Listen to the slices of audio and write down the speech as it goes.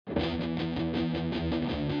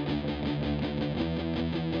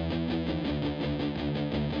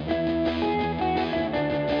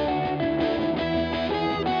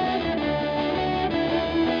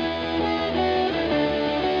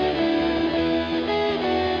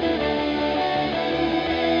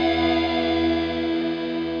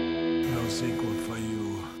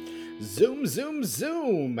Zoom, zoom,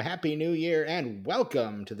 zoom. Happy New Year and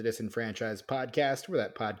welcome to the Disenfranchised Podcast. We're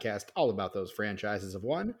that podcast all about those franchises of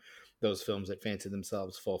one, those films that fancy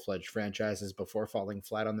themselves full-fledged franchises before falling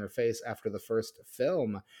flat on their face after the first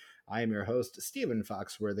film. I am your host, Stephen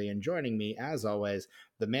Foxworthy, and joining me, as always,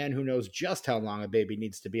 the man who knows just how long a baby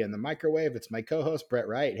needs to be in the microwave. It's my co-host, Brett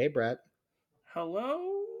Wright. Hey, Brett. Hello,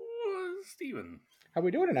 Steven. How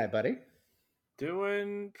we doing tonight, buddy?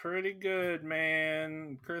 Doing pretty good,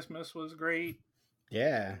 man. Christmas was great.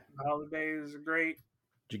 Yeah. Holidays are great.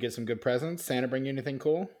 Did you get some good presents? Santa bring you anything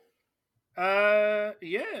cool?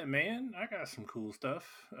 Yeah, man. I got some cool stuff.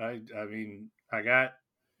 I got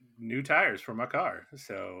new tires for my car,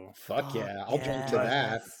 so Fuck yeah. I'll drink to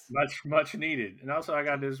that. much needed. And also I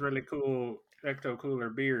got this really cool Ecto Cooler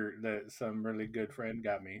beer that some really good friend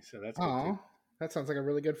got me, so that's good too. That sounds like a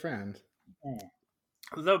really good friend.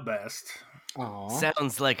 The best. Aw.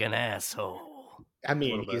 Sounds like an asshole. I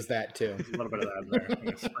mean, he's that too. A little bit of that in there.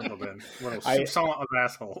 Yeah, sprinkled in. A little salt of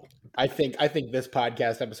asshole. I think this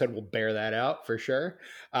podcast episode will bear that out for sure.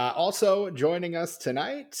 Also joining us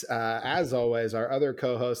tonight, as always, our other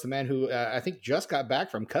co-host, the man who I think just got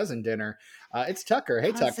back from cousin dinner. It's Tucker.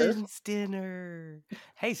 Hey, Cousin's Tucker. dinner.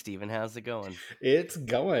 Hey, Steven, how's it going? It's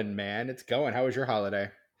going, man. It's going. How was your holiday?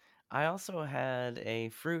 I also had a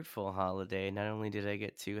fruitful holiday. Not only did I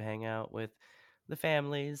get to hang out with the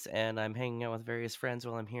families, and I'm hanging out with various friends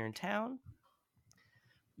while I'm here in town,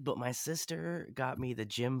 but my sister got me the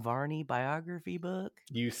Jim Varney biography book.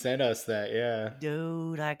 You sent us that, yeah.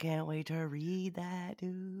 Dude, I can't wait to read that,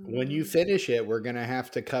 dude. When you finish it, we're gonna have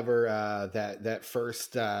to cover that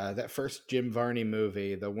first Jim Varney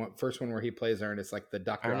movie, first one where he plays Ernest, like the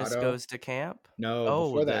Dr. Ernest Otto. Goes to Camp. No,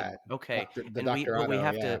 before that. Okay, Dr.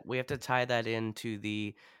 Otto, we have to tie that into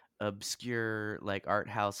the obscure like art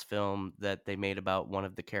house film that they made about one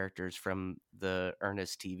of the characters from the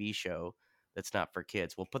Ernest TV show that's not for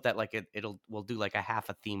kids. We'll put that like we'll do like a half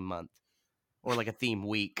a theme month or like a theme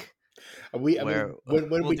week. When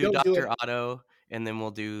we'll we do don't do Dr. it, Otto, and then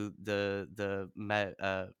we'll do the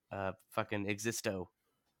fucking Existo.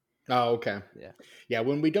 Oh, okay. Yeah.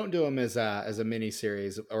 When we don't do them as a mini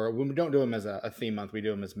series, or when we don't do them as a theme month, we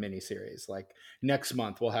do them as mini series. Like next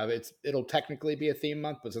month, we'll have it'll technically be a theme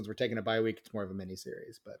month, but since we're taking a bye week, it's more of a mini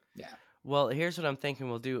series. But yeah. Well, here's what I'm thinking.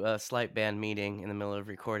 We'll do a slight band meeting in the middle of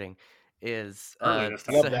recording. Love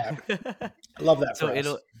that. Love that.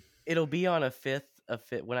 So it'll be on a fifth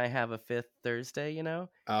when I have a fifth Thursday, and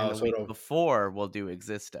the week before we'll do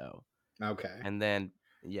Existo. Okay. And then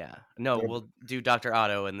we'll do Dr.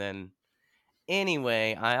 Otto, and then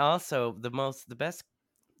anyway, I also the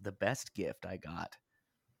best gift I got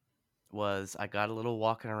was I got a little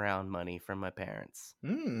walking around money from my parents.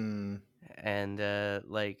 And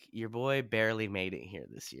like your boy barely made it here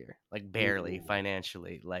this year, like barely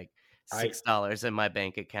financially, like $6 in my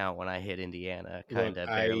bank account when I hit Indiana,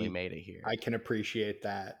 barely made it here. I can appreciate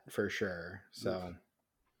that for sure. So,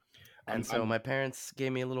 so my parents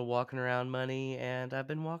gave me a little walking around money, and I've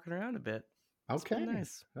been walking around a bit. Okay,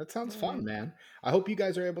 nice. That sounds fun, man. I hope you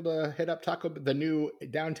guys are able to hit up the new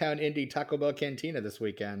downtown Indy Taco Bell Cantina this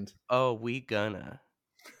weekend. Oh, we gonna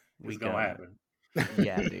happen.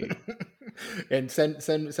 Yeah, dude. And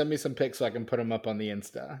send me some pics so I can put them up on the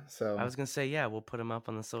Insta. So I was gonna say, yeah, we'll put them up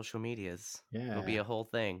on the social medias. Yeah, it'll be a whole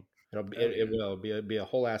thing. It will be a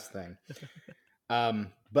whole ass thing.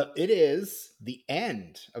 But it is the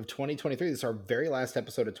end of 2023. This is our very last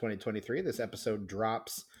episode of 2023. This episode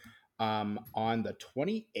drops on the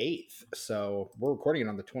 28th, so we're recording it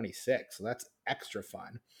on the 26th. So that's extra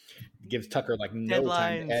fun. It gives Tucker like no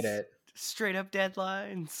time to edit. Straight up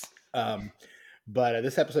deadlines. But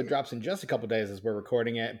this episode drops in just a couple days as we're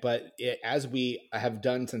recording it. But as we have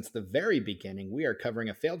done since the very beginning, we are covering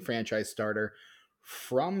a failed franchise starter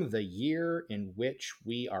from the year in which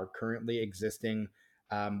we are currently existing.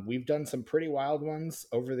 We've done some pretty wild ones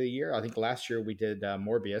over the year. I think last year we did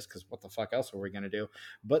Morbius, because what the fuck else were we going to do?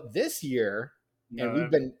 But this year, we've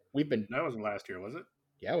been. That wasn't last year, was it?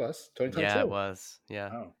 Yeah, it was 2022. Yeah, it was. Yeah.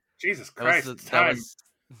 Oh, Jesus Christ! Time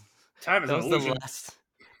is an illusion.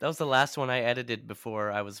 That was the last one I edited before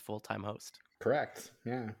I was full-time host. Correct.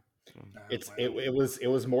 Yeah. It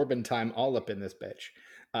was Morbin time all up in this bitch.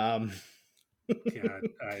 Yeah,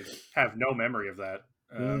 I have no memory of that.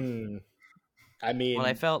 I mean, well,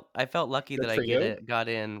 I felt lucky that I got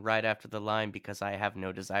in right after the line, because I have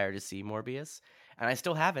no desire to see Morbius, and I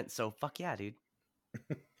still haven't. So fuck yeah, dude.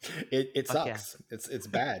 It sucks. Yeah. It's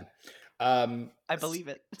bad. I believe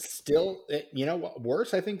it. Still, you know what?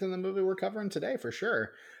 Worse, I think, than the movie we're covering today, for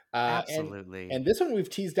sure. Absolutely. And this one we've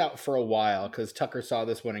teased out for a while, because Tucker saw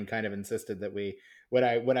this one and kind of insisted that we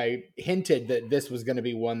when I hinted that this was going to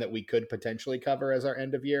be one that we could potentially cover as our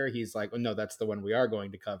end of year, he's like, "Oh no, that's the one we are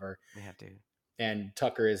going to cover." We have to. And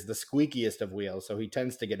Tucker is the squeakiest of wheels, so he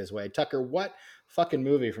tends to get his way. Tucker, what fucking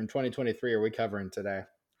movie from 2023 are we covering today?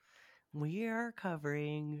 We are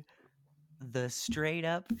covering the Straight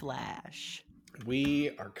Up Flash. We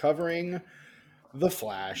are covering The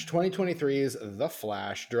Flash, 2023's The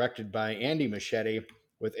Flash, directed by Andy Muschietti,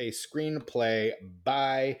 with a screenplay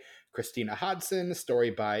by Christina Hodson, story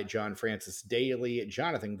by John Francis Daly,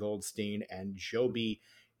 Jonathan Goldstein, and Joby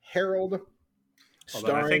Harold.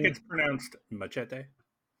 Although I think it's pronounced Machete.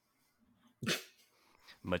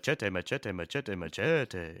 Machete, machete, machete,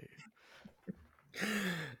 machete.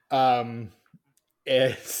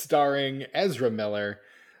 Starring Ezra Miller,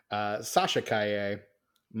 Sasha Calle,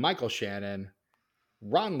 Michael Shannon,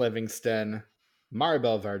 Ron Livingston,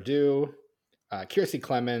 Maribel Verdú, Kiersey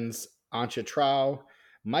Clemens, Ancha Trau,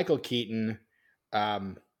 Michael Keaton,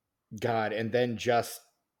 and then just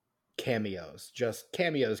cameos.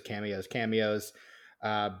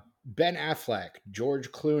 Ben Affleck,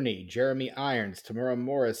 George Clooney, Jeremy Irons, Tamara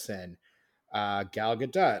Morrison, Gal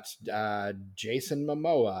Gadot, Jason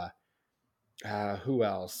Momoa. Who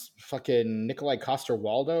else? Fucking Nikolai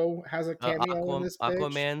Coster-Waldau has a cameo in this bitch.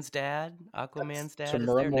 Aquaman's dad is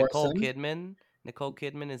Tamara there. Morrison. Nicole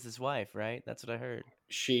Kidman is his wife, right? That's what I heard.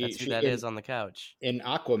 That's who that is on the couch. In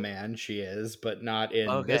Aquaman, she is, but not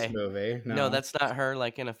in this movie. No, that's not her,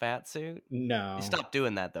 like in a fat suit. No, they stopped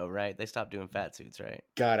doing that though, right? They stopped doing fat suits, right?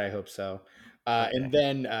 God, I hope so. And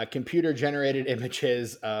then computer-generated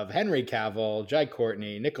images of Henry Cavill, Jai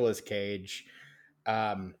Courtney, Nicolas Cage.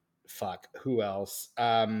 Who else?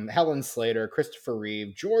 Helen Slater, Christopher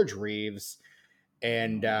Reeve, George Reeves,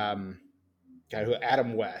 and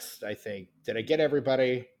Adam West. I think. Did I get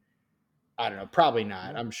everybody? I don't know. Probably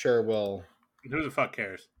not. I'm sure we'll. Who the fuck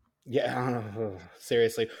cares? Yeah, I don't know.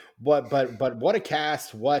 Seriously. But what a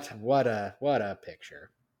cast! What a picture!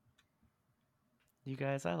 You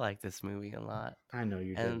guys, I like this movie a lot. I know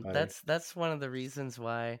you do, and buddy. that's one of the reasons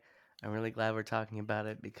why I'm really glad we're talking about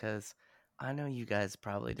it, because I know you guys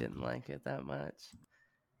probably didn't like it that much.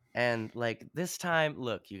 And like this time,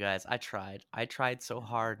 look, you guys, I tried so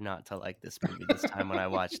hard not to like this movie this time when I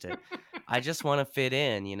watched it. I just want to fit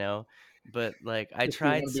in, you know. But like I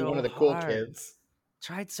tried so one of the hard. cool kids.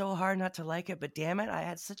 Tried so hard not to like it, but damn it, I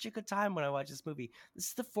had such a good time when I watched this movie. This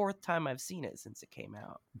is the 4th time I've seen it since it came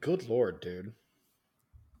out. Good Lord, dude.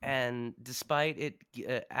 And despite it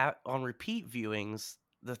on repeat viewings,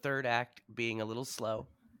 the third act being a little slow,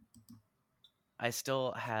 I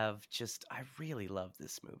still have I really love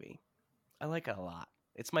this movie. I like it a lot.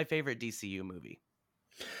 It's my favorite DCU movie.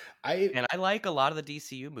 And I like a lot of the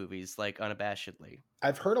DCU movies, like unabashedly.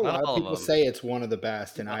 I've heard a lot of people say it's one of the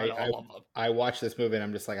best, and I watched this movie and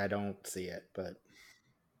I'm just like, I don't see it, but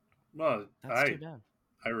well,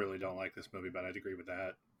 I really don't like this movie, but I'd agree with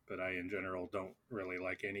that. But I, in general, don't really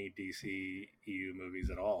like any DCEU movies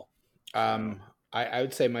at all. So. I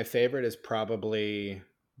would say my favorite is probably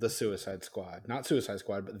The Suicide Squad. Not Suicide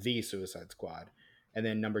Squad, but The Suicide Squad. And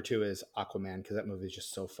then number 2 is Aquaman, because that movie is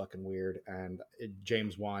just so fucking weird. And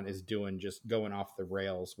James Wan is going off the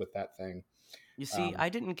rails with that thing. You see, I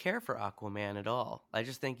didn't care for Aquaman at all. I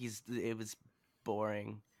just think it was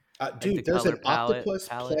boring. Dude, there's an octopus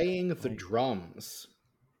playing the drums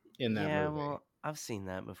in that movie. Yeah, well, I've seen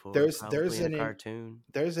that before. There's in a cartoon.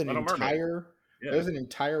 There's an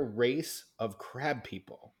entire race of crab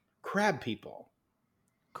people.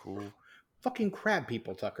 Cool. Fucking crab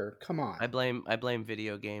people, Tucker. Come on. I blame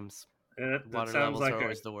video games. That Water sounds levels like are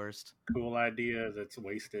always the worst. Cool idea that's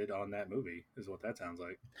wasted on that movie is what that sounds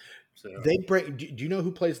like. So do you know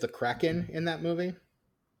who plays the Kraken in that movie?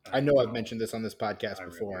 I know I've mentioned this on this podcast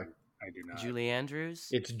before. I do not. Julie Andrews?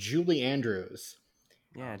 It's Julie Andrews.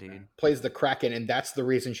 Yeah, dude. Plays the Kraken, and that's the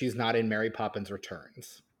reason she's not in Mary Poppins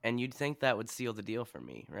Returns. And you'd think that would seal the deal for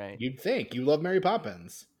me, right? You'd think. You love Mary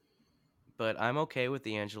Poppins. But I'm okay with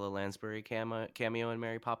the Angela Lansbury cameo in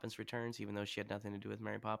Mary Poppins Returns, even though she had nothing to do with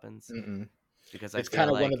Mary Poppins. Because it's kind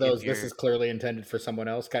of one of those, this is clearly intended for someone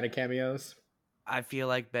else kind of cameos. I feel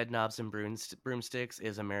like Bedknobs and Broomsticks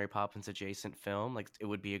is a Mary Poppins adjacent film. Like, it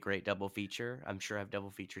would be a great double feature. I'm sure I've double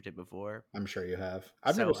featured it before. I'm sure you have.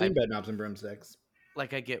 I've never seen Bedknobs and Broomsticks.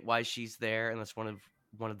 Like, I get why she's there, and that's one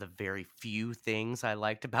of the very few things I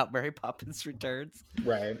liked about Mary Poppins Returns.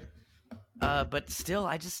 Right. But still,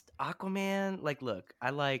 Aquaman, like, look, I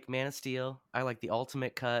like Man of Steel. I like the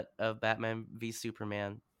ultimate cut of Batman v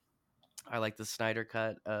Superman. I like the Snyder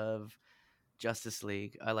cut of Justice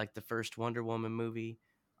League. I like the first Wonder Woman movie.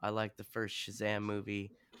 I like the first Shazam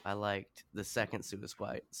movie. I liked the second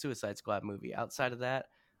Suicide Squad movie. Outside of that,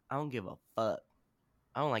 I don't give a fuck.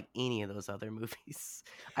 I don't like any of those other movies.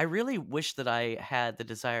 I really wish that I had the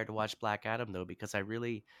desire to watch Black Adam, though, because I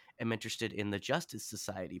really am interested in the Justice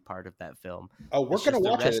Society part of that film. Oh, we're going to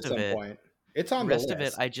watch it at some point. It's on the list. The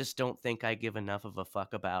rest of it, I just don't think I give enough of a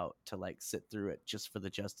fuck about to like sit through it just for the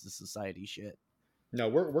Justice Society shit. No,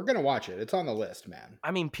 we're going to watch it. It's on the list, man.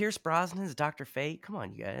 I mean, Pierce Brosnan is Dr. Fate. Come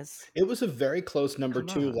on, you guys. It was a very close number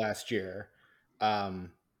 2 last year.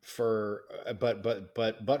 For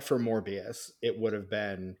but for Morbius, it would have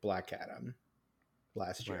been Black Adam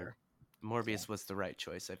last year. Morbius was the right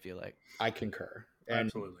choice, I feel like. I concur. And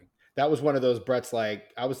absolutely. That was one of those. Brett's like,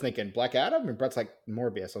 I was thinking Black Adam, and Brett's like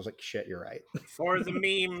Morbius. I was like, shit, you're right. For the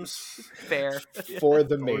memes. Fair. For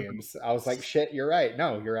the memes. I was like, shit, you're right.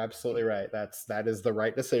 No, you're absolutely right. That is the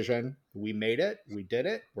right decision. We made it. We did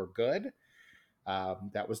it. We're good.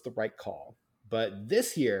 That was the right call. But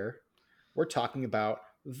this year, we're talking about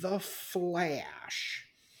The Flash.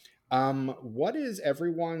 What is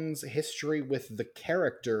everyone's history with the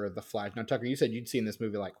character of the Flash? Now, Tucker, you said you'd seen this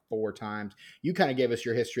movie like 4 times. You kind of gave us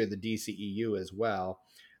your history of the DCEU as well.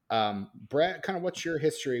 Brett, kind of what's your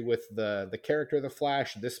history with the character of the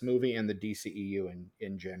Flash, this movie, and the DCEU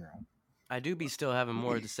in general? I do be still having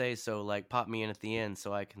more to say, so like pop me in at the end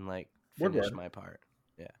so I can like finish my part.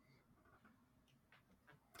 Yeah.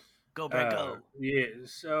 Go, Brett, go. Yeah,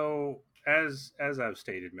 so as I've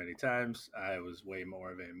stated many times, I was way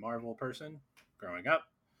more of a Marvel person growing up.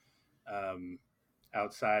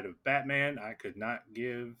 Outside of Batman, I could not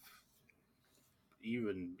give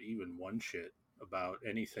even one shit about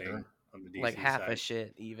anything on the DC like half side. a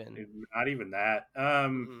shit, even not even that.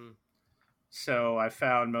 So I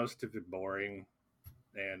found most of it boring,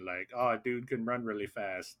 and like, oh, a dude can run really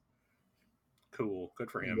fast. Cool,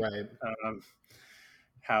 good for him. Right.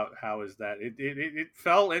 How is that? It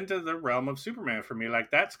fell into the realm of Superman for me.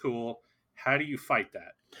 Like, that's cool. How do you fight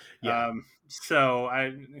that? Yeah. So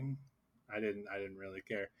I didn't really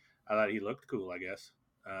care. I thought he looked cool, I guess.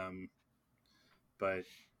 But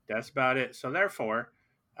that's about it. So therefore,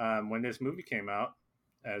 when this movie came out,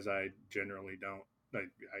 as I generally don't,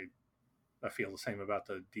 I feel the same about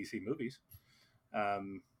the DC movies.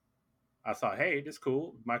 I thought, hey, this is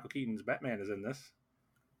cool. Michael Keaton's Batman is in this.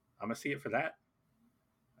 I'm gonna see it for that.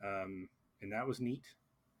 And that was neat.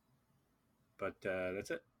 But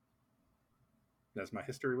that's it. That's my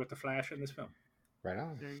history with the Flash in this film. Right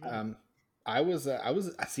on. I was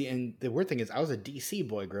see, and the weird thing is, I was a DC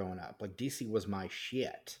boy growing up. Like, DC was my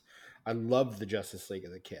shit. I loved the Justice League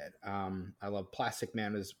as a kid. I love Plastic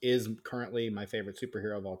Man. Is currently my favorite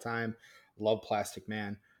superhero of all time. Love Plastic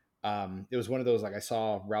Man. It was one of those, like, I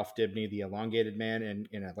saw Ralph Dibny, the Elongated Man,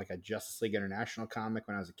 in a Justice League International comic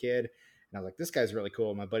when I was a kid. And I was like, this guy's really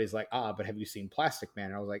cool. My buddy's like, but have you seen Plastic Man?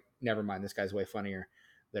 And I was like, never mind. This guy's way funnier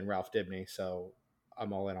than Ralph Dibny. So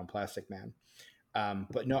I'm all in on Plastic Man.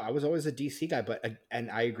 But no, I was always a DC guy. And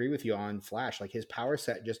I agree with you on Flash. Like, his power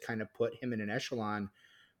set just kind of put him in an echelon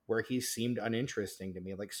where he seemed uninteresting to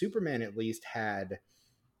me. Like, Superman at least had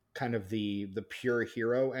kind of the pure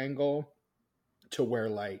hero angle to where,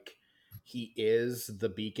 like, he is the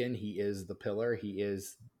beacon, he is the pillar, he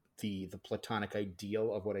is the platonic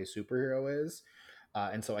ideal of what a superhero is.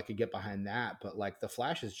 And so I could get behind that. But like, the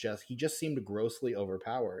Flash is he just seemed grossly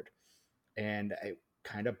overpowered. And it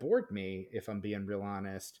kind of bored me, if I'm being real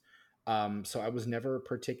honest. So I was never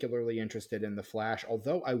particularly interested in the Flash,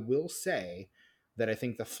 although I will say that I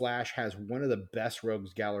think the Flash has one of the best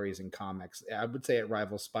rogues galleries in comics. I would say it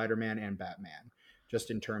rivals Spider-Man and Batman,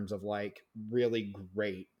 just in terms of like really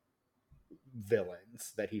great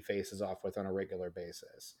villains that he faces off with on a regular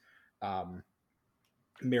basis.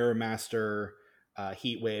 Mirror Master,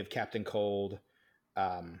 Heatwave, Captain Cold,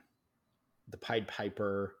 the Pied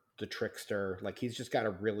Piper, the Trickster. Like, he's just got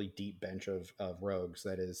a really deep bench of rogues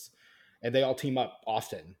that is, and they all team up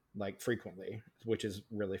often, like frequently, which is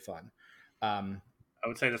really fun. I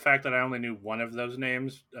would say the fact that I only knew one of those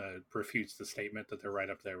names refutes the statement that they're right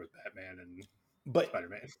up there with Batman and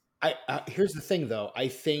Spider-Man. Here's the thing, though. I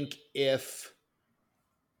think if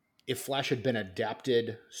Flash had been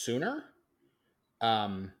adapted sooner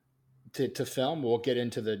to film, we'll get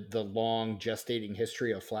into the long gestating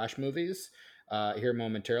history of Flash movies here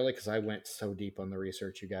momentarily, because I went so deep on the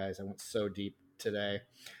research, you guys. I went so deep today.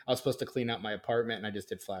 I was supposed to clean out my apartment, and I just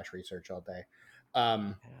did Flash research all day.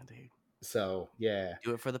 Yeah, dude. So yeah,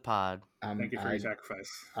 do it for the pod. Thank you for your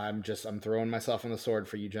sacrifice. I'm throwing myself on the sword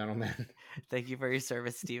for you, gentlemen. Thank you for your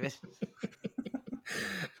service, Steven.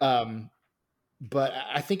 But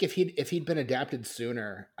I think if he'd been adapted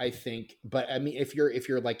sooner, but I mean, if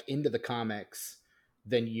you're like into the comics,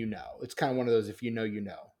 then it's kind of one of those, if you know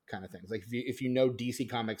kind of things. Like, if you know DC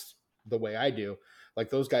Comics the way I do. Like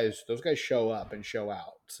those guys show up and show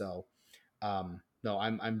out. So no,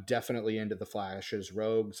 I'm definitely into the Flash as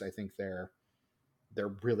rogues. I think they're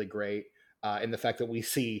really great. And the fact that we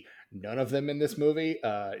see none of them in this movie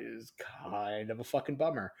is kind of a fucking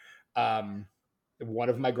bummer. One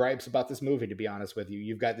of my gripes about this movie, to be honest with you,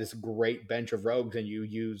 you've got this great bench of rogues and you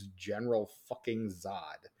use General fucking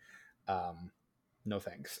Zod. No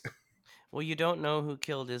thanks. Well, you don't know who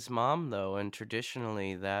killed his mom, though, and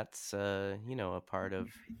traditionally that's a part of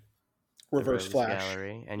the Reverse Rogues Flash.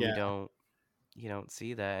 Gallery, and Yeah. you don't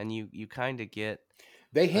see that, and you kind of get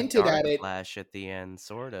They a hinted dark at it Flash at the end,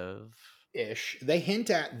 sort of. ish. They hint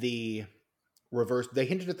at the reverse. They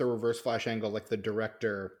hinted at the Reverse Flash angle, like the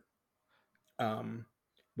director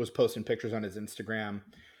was posting pictures on his Instagram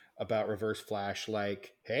about Reverse Flash,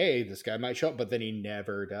 like, hey, this guy might show up, but then he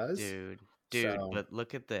never does. Dude, So- but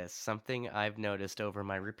look at this. Something I've noticed over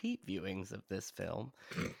my repeat viewings of this film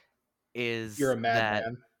is You're a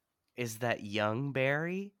madman. that young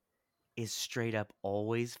Barry is straight up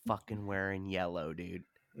always fucking wearing yellow, dude.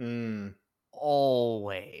 Mm,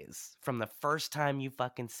 Always. From the first time you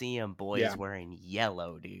fucking see him, boy Yeah. is wearing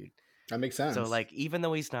yellow, dude. that makes sense. So like even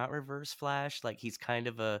though he's not Reverse Flash, like he's kind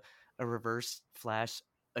of a Reverse Flash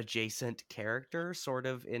adjacent character, sort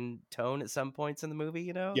of in tone at some points in the movie,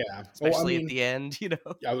 you know? Yeah. Especially at the end, you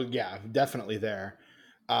know. Yeah, definitely there.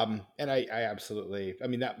 And I absolutely, I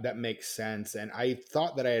mean, that makes sense. And I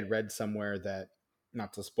thought that I had read somewhere that,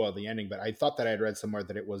 not to spoil the ending, but I thought that I had read somewhere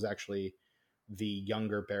that it was actually the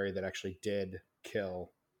younger Barry that actually did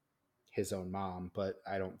kill his own mom, but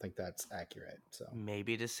I don't think that's accurate. So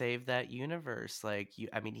Maybe to save that universe. Like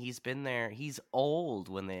I mean, he's been there. He's old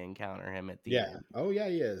when they encounter him at the yeah. end. Oh yeah,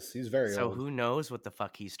 he is. He's very So old. who knows what the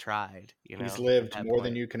fuck he's tried, you know? He's at lived that more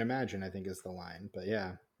than point. you can imagine, I think is the line. But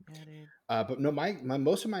yeah. Yeah, dude. But no, my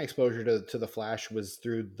most of my exposure to the Flash was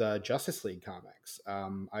through the Justice League comics.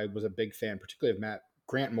 I was a big fan, particularly of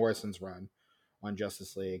Grant Morrison's run on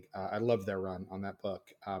Justice League. I loved their run on that book.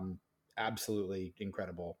 Absolutely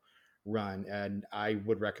incredible run, and I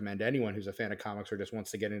would recommend anyone who's a fan of comics or just wants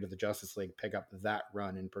to get into the Justice League pick up that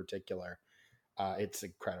run in particular. It's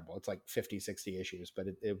incredible. It's like 50, 60 issues, but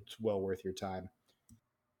it's well worth your time.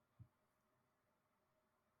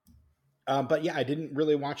 But yeah, I didn't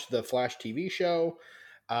really watch the Flash TV show.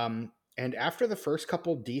 And after the first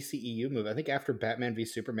couple DCEU movies, I think after Batman v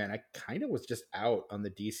Superman, I kind of was just out on the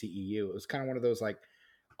DCEU. It was kind of one of those like,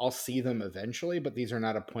 I'll see them eventually, but these are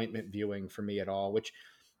not appointment viewing for me at all, which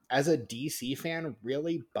as a DC fan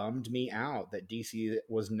really bummed me out that DC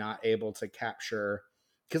was not able to capture,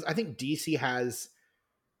 because I think DC has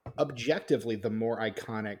objectively the more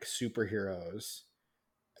iconic superheroes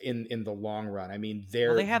in the long run. I mean,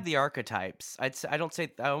 Well, they have the archetypes. I don't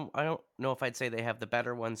know if I'd say they have the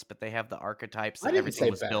better ones, but they have the archetypes I that didn't everything say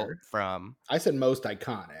was built better. from. I said most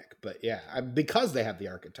iconic, but yeah, because they have the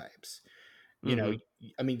archetypes. You know,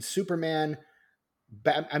 I mean, Superman,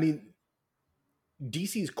 I mean,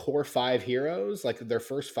 DC's core 5 heroes, like their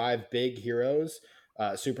first 5 big heroes,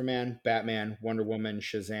 Superman, Batman, Wonder Woman,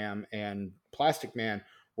 Shazam, and Plastic Man,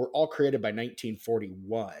 were all created by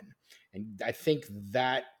 1941. And I think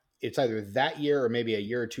that it's either that year or maybe a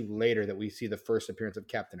year or two later that we see the first appearance of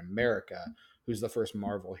Captain America, who's the first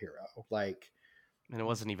Marvel hero. Like, And it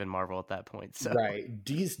wasn't even Marvel at that point. So right,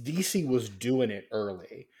 DC was doing it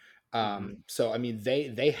early. So I mean,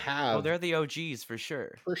 they have, they're the OGs for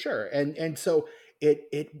sure. for sure, and so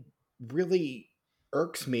it really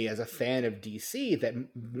irks me as a fan of DC that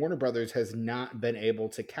Warner Brothers has not been able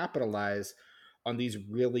to capitalize on these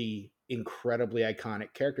really incredibly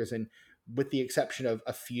iconic characters, and with the exception of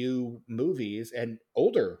a few movies and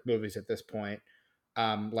older movies at this point,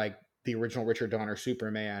 like the original Richard Donner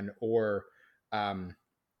Superman, or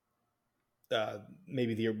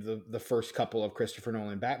maybe the first couple of Christopher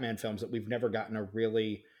Nolan Batman films, that we've never gotten a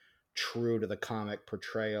really true to the comic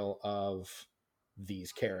portrayal of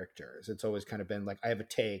these characters. It's always kind of been like, I have a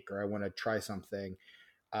take or I want to try something,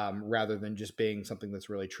 rather than just being something that's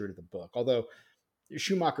really true to the book. Although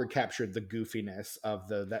Schumacher captured the goofiness of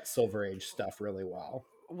that Silver Age stuff really well.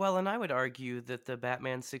 Well, and I would argue that the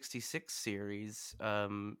Batman 66 series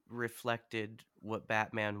reflected what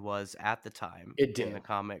Batman was at the time It did. in the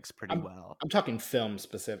comics pretty well. I'm talking film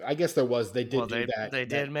specific. I guess they did do that. They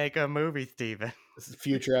did make a movie, Steven.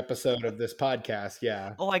 Future episode of this podcast.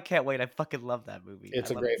 Yeah. Oh, I can't wait. I fucking love that movie.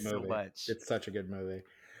 It's a great movie. So much. It's such a good movie.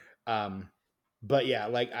 But yeah,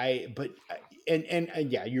 like and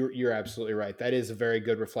yeah, you're absolutely right. That is a very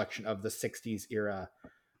good reflection of the 60s era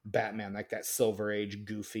Batman, like that Silver Age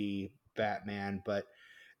goofy Batman. But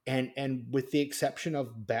And with the exception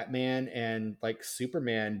of Batman and like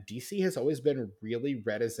Superman, DC has always been really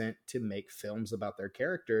reticent to make films about their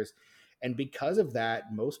characters. And because of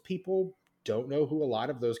that, most people don't know who a lot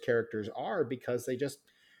of those characters are because they just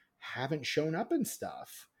haven't shown up in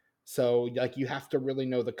stuff. So like you have to really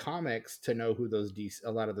know the comics to know who those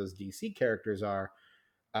a lot of those DC characters are.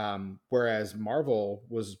 Whereas Marvel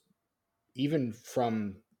was, even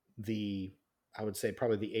from the, I would say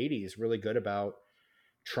probably the 80s, really good about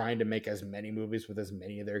trying to make as many movies with as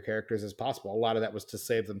many of their characters as possible. A lot of that was to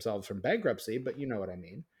save themselves from bankruptcy, but you know what I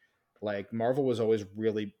mean. Like Marvel was always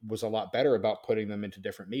was a lot better about putting them into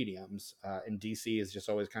different mediums, and DC has just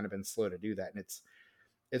always kind of been slow to do that, and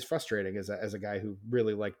it's frustrating as a guy who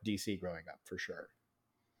really liked DC growing up, for sure.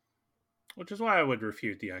 Which is why I would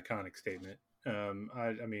refute the iconic statement.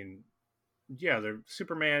 I mean, yeah, the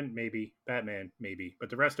Superman maybe, Batman maybe, but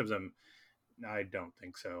the rest of them, I don't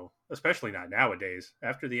think so. Especially not nowadays.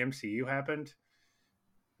 After the MCU happened,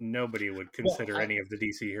 nobody would consider any of the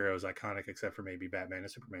DC heroes iconic except for maybe Batman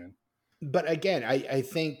and Superman. But again, I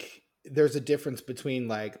think there's a difference between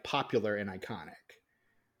like popular and iconic.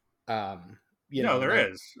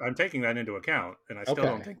 There is. I'm taking that into account, and I still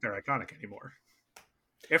don't think they're iconic anymore.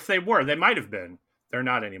 If they were, they might have been. They're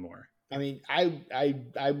not anymore. I mean,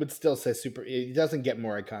 I would still say it doesn't get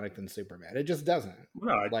more iconic than Superman. It just doesn't.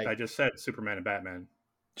 No, I just said Superman and Batman.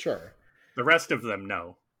 Sure. The rest of them,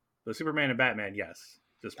 no. The Superman and Batman, yes.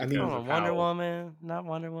 Just because of Wonder Woman, not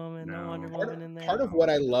Wonder Woman, no Wonder Woman in there. Part of what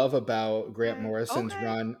I love about Grant Morrison's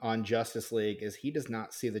run on Justice League is he does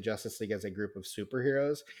not see the Justice League as a group of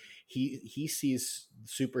superheroes. He sees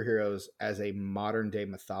superheroes as a modern day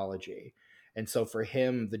mythology. And so for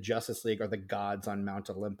him, the Justice League are the gods on Mount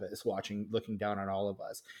Olympus looking down on all of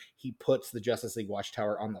us. He puts the Justice League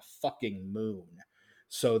Watchtower on the fucking moon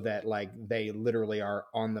so that like they literally are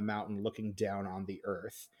on the mountain looking down on the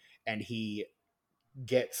earth. And he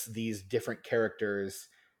gets these different characters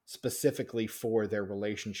specifically for their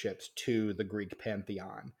relationships to the Greek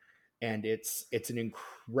pantheon. And it's an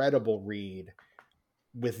incredible read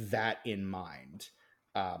with that in mind,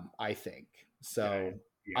 I think. So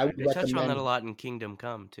I would recommend, touch on that a lot in Kingdom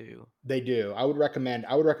Come too. They do. I would recommend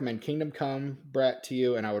Kingdom Come, Brett, to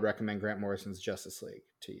you, and I would recommend Grant Morrison's Justice League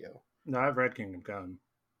to you. No, I've read Kingdom Come.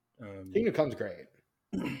 Kingdom Come's great.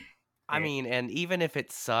 I mean, and even if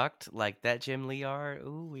it sucked, like that Jim Lee art,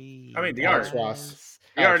 the art, Ross.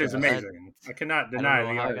 The art is amazing. I cannot deny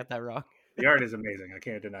the art. I got that wrong. The art is amazing. I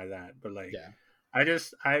can't deny that. But like,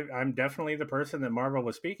 I'm definitely the person that Marvel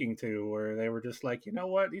was speaking to, where they were just like, you know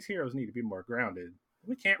what, these heroes need to be more grounded.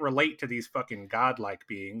 We can't relate to these fucking godlike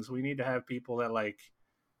beings. We need to have people that like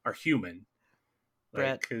are human.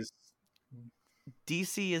 Brett, because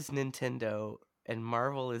DC is Nintendo and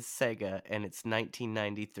Marvel is Sega, and it's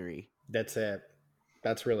 1993. That's it.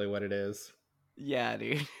 That's really what it is. Yeah,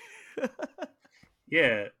 dude.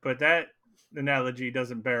 Yeah, but that analogy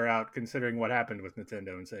doesn't bear out considering what happened with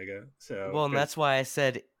Nintendo and Sega. So, well, and that's why I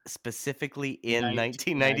said specifically in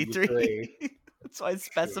 1993. That's why I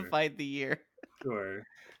specified the year. Sure,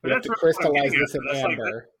 but that's to crystallize this in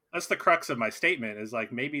amber. That's the crux of my statement. Is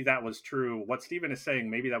like maybe that was true. What Steven is saying,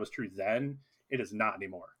 maybe that was true then. It is not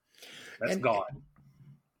anymore. That's gone.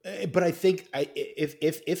 But I think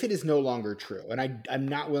if it is no longer true, and I'm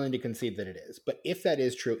not willing to concede that it is, but if that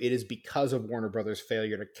is true, it is because of Warner Brothers'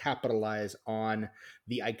 failure to capitalize on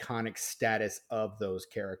the iconic status of those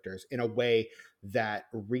characters in a way that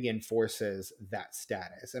reinforces that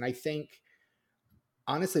status. And I think,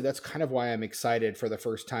 honestly, that's kind of why I'm excited for the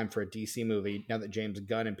first time for a DC movie now that James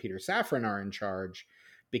Gunn and Peter Safran are in charge,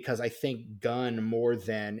 because I think Gunn more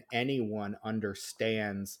than anyone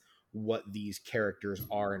understands what these characters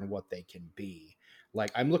are and what they can be. Like,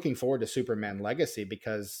 I'm looking forward to Superman Legacy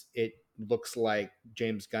because it looks like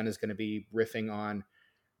James Gunn is going to be riffing on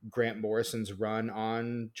Grant Morrison's run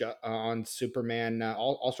on Superman,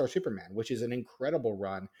 All-Star Superman, which is an incredible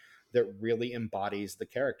run that really embodies the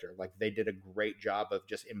character. Like, they did a great job of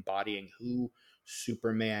just embodying who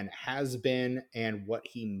Superman has been and what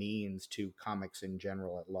he means to comics in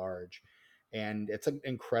general at large. And it's an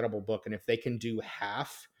incredible book. And if they can do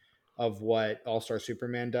half of what All-Star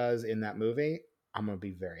Superman does in that movie, I'm going to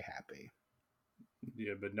be very happy.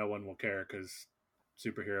 Yeah, but no one will care because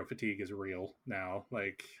superhero fatigue is real now.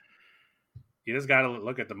 Like, you just got to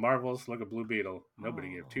look at the Marvels, look at Blue Beetle.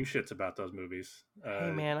 Nobody gave two shits about those movies.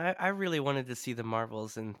 Hey, man, I really wanted to see the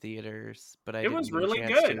Marvels in theaters, but it was really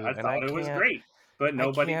good. I thought it was great, but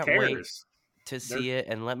nobody cares to see it.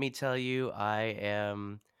 And let me tell you, I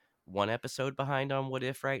am one episode behind on What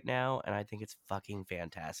If right now, and I think it's fucking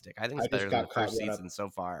fantastic. I think I it's just better than the got caught first up. season so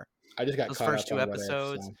far. I just got Those caught first up two on What If.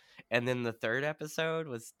 episodes, So. and then the third episode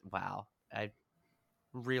was wow. I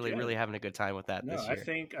really, Yeah. really having a good time with that No, this I year.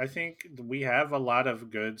 think we have a lot of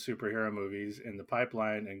good superhero movies in the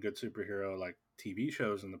pipeline and good superhero like TV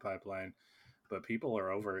shows in the pipeline, but people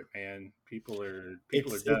are over it, man. People are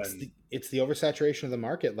done. It's the oversaturation of the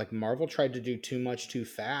market. Like Marvel tried to do too much too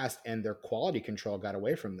fast, and their quality control got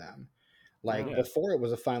away from them. Like No. Yeah. before, it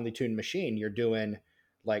was a finely tuned machine. You're doing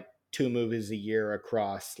like 2 movies a year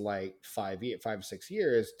across like 5 or 6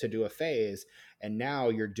 years to do a phase, and now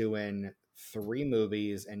you're doing 3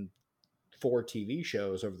 movies and 4 TV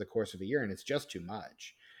shows over the course of a year, and it's just too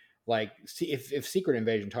much. Like, see, if Secret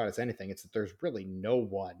Invasion taught us anything, it's that there's really no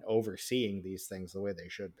one overseeing these things the way they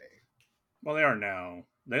should be. Well, they are now.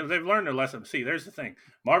 They've learned their lesson. See, there's the thing.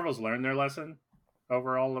 Marvel's learned their lesson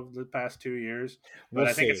over all of the past 2 years, but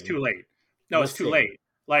I think it's too late. No, it's too late.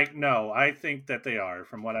 Like, no, I think that they are,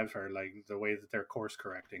 from what I've heard, like the way that they're course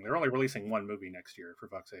correcting. They're only releasing 1 movie next year, for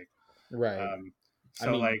fuck's sake. Right. So,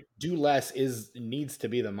 I mean, like, do less needs to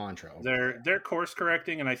be the mantra. They're course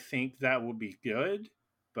correcting, and I think that will be good.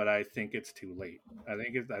 But I think it's too late. I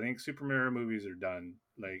think superhero movies are done.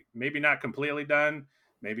 Like, maybe not completely done.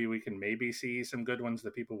 Maybe we can see some good ones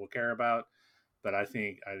that people will care about. But I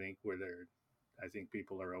think we're there. I think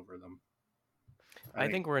people are over them. I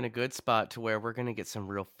think we're in a good spot to where we're going to get some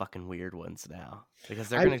real fucking weird ones now. Because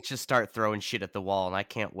they're I- going to just start throwing shit at the wall, and I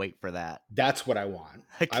can't wait for that. That's what I want.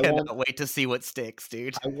 I cannot wait to see what sticks,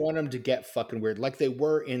 dude. I want them to get fucking weird, like they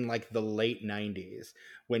were in like the late 90s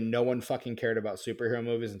when no one fucking cared about superhero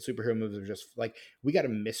movies, and superhero movies were just like, we got a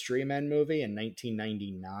Mystery Men movie in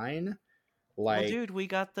 1999. Like, Well, dude, we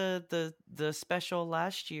got the special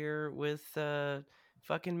last year with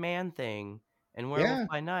fucking Man Thing and Werewolf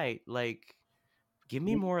by Night. Like, give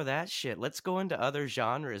me more of that shit. Let's go into other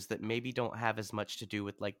genres that maybe don't have as much to do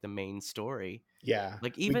with like the main story. Yeah.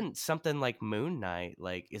 Like even something like Moon Knight.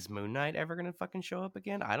 Like, is Moon Knight ever gonna fucking show up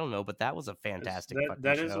again? I don't know, but that was a fantastic fucking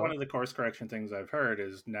that show. is one of the course correction things I've heard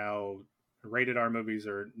is now rated R movies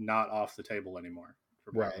are not off the table anymore.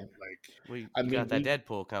 Right. Like, we got that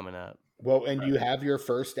Deadpool coming up. Well, and you have your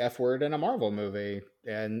first F word in a Marvel movie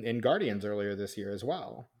and in Guardians earlier this year as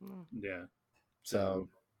well. Yeah. So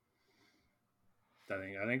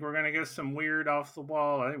I think we're gonna get some weird off the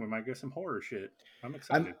wall. I think we might get some horror shit. I'm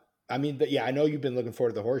excited. I know you've been looking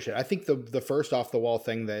forward to the horror shit. I think the first off the wall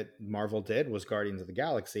thing that Marvel did was Guardians of the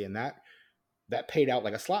Galaxy, and that paid out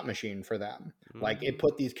like a slot machine for them. Mm-hmm. Like, it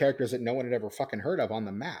put these characters that no one had ever fucking heard of on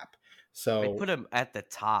the map. So they put them at the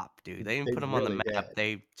top, dude. They didn't put them really on the map. Did.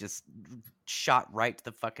 They just shot right to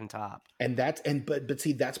the fucking top. And but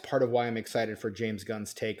see, that's part of why I'm excited for James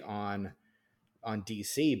Gunn's take on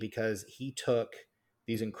DC, because he took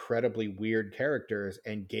these incredibly weird characters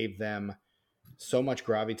and gave them so much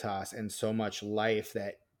gravitas and so much life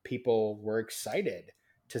that people were excited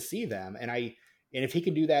to see them. And if he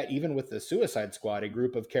can do that even with the Suicide Squad, a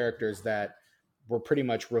group of characters that were pretty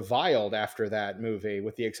much reviled after that movie,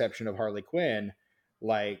 with the exception of Harley Quinn,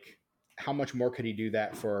 like, how much more could he do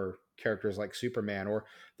that for characters like Superman or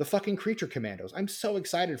the fucking Creature Commandos? I'm so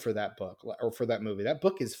excited for that book, or for that movie. That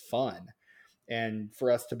book is fun. And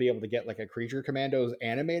for us to be able to get like a Creature Commandos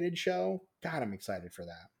animated show, God, I'm excited for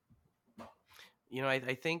that. You know, I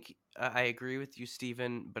think I agree with you,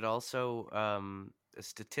 Stephen, but also the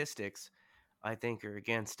statistics, I think, are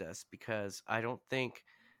against us, because I don't think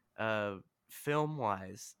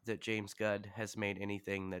film-wise that James Gunn has made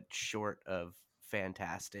anything that's short of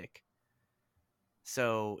fantastic.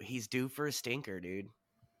 So he's due for a stinker, dude.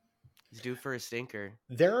 He's due for a stinker.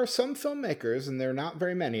 There are some filmmakers, and there are not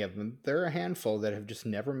very many of them. There are a handful that have just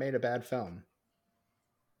never made a bad film.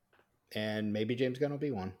 And maybe James Gunn will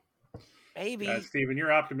be one. Steven,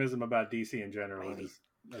 your optimism about DC in general is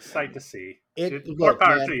a sight to see. More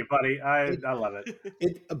power to you, buddy. I love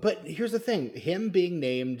it. But here's the thing: him being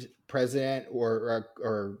named president or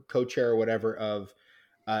co-chair or whatever of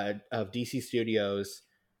DC Studios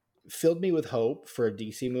filled me with hope for a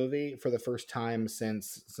DC movie for the first time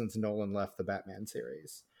since Nolan left the Batman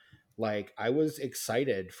series. Like, I was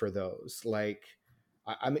excited for those. Like,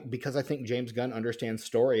 because I think James Gunn understands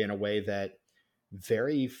story in a way that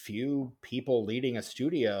very few people leading a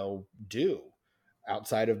studio do,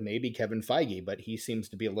 outside of maybe Kevin Feige, but he seems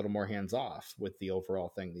to be a little more hands off with the overall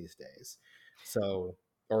thing these days. So,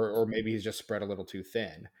 or maybe he's just spread a little too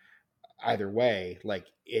thin. Either way, like,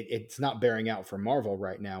 it's not bearing out for Marvel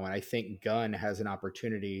right now. And I think Gunn has an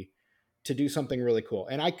opportunity to do something really cool.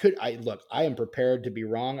 And I am prepared to be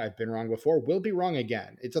wrong. I've been wrong before. Will be wrong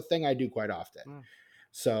again. It's a thing I do quite often.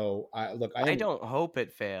 So I don't hope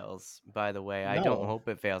it fails, by the way. I don't no, hope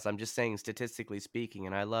it fails. I'm just saying, statistically speaking,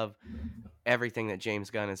 and I love everything that James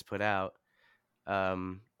Gunn has put out.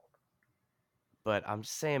 But I'm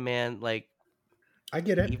just saying, man, like, I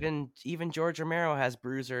get it. even George Romero has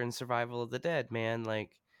Bruiser and Survival of the Dead, man.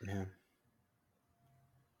 Like, Yeah,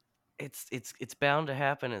 it's bound to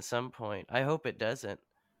happen at some point. I hope it doesn't.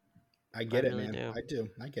 I get it, really man. do. I do.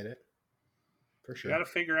 I get it for We sure. got to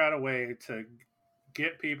figure out a way to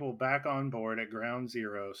get people back on board at ground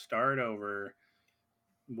zero, start over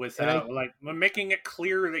without like making it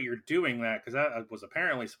clear that you're doing that, because that was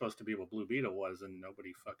apparently supposed to be what Blue Beetle was, and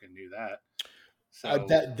nobody fucking knew that. So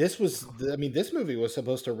this movie was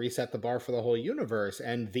supposed to reset the bar for the whole universe,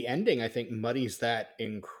 and the ending I think muddies that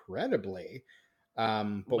incredibly.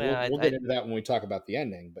 But we'll get into that when we talk about the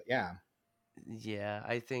ending. But yeah. Yeah,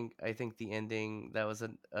 I think the ending, that was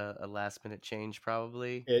a last minute change,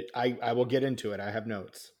 probably. I will get into it. I have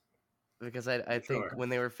notes. Because I think when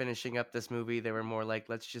they were finishing up this movie, they were more like,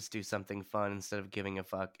 let's just do something fun instead of giving a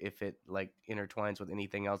fuck if it like intertwines with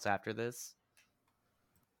anything else after this.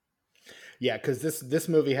 Yeah, because this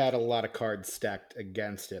movie had a lot of cards stacked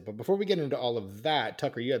against it. But before we get into all of that,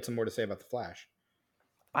 Tucker, you had some more to say about the Flash.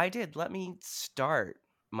 I did. Let me start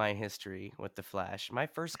my history with the Flash. My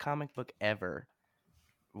first comic book ever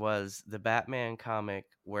was the Batman comic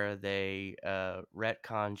where they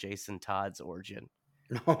retcon Jason Todd's origin.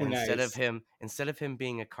 Oh, and nice. Instead of him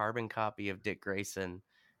being a carbon copy of Dick Grayson,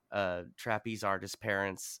 trapeze artist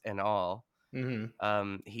parents and all,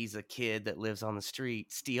 he's a kid that lives on the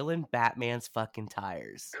street stealing Batman's fucking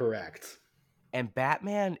tires. Correct. And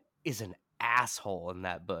Batman is an asshole in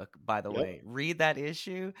that book, by the way. Read that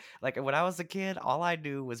issue. Like, when I was a kid, all I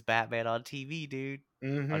knew was Batman on TV, dude.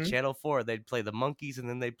 On Channel 4, they'd play the Monkeys and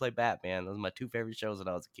then they'd play Batman. Those were my two favorite shows when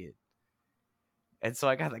I was a kid. And so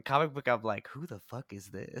I got the comic book. I'm like, who the fuck is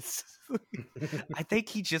this? I think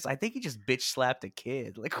he just bitch slapped a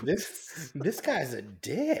kid. Like, this guy's a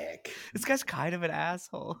dick. This guy's kind of an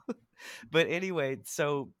asshole. But anyway,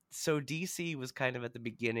 so DC was kind of at the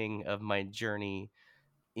beginning of my journey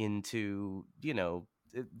into,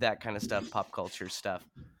 that kind of stuff, pop culture stuff.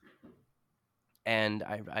 And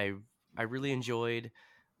I really enjoyed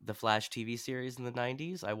the Flash TV series in the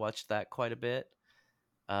 90s. I watched that quite a bit.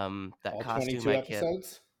 That all costume 22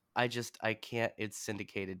 episodes? I can't. It's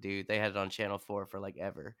syndicated, dude. They had it on Channel 4 for like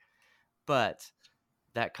ever. But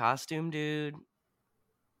that costume, dude,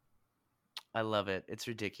 I love it. It's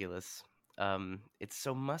ridiculous. It's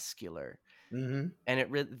so muscular, and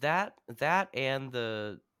that and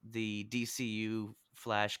the DCU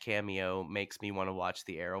Flash cameo makes me want to watch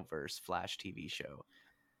the Arrowverse Flash TV show.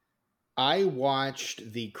 I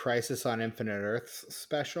watched the Crisis on Infinite Earths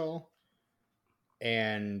special,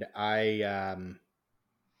 and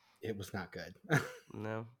it was not good.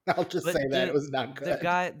 No, I'll just say that it was not good.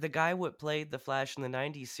 The guy what played the Flash in the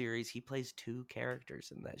 90s series, he plays 2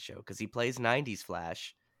 characters in that show because he plays 90s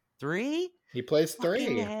Flash. 3? He plays 3.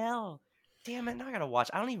 Fucking hell. Damn it, now I gotta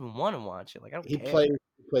watch. I don't even want to watch it. Like, I don't care.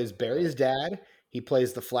 He plays Barry's dad. He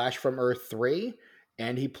plays the Flash from Earth 3.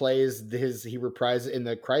 And he reprises in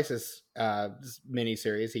the Crisis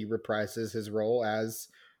miniseries. He reprises his role as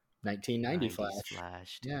 1990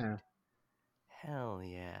 Flash. Dude. Yeah. Hell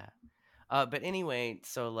yeah. But anyway,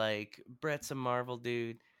 so like, Brett's a Marvel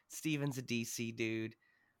dude. Steven's a DC dude.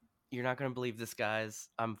 You're not gonna believe this, guys.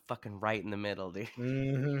 I'm fucking right in the middle, dude.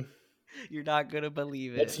 You're not gonna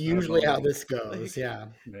believe it. That's usually how this goes. Yeah.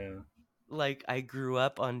 Like, I grew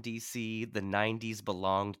up on DC. The 90s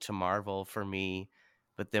belonged to Marvel for me.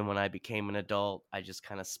 But then when I became an adult, I just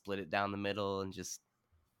kind of split it down the middle and just,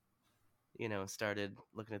 started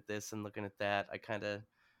looking at this and looking at that. I kind of,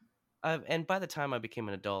 and by the time I became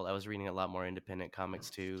an adult, I was reading a lot more independent comics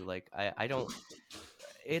too. Like, I don't,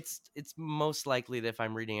 it's most likely that if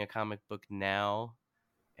I'm reading a comic book now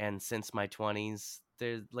and since my 20s,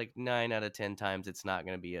 there's like 9 out of 10 times it's not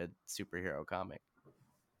going to be a superhero comic.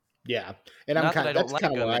 Yeah, and that's kind of why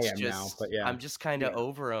I am now. But yeah, I'm just kind of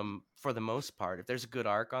over them for the most part. If there's a good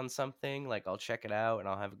arc on something, like, I'll check it out and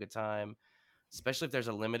I'll have a good time. Especially if there's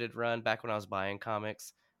a limited run. Back when I was buying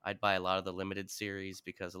comics, I'd buy a lot of the limited series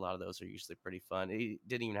because a lot of those are usually pretty fun. It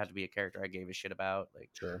didn't even have to be a character I gave a shit about. Like,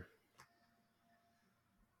 sure.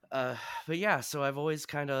 But yeah, so I've always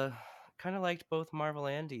kind of liked both Marvel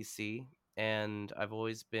and DC, and I've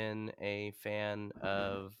always been a fan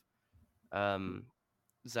of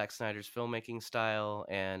Zack Snyder's filmmaking style,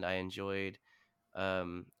 and I enjoyed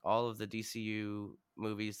all of the DCU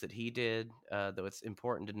movies that he did. Though it's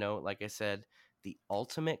important to note, like I said, the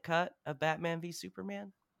ultimate cut of Batman v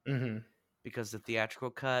Superman, because the theatrical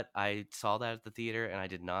cut, I saw that at the theater and I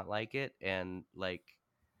did not like it, and like,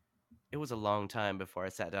 it was a long time before I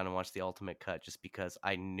sat down and watched the ultimate cut, just because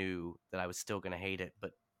I knew that I was still going to hate it.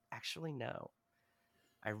 But actually, no,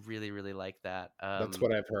 I really, really like that. That's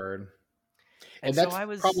what I've heard. And And so that's I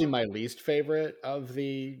was probably my least favorite of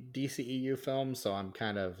the DCEU films, so I'm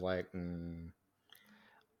kind of like,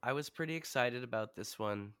 I was pretty excited about this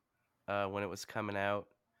one when it was coming out,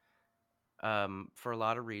 for a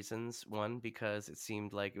lot of reasons. One, because it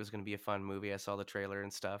seemed like it was going to be a fun movie. I saw the trailer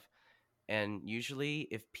and stuff. And usually,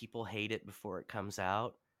 if people hate it before it comes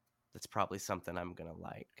out, that's probably something I'm going to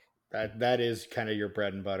like. that is kind of your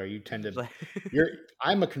bread and butter. You tend to, Like,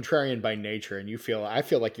 I'm a contrarian by nature, and I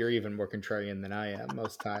feel like you're even more contrarian than I am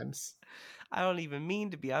most times. I don't even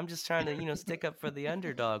mean to be. I'm just trying to, stick up for the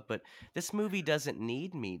underdog. But this movie doesn't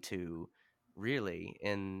need me to, really,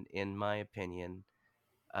 in my opinion.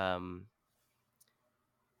 Um,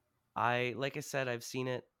 like I said, I've seen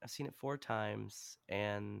it 4 times,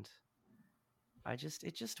 and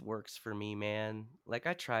it just works for me, man. Like,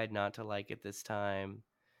 I tried not to like it this time,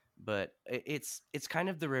 but it's kind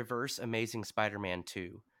of the reverse Amazing Spider-Man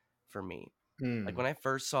 2 for me. Like, when I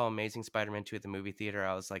first saw Amazing Spider-Man 2 at the movie theater,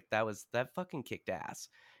 I was like, that fucking kicked ass.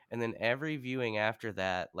 And then every viewing after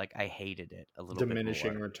that, like, I hated it a little bit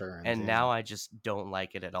Diminishing more. returns. And yeah. now I just don't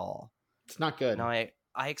like it at all. It's not good. Now I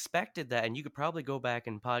expected that, and you could probably go back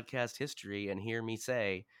in podcast history and hear me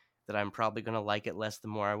say that I'm probably going to like it less the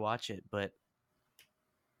more I watch it, but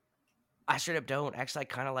I straight up don't. Actually, I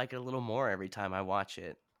kind of like it a little more every time I watch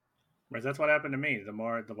it. Right, that's what happened to me.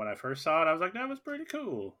 When I first saw it, I was like, that was pretty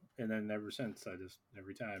cool. And then ever since,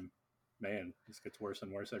 every time, man, this gets worse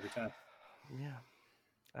and worse every time. Yeah.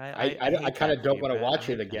 I kind of don't want to watch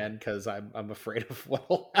it again because I'm afraid of what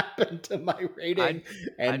will happen to my rating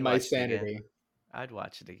and my sanity. I'd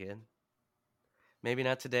watch it again. Maybe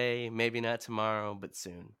not today, maybe not tomorrow, but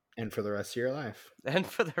soon. And for the rest of your life. And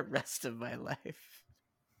for the rest of my life.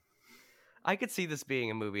 I could see this being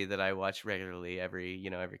a movie that I watch regularly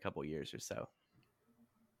every couple years or so.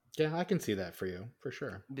 Yeah, I can see that for you, for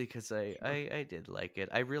sure. Because I did like it.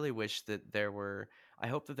 I really wish that I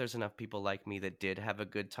hope that there's enough people like me that did have a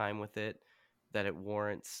good time with it, that it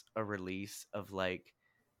warrants a release of, like,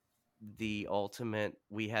 the ultimate,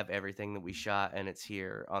 we have everything that we shot and it's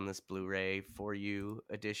here on this Blu-ray for you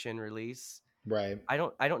edition release. Right. I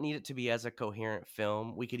don't need it to be as a coherent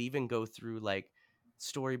film. We could even go through, like,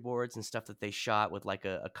 storyboards and stuff that they shot with, like,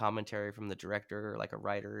 a commentary from the director or, like, a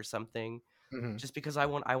writer or something. Mm-hmm. Just because I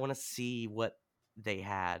want to see what they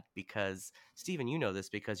had, because Steven, you know this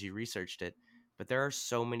because you researched it, but there are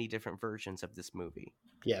so many different versions of this movie.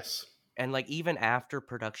 Yes. And, like, even after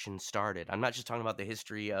production started, I'm not just talking about the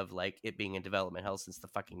history of, like, it being in development hell since the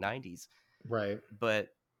fucking 90s. Right. But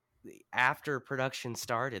after production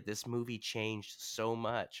started, this movie changed so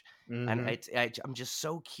much. Mm-hmm. And I'm just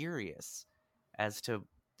so curious as to,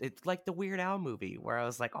 it's like the Weird Al movie where I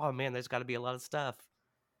was like, oh man, there's got to be a lot of stuff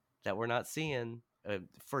that we're not seeing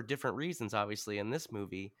for different reasons, obviously, in this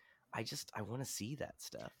movie. I want to see that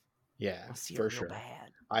stuff. Yeah, see for it real sure.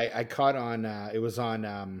 Bad. I caught on, it was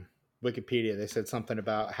on Wikipedia. They said something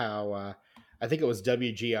about how, I think it was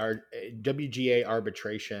WGA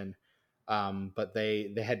arbitration, but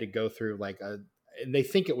they had to go through like they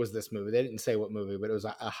think it was this movie. They didn't say what movie, but it was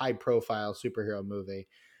a high profile superhero movie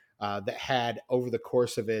that had, over the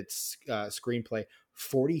course of its screenplay,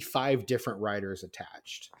 45 different writers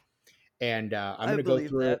attached. And I'm going to go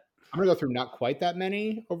through that. I'm going to go through not quite that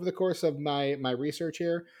many over the course of my research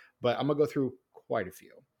here, but I'm going to go through quite a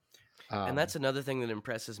few. And that's another thing that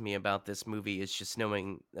impresses me about this movie, is just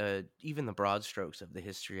knowing even the broad strokes of the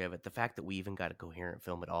history of it. The fact that we even got a coherent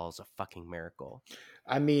film at all is a fucking miracle.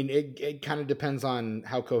 I mean, it kind of depends on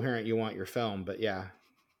how coherent you want your film, but yeah.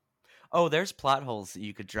 Oh, there's plot holes that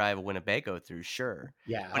you could drive a Winnebago through, sure.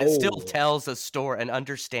 Yeah. But it still tells a story, an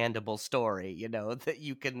understandable story, that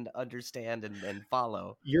you can understand and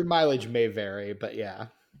follow. Your mileage may vary, but yeah.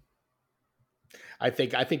 I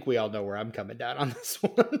think we all know where I'm coming down on this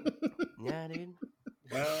one. Yeah, dude.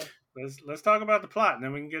 Well, let's talk about the plot, and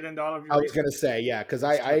then we can get into all of your. I was going to say, yeah, because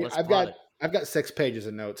I've got 6 pages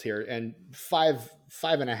of notes here, and five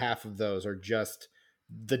and a half of those are just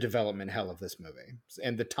the development hell of this movie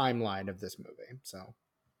and the timeline of this movie. So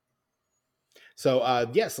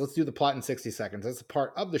yes, let's do the plot in 60 seconds. That's the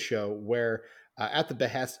part of the show where, at the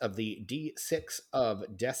behest of the D6 of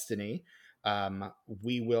Destiny,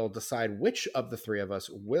 we will decide which of the three of us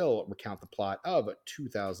will recount the plot of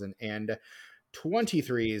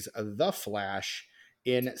 2023's The Flash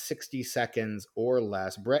in 60 seconds or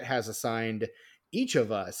less. Brett has assigned each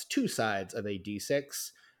of us 2 sides of a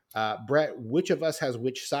D6. Brett, which of us has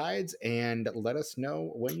which sides? And let us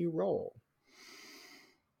know when you roll.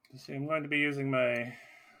 See, I'm going to be using my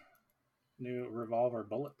new revolver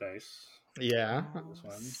bullet dice. Yeah. This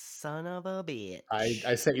one. Son of a bitch.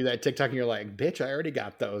 I sent you that TikTok and you're like, bitch, I already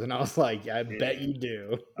got those. And I was like, I bet you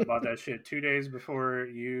do. I bought that shit 2 days before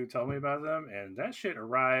you told me about them, and that shit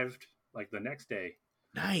arrived like the next day.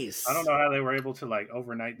 Nice. I don't know how they were able to like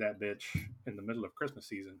overnight that bitch in the middle of Christmas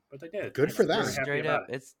season, but they did. Good for them. Straight up,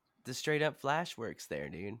 it's the straight up Flash works there,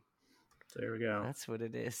 dude. There we go. That's what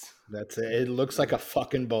it is. That's it. It looks like a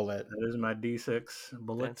fucking bullet. That is my D6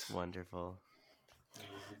 bullet. That's wonderful.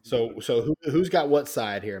 So who's got what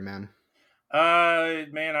side here, man?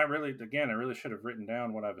 Man, I really should have written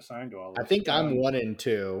down what I've assigned to all this. I think I'm 1 and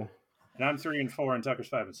 2. And I'm 3 and 4, and Tucker's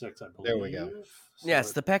 5 and 6, I believe. There we go. So Yeah,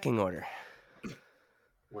 it's the pecking order.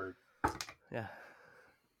 Word. Yeah.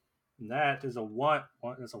 And that is a 1.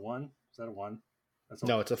 That's a 1? Is that a 1? That's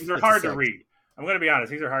No, it's a. These are it's a hard to 6. read. I'm going to be honest.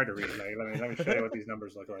 These are hard to read. Like, let me show you what these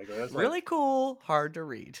numbers look like. That's Really cool, hard to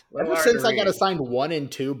read. Ever since I got assigned 1 and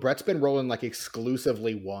 2, Brett's been rolling like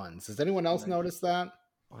exclusively 1s. Has anyone else noticed that?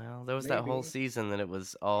 Well, there was that whole season that it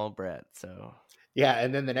was all Brett, so. Yeah,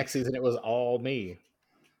 and then the next season it was all me.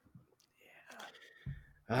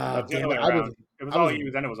 Yeah. Damn it. It was all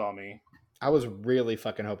you, then it was all me. I was really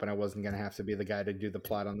fucking hoping I wasn't going to have to be the guy to do the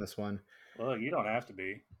plot on this one. Well, you don't have to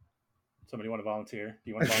be. Somebody want to volunteer? Do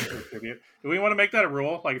you want to volunteer as tribute? Do we want to make that a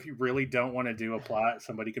rule? Like, if you really don't want to do a plot,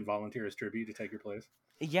 somebody can volunteer as tribute to take your place?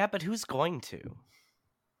 Yeah, but who's going to?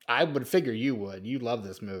 I would figure you would. You love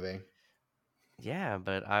this movie. Yeah,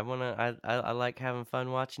 but I like having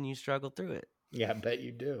fun watching you struggle through it. Yeah, I bet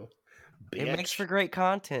you do. Bitch. It makes for great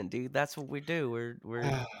content, dude. That's what we do. We're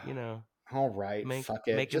all right, fuck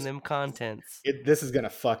it. Making them contents. This is gonna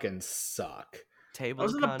fucking suck.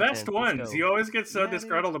 Those are the best ones. You always get so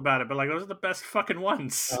disgruntled about it, but like those are the best fucking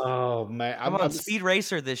ones. Oh man, I'm on Speed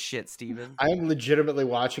Racer this shit, Steven. I am legitimately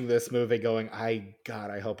watching this movie going, I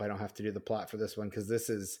hope I don't have to do the plot for this one because this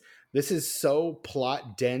is so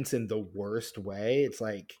plot dense in the worst way. It's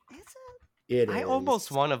like I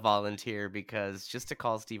almost want to volunteer because just to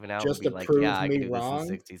call Steven out just and be like, yeah, I can do this in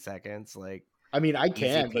 60 seconds. Like, I mean, I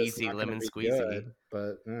can, easy peasy, lemon squeezy. Good,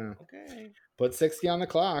 but okay. Put 60 on the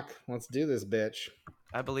clock. Let's do this, bitch.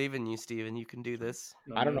 I believe in you, Steven. You can do this.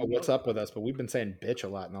 I don't know what's up with us, but we've been saying bitch a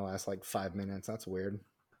lot in the last like 5 minutes. That's weird.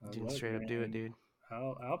 You can straight up do it, dude.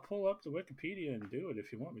 I'll pull up the Wikipedia and do it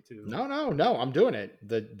if you want me to. No, I'm doing it.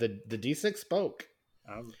 The D6 spoke.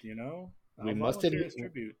 We must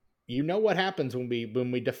tribute. You know what happens when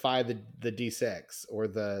we defy the D6 or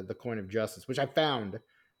the coin of justice, which I found,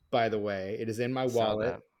 by the way. It is in my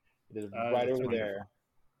wallet. It is right over there.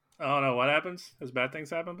 Oh no! What happens? Has bad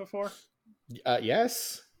things happened before?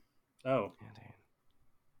 Yes. Oh,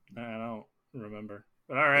 I don't remember.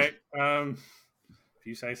 But all right. If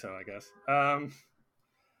you say so, I guess. All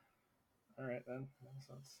right then.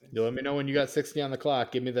 You let me know when you got 60 on the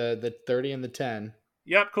clock. Give me the 30 and the 10.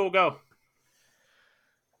 Yep. Cool. Go.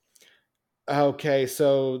 Okay,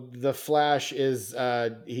 so the Flash is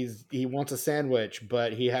he wants a sandwich,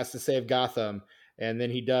 but he has to save Gotham, and then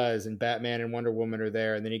he does, and Batman and Wonder Woman are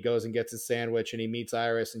there, and then he goes and gets his sandwich, and he meets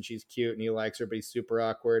Iris, and she's cute, and he likes her, but he's super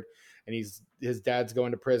awkward, and his dad's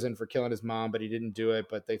going to prison for killing his mom, but he didn't do it,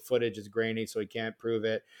 but the footage is grainy, so he can't prove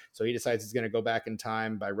it, so he decides he's going to go back in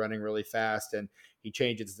time by running really fast, and he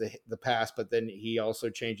changes the past, but then he also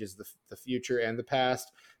changes the future and the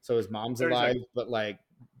past, so his mom's alive, but like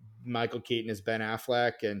Michael Keaton is Ben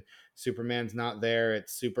Affleck, and Superman's not there.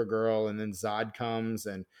 It's Supergirl, and then Zod comes,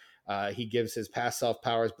 and he gives his past self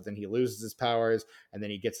powers, but then he loses his powers, and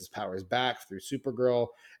then he gets his powers back through Supergirl,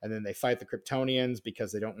 and then they fight the Kryptonians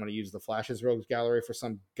because they don't want to use the Flash's Rogues Gallery for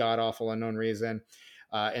some god-awful unknown reason.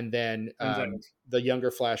 And then the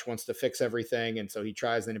younger Flash wants to fix everything, and so he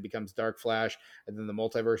tries, then it becomes Dark Flash, and then the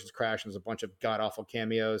multiverses crash, and there's a bunch of god-awful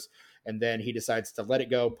cameos, and then he decides to let it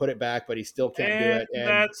go, put it back, but he still can't do it, and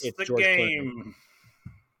that's it's the George game.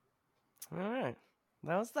 Clooney. All right.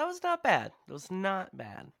 That was not bad. It was not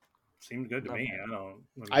bad. Seemed good to me.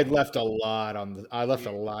 I left a lot on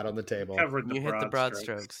the table. You hit the broad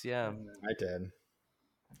strokes. Yeah. I did.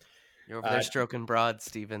 You're over there stroking broad,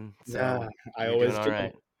 Steven. So I always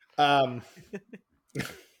do. All right.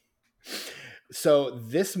 So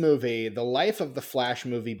this movie, the life of the Flash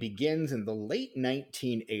movie, begins in the late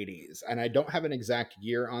 1980s. And I don't have an exact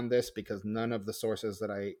year on this because none of the sources that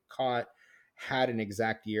I caught had an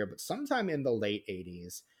exact year, but sometime in the late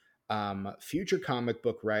 80s, future comic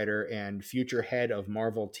book writer and future head of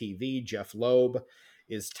Marvel TV, Jeff Loeb,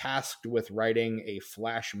 is tasked with writing a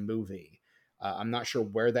Flash movie. I'm not sure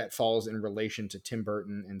where that falls in relation to Tim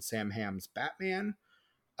Burton and Sam Hamm's Batman,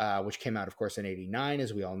 which came out, of course, in 89,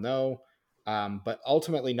 as we all know. But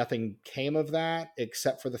ultimately, nothing came of that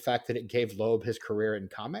except for the fact that it gave Loeb his career in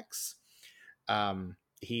comics.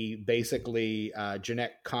 He basically,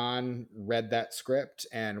 Jeanette Kahn read that script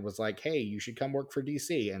and was like, hey, you should come work for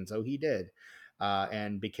DC. And so he did,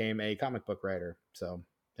 and became a comic book writer. So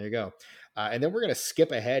there you go. And then we're going to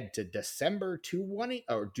skip ahead to December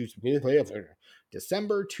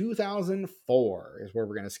 2004 is where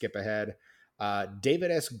we're going to skip ahead.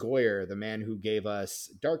 David S. Goyer, the man who gave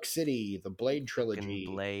us Dark City, the Blade trilogy.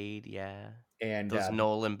 Blade, yeah. And those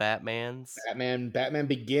Nolan Batmans. Batman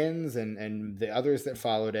Begins and the others that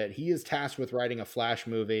followed it. He is tasked with writing a Flash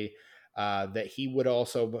movie that he would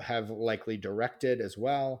also have likely directed as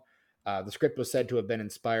well. The script was said to have been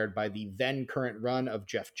inspired by the then current run of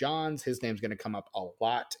Geoff Johns. His name's going to come up a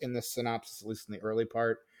lot in the synopsis, at least in the early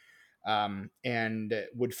part, and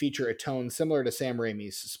would feature a tone similar to Sam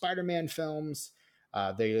Raimi's Spider-Man films.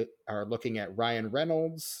 They are looking at Ryan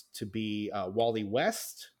Reynolds to be Wally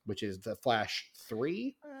West, which is the Flash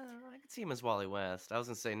 3. I could see him as Wally West. I was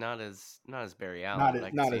gonna say not as Barry Allen.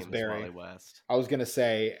 Not as Barry. Wally West. I was gonna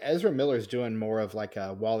say Ezra Miller's doing more of like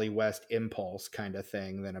a Wally West impulse kind of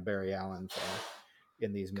thing than a Barry Allen thing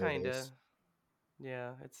in these movies. Kinda.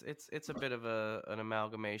 Yeah, it's a bit of an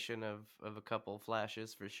amalgamation of a couple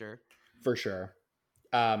Flashes for sure. For sure.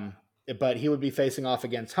 But he would be facing off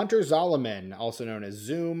against Hunter Zolomon, also known as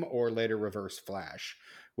Zoom or later Reverse Flash,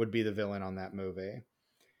 would be the villain on that movie.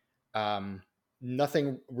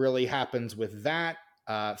 Nothing really happens with that.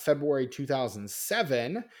 February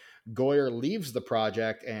 2007, Goyer leaves the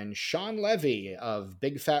project, and Sean Levy of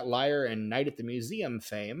Big Fat Liar and Night at the Museum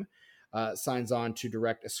fame signs on to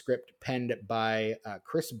direct a script penned by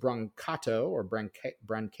Chris Brancato, or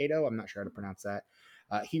Brancato, I'm not sure how to pronounce that.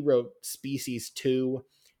 He wrote Species 2.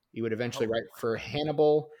 He would eventually write for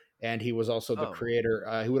Hannibal, and he was also the creator.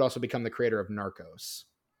 He would also become the creator of Narcos.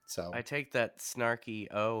 So I take that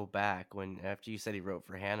snarky O back after you said he wrote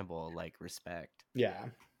for Hannibal, like respect. Yeah,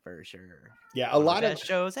 for sure. Yeah, a lot of best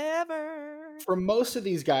shows ever. For most of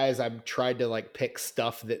these guys, I've tried to like pick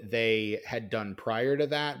stuff that they had done prior to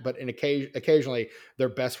that, but occasionally their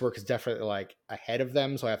best work is definitely like ahead of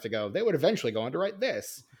them. So I have to go. They would eventually go on to write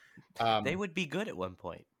this. They would be good at one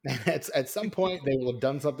point. At some point, they will have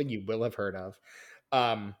done something you will have heard of.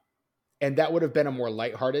 And that would have been a more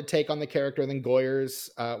lighthearted take on the character than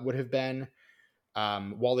Goyer's would have been.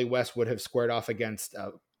 Wally West would have squared off against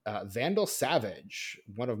Vandal Savage,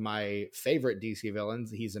 one of my favorite DC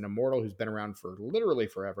villains. He's an immortal who's been around for literally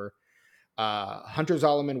forever. Hunter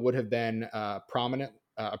Zolomon would have been a prominent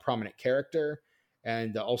character.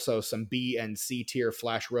 And also some B and C tier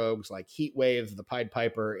Flash rogues like Heatwave, the Pied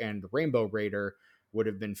Piper, and the Rainbow Raider would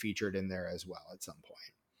have been featured in there as well at some point.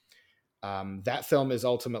 That film is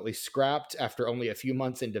ultimately scrapped after only a few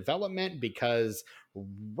months in development because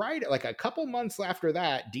right like a couple months after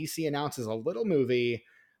that, DC announces a little movie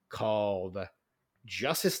called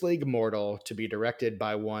Justice League Mortal to be directed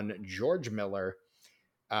by one George Miller.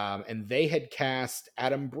 And they had cast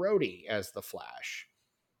Adam Brody as the Flash,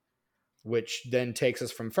 which then takes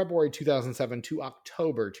us from February 2007 to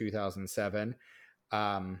October 2007.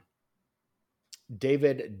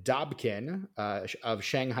 David Dobkin of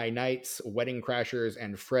Shanghai Nights, Wedding Crashers,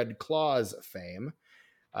 and Fred Claus fame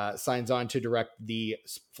signs on to direct the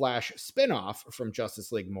Flash spinoff from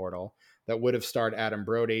Justice League Mortal that would have starred Adam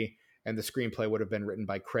Brody, and the screenplay would have been written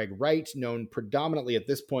by Craig Wright, known predominantly at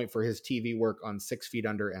this point for his TV work on 6 Feet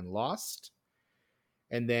Under and Lost.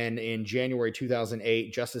 And then in January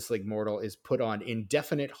 2008, Justice League Mortal is put on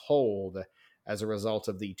indefinite hold as a result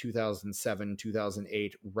of the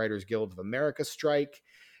 2007-2008 Writers Guild of America strike,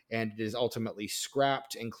 and it is ultimately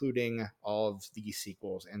scrapped, including all of the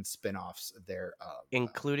sequels and spin-offs thereof.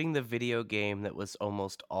 Including the video game that was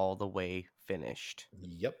almost all the way finished.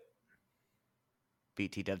 Yep.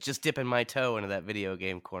 BTW. Just dipping my toe into that video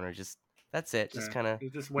game corner. That's it. Just kind of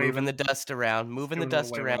moving the dust around,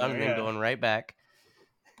 and then going right back.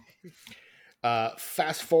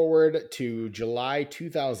 Fast forward to July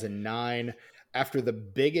 2009, after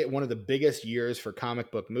one of the biggest years for comic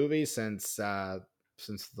book movies since the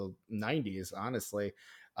 90s, honestly.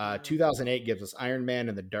 2008 gives us Iron Man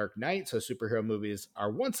and The Dark Knight, so superhero movies are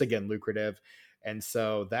once again lucrative, and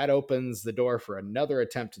so that opens the door for another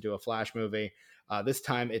attempt to do a Flash movie. This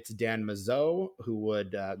time it's Dan Mazzone who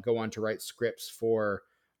would go on to write scripts for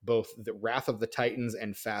both The Wrath of the Titans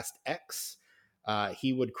and Fast X.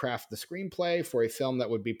 He would craft the screenplay for a film that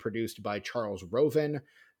would be produced by Charles Roven,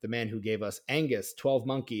 the man who gave us Angus, 12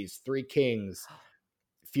 Monkeys, 3 Kings,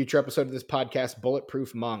 future episode of this podcast,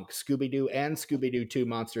 Bulletproof Monk, Scooby-Doo, and Scooby-Doo 2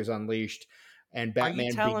 Monsters Unleashed, and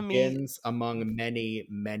Batman Begins, among many,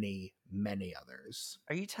 many, many others.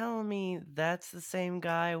 Are you telling me that's the same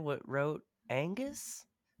guy what wrote Angus?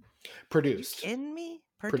 Produced. Are you kidding me?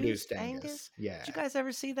 produced Angus. Yeah. Did you guys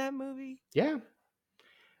ever see that movie? Yeah.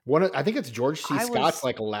 I think it's George C. Scott's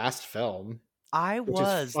like last film. I Which is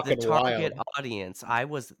was the fucking target wild. audience. I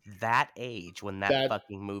was that age when that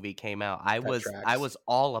fucking movie came out. I was tracks.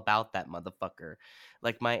 all about that motherfucker.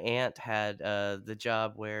 Like my aunt had the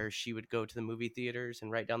job where she would go to the movie theaters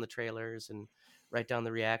and write down the trailers and write down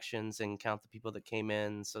the reactions and count the people that came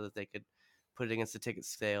in so that they could put it against the ticket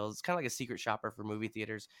sales. It's kind of like a secret shopper for movie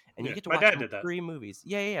theaters, and you get to watch free movies.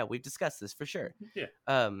 Yeah. We've discussed this for sure.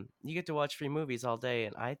 Yeah. You get to watch free movies all day,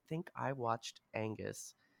 and I think I watched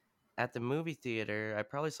Angus at the movie theater. I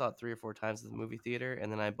probably saw it 3 or 4 times at the movie theater,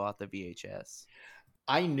 and then I bought the VHS.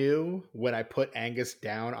 I knew when I put Angus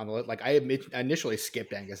down on the list, like I initially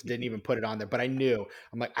skipped Angus, didn't even put it on there, but I knew,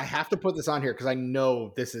 I'm like, I have to put this on here because I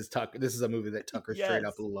know this is a movie that Tucker straight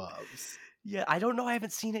up loves. Yeah, I don't know. I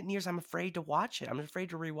haven't seen it in years. I'm afraid to watch it. I'm afraid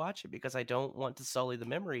to rewatch it because I don't want to sully the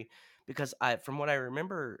memory. Because from what I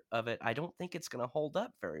remember of it, I don't think it's going to hold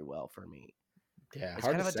up very well for me. Yeah, it's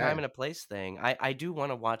kind of a time and a place thing. I do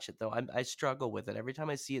want to watch it though. I struggle with it every time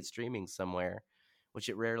I see it streaming somewhere, which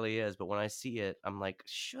it rarely is. But when I see it, I'm like,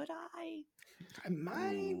 should I? I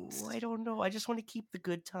might. Ooh, I don't know. I just want to keep the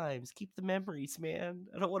good times, keep the memories, man.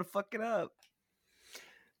 I don't want to fuck it up.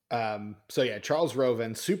 So yeah, Charles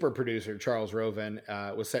Roven, super producer Charles Roven,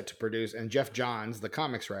 was set to produce, and Jeff Johns, the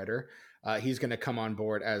comics writer, he's going to come on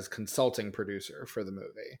board as consulting producer for the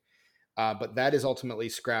movie. But that is ultimately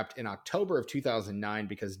scrapped in October of 2009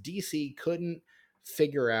 because DC couldn't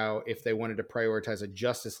figure out if they wanted to prioritize a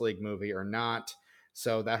Justice League movie or not.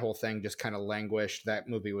 So that whole thing just kind of languished. That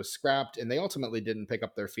movie was scrapped, and they ultimately didn't pick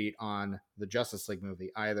up their feet on the Justice League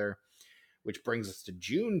movie either, which brings us to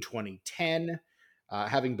June 2010.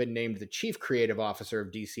 Having been named the chief creative officer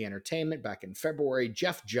of DC Entertainment back in February,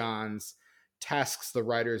 Jeff Johns tasks the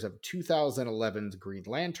writers of 2011's Green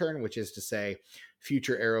Lantern, which is to say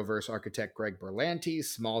future Arrowverse architect Greg Berlanti,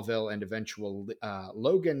 Smallville and eventual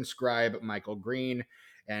Logan scribe Michael Green,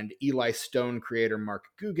 and Eli Stone creator Mark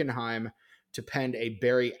Guggenheim, to pen a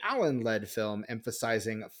Barry Allen-led film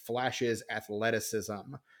emphasizing Flash's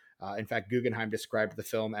athleticism. In fact, Guggenheim described the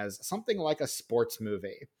film as something like a sports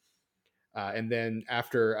movie. And then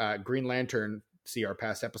after Green Lantern, see our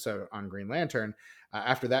past episode on Green Lantern,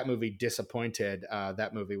 after that movie disappointed,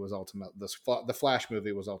 that movie was the Flash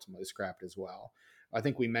movie was ultimately scrapped as well. I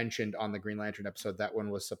think we mentioned on the Green Lantern episode that one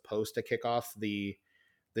was supposed to kick off the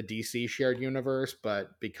DC shared universe,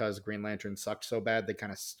 but because Green Lantern sucked so bad, they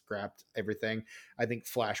kind of scrapped everything. I think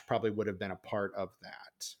Flash probably would have been a part of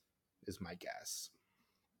that, is my guess.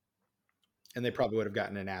 And they probably would have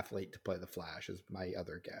gotten an athlete to play the Flash, is my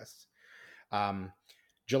other guess.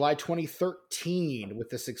 July 2013, with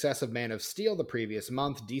the success of Man of Steel the previous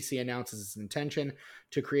month, DC announces its intention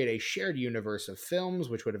to create a shared universe of films,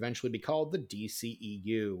 which would eventually be called the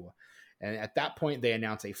DCEU. And at that point, they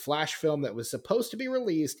announced a Flash film that was supposed to be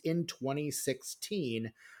released in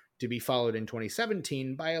 2016, to be followed in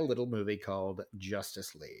 2017 by a little movie called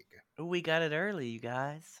Justice League. We got it early, you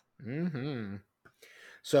guys. Mm-hmm.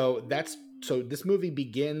 So this movie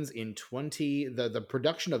begins in the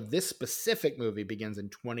production of this specific movie begins in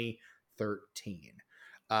 2013.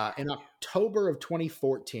 In October of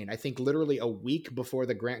 2014, I think literally a week before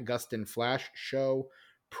the Grant Gustin Flash show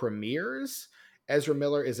premieres, Ezra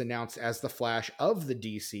Miller is announced as the Flash of the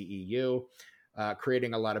DCEU,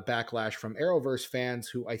 creating a lot of backlash from Arrowverse fans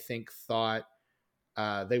who I think thought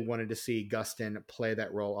they wanted to see Gustin play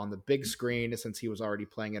that role on the big screen since he was already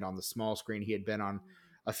playing it on the small screen. He had been on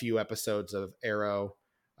a few episodes of Arrow,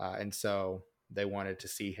 and so they wanted to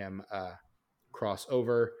see him cross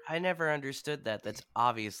over. I never understood that. That's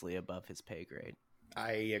obviously above his pay grade.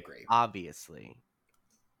 I agree. Obviously.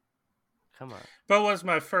 Come on. But was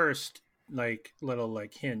my first little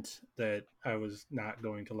hint that I was not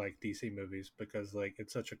going to like DC movies because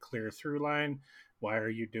it's such a clear through line. Why are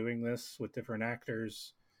you doing this with different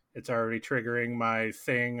actors? It's already triggering my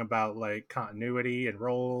thing about continuity and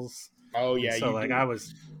roles. Oh yeah, so I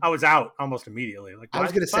was out almost immediately. I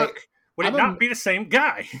was gonna say, would it not be the same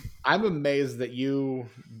guy? I'm amazed that you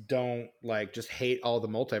don't just hate all the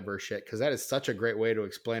multiverse shit, because that is such a great way to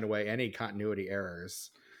explain away any continuity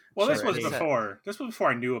errors. Well, this was before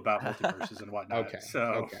I knew about multiverses and whatnot. Okay.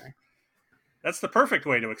 So that's the perfect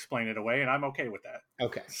way to explain it away, and I'm okay with that.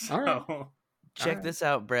 Okay. All right. Check this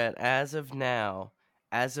out, Brett. As of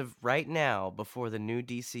right now, before the new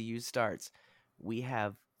DCU starts, we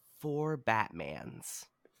have 4 Batmans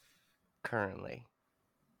currently.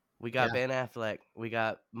 We got Ben Affleck. We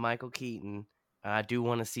got Michael Keaton. I do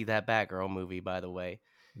want to see that Batgirl movie, by the way.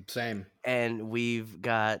 Same. And we've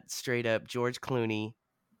got straight up George Clooney,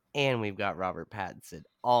 and we've got Robert Pattinson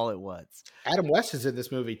all at once. Adam West is in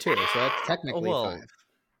this movie too, so that's technically Well, 5.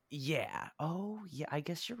 yeah. Oh, yeah. I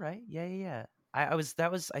guess you're right. Yeah. I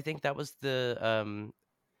think that was the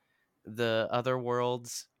Other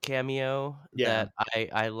Worlds cameo Yeah. that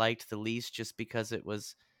I liked the least, just because it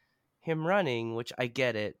was him running, which I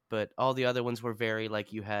get it, but all the other ones were very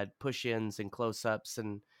like, you had push-ins and close-ups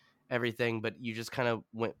and everything, but you just kind of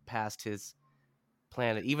went past his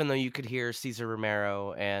planet, even though you could hear Cesar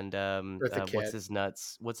Romero and Eartha Kitt. what's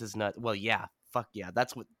his nut. Well, yeah, fuck yeah,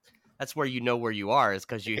 that's where you know where you are, is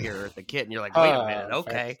because you hear Eartha Kitt and you're like, wait a minute,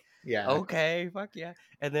 okay, Yeah. okay, fuck yeah.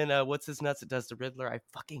 And then what's his nuts that does the Riddler? I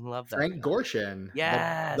fucking love that Frank guy. Gorshin.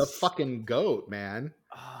 Yes, The fucking goat, man.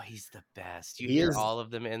 Oh, he's the best. You He hear is- all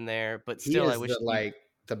of them in there, but He still, I is wish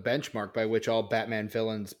the benchmark by which all Batman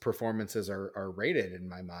villains' performances are rated in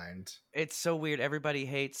my mind. it's so weird. Everybody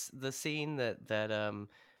hates the scene that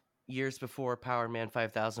years before Power Man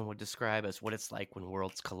 5000 would describe as what it's like when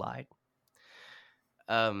worlds collide.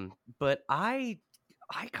 But I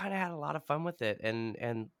kind of had a lot of fun with it,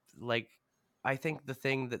 and like, I think the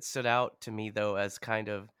thing that stood out to me though as kind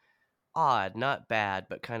of odd, not bad,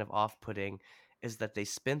 but kind of off-putting, is that they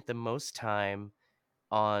spent the most time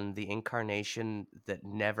on the incarnation that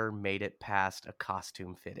never made it past a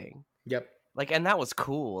costume fitting. Yep. Like, and that was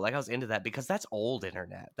cool. Like, I was into that because that's old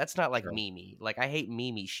internet. That's not like Sure. meme. Like, I hate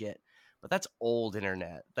meme shit, but that's old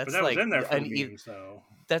internet. That's But that like was in there for the meme, so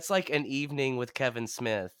that's like an evening with Kevin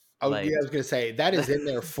Smith. Oh, like, yeah, I was gonna say that is in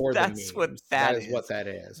there for the that's memes. what that is. what that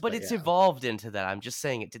is. But it's yeah. evolved into that. I'm just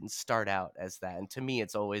saying it didn't start out as that. And to me,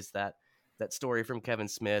 it's always that story from Kevin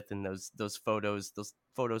Smith and those photos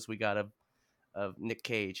we got of Nick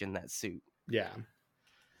Cage in that suit. Yeah.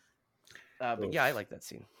 But yeah, I like that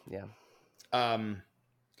scene. Yeah.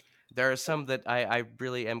 There are some that I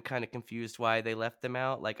really am kind of confused why they left them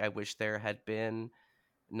out. Like, I wish there had been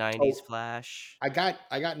 90s Flash. I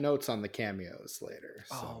got notes on the cameos later.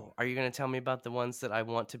 So. Oh, are you going to tell me about the ones that I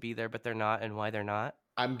want to be there but they're not, and why they're not?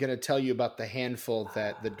 I'm going to tell you about the handful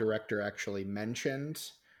that the director actually mentioned.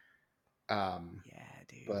 Yeah,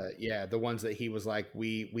 dude. But yeah, the ones that he was like,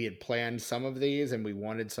 we had planned some of these and we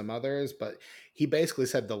wanted some others, but he basically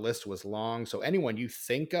said the list was long. So anyone you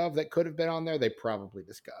think of that could have been on there, they probably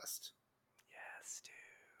discussed. Yes, dude.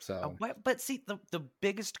 So, but see, the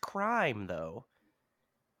biggest crime though,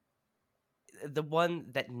 the one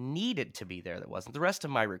that needed to be there that wasn't. The rest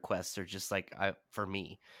of my requests are just like for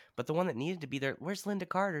me, but the one that needed to be there, where's Linda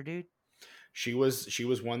Carter, dude? She was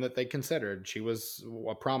one that they considered. She was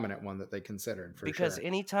a prominent one that they considered for because sure.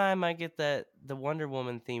 Anytime I get the Wonder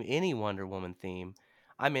Woman theme, any Wonder Woman theme,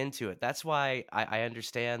 I'm into it. That's why I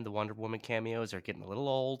understand the Wonder Woman cameos are getting a little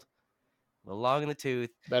old, a little long in the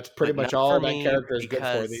tooth. That's pretty much all that character is good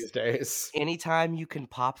for these days. Anytime you can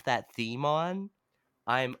pop that theme on,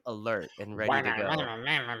 I'm alert and ready to go.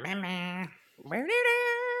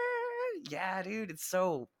 Yeah, dude, it's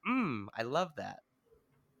so I love that.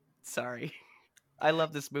 Sorry. I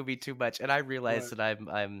love this movie too much, and I realize that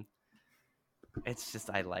I'm it's just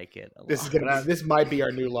I like it a lot. This might be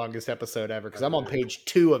our new longest episode ever, because I'm on page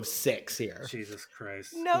 2 of 6 here. Jesus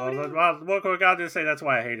Christ. No, well, I'll just say that's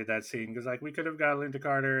why I hated that scene, because like we could have got Linda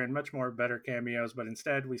Carter and much more better cameos, but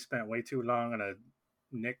instead we spent way too long on a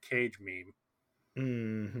Nick Cage meme.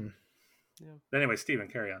 Mm-hmm. Yeah. Anyway, Steven,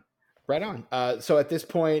 carry on. Right on. So at this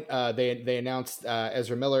point, they announced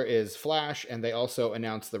Ezra Miller is Flash, and they also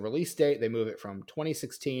announced the release date. They move it from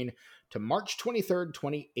 2016 to March 23rd,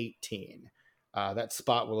 2018. That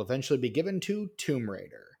spot will eventually be given to Tomb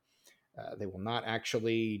Raider. They will not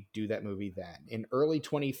actually do that movie then. In early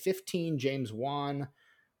 2015, James Wan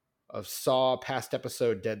of Saw past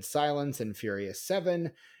episode Dead Silence and Furious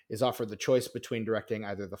 7 is offered the choice between directing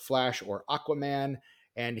either The Flash or Aquaman,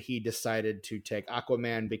 and he decided to take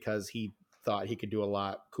Aquaman because he thought he could do a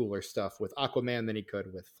lot cooler stuff with Aquaman than he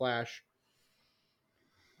could with Flash.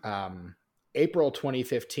 April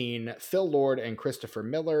 2015, Phil Lord and Christopher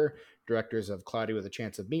Miller, directors of Cloudy with a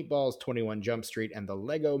Chance of Meatballs, 21 Jump Street, and the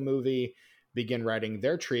Lego Movie, begin writing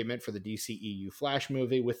their treatment for the DCEU Flash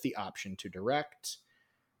movie with the option to direct.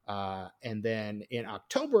 And then in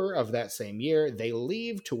October of that same year, they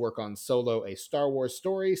leave to work on Solo, a Star Wars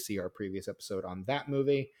story. See our previous episode on that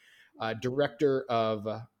movie. Director of,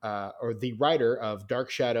 or the writer of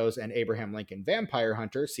Dark Shadows and Abraham Lincoln Vampire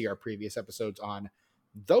Hunter. See our previous episodes on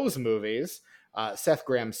those movies. Seth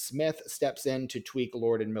Grahame-Smith steps in to tweak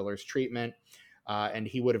Lord and Miller's treatment. And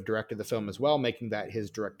he would have directed the film as well, making that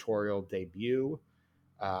his directorial debut.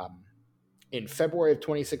 In February of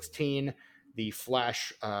 2016, the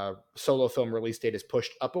Flash solo film release date is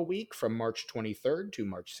pushed up a week from March 23rd to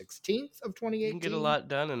March 16th of 2018. You can get a lot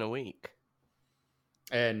done in a week.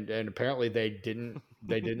 and apparently they didn't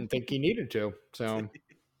think he needed to. So,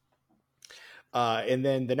 and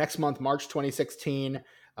then the next month, March 2016,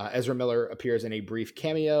 Ezra Miller appears in a brief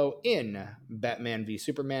cameo in Batman v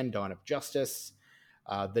Superman: Dawn of Justice.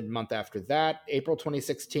 The month after that, April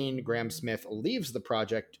 2016, Graham Smith leaves the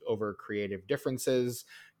project over creative differences.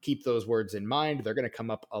 Keep those words in mind; they're going to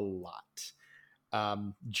come up a lot.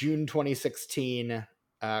 June 2016,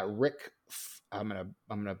 Rick. I'm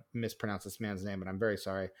gonna mispronounce this man's name, but I'm very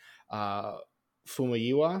sorry.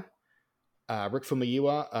 Fumiya. Rick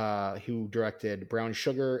Fumiya, who directed Brown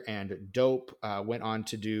Sugar and Dope, went on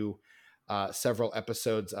to do several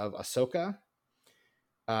episodes of Ahsoka.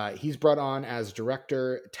 He's brought on as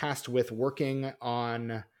director, tasked with working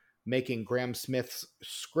on making Graham Smith's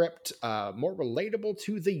script more relatable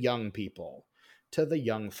to the young people, to the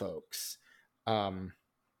young folks.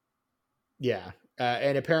 Yeah.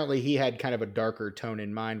 And apparently he had kind of a darker tone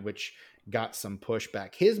in mind, which got some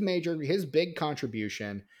pushback. His big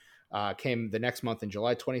contribution came the next month in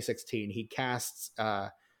July 2016. He casts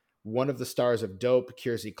one of the stars of Dope,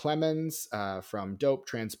 Kiersey Clemens, from Dope,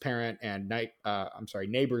 Transparent, and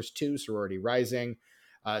Neighbors 2, Sorority Rising.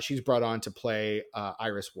 She's brought on to play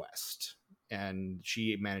Iris West, and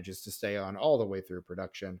she manages to stay on all the way through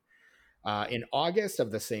production. In August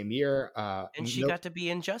of the same year, and she got to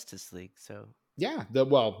be in Justice League, so yeah,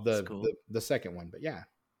 cool. the second one, but yeah.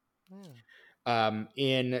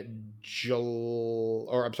 In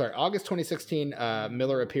August 2016,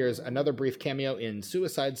 Miller appears another brief cameo in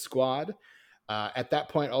Suicide Squad. At that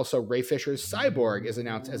point, also Ray Fisher's Cyborg is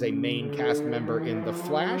announced as a main cast member in The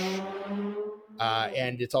Flash.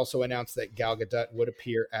 And it's also announced that Gal Gadot would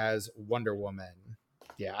appear as Wonder Woman.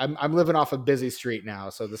 Yeah, I'm living off a busy street now,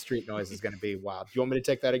 so the street noise is going to be wild. Do you want me to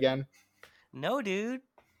take that again? No, dude.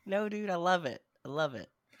 I love it.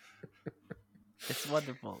 It's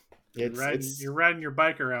wonderful. You're riding your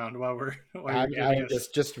bike around while I'm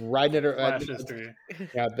just riding it.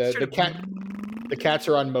 Yeah, the cats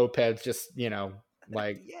are on mopeds, just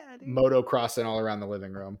like motocrossing all around the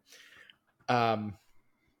living room.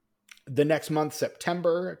 The next month,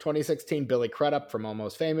 September 2016, Billy Crudup from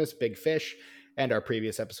Almost Famous, Big Fish, and our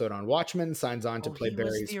previous episode on Watchmen signs on to play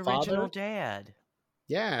Barry's the father. Original dad.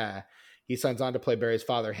 Yeah, he signs on to play Barry's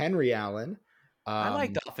father, Henry Allen. I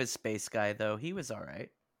liked Office Space Guy though; he was all right.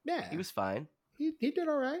 Yeah, he was fine. He did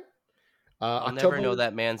all right. I'll never know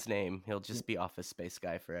that man's name. He'll just be Office Space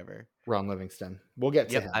Guy forever. Ron Livingston. We'll get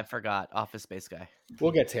to him. I forgot Office Space Guy.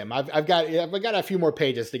 We'll get to him. I've got a few more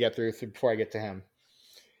pages to get through before I get to him.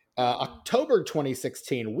 October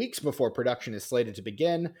 2016, weeks before production is slated to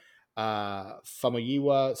begin,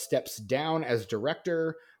 Famuyiwa steps down as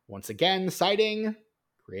director, once again citing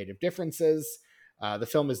creative differences. The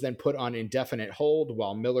film is then put on indefinite hold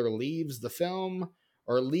while Miller leaves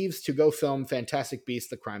to go film Fantastic Beasts: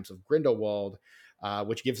 The Crimes of Grindelwald,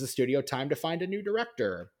 which gives the studio time to find a new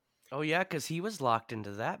director. Oh yeah, because he was locked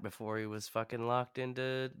into that before he was fucking locked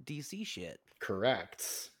into DC shit.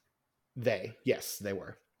 Correct. They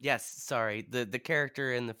were. Yes, sorry. The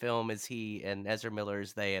character in the film is he, and Ezra Miller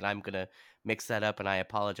is they, and I'm gonna mix that up, and I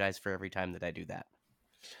apologize for every time that I do that.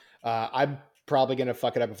 I'm probably gonna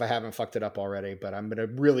fuck it up if I haven't fucked it up already, but I'm gonna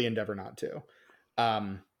really endeavor not to.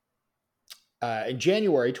 In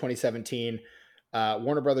January 2017,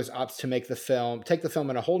 Warner Brothers opts to take the film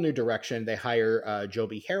in a whole new direction. They hire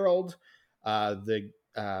Joby Harold, the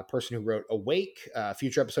person who wrote Awake, a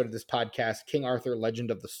future episode of this podcast, King Arthur, Legend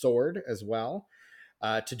of the Sword, as well,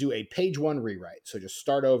 to do a page one rewrite. So just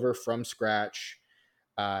start over from scratch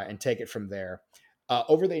and take it from there.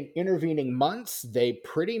 Over the intervening months, they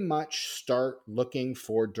pretty much start looking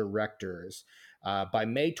for directors. By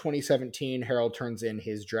May 2017, Harold turns in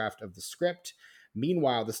his draft of the script.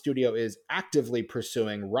 Meanwhile, the studio is actively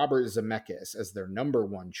pursuing Robert Zemeckis as their number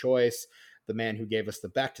one choice, the man who gave us the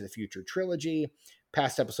Back to the Future trilogy,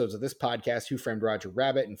 past episodes of this podcast, Who Framed Roger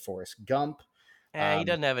Rabbit, and Forrest Gump. He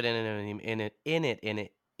doesn't have it in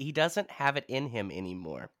it. He doesn't have it in him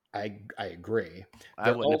anymore. I agree.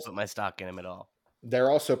 I wouldn't have put my stock in him at all.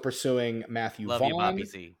 They're also pursuing Matthew Vaughn. Love you, Bobby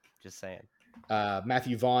Z. Just saying.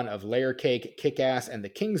 Matthew Vaughn of Layer Cake, Kick-Ass, and the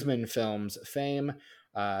Kingsman films fame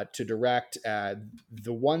to direct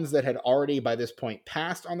the ones that had already by this point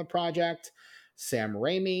passed on the project. Sam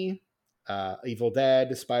Raimi, Evil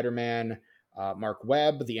Dead, Spider-Man, Mark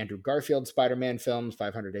Webb, the Andrew Garfield Spider-Man films,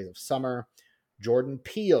 500 Days of Summer, Jordan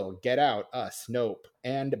Peele, Get Out, Us, Nope,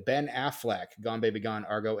 and Ben Affleck, Gone Baby Gone,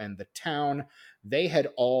 Argo, and The Town. They had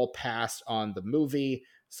all passed on the movie,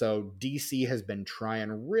 so DC has been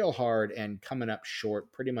trying real hard and coming up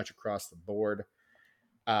short pretty much across the board.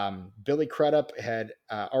 Billy Crudup had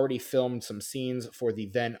already filmed some scenes for the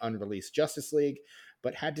then unreleased Justice League,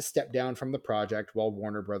 but had to step down from the project while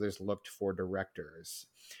Warner Brothers looked for directors.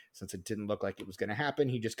 Since it didn't look like it was going to happen,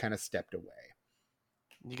 he just kind of stepped away.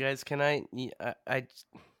 You guys, can I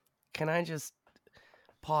just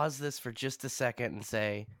pause this for just a second and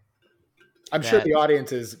say I'm sure the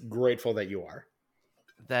audience is grateful that you are.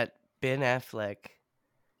 That Ben Affleck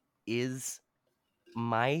is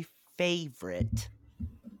my favorite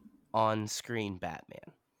on-screen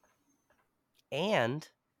Batman. And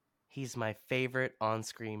he's my favorite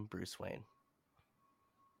on-screen Bruce Wayne.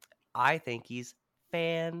 I think he's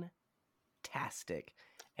fantastic.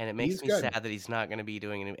 And it makes me sad that he's not going to be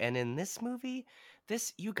doing it. And in this movie,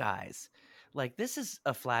 you guys, like, this is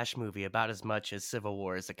a Flash movie about as much as Civil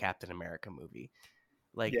War is a Captain America movie.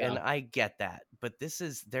 Like, and I get that. But there's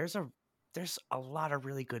a lot of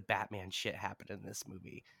really good Batman shit happening in this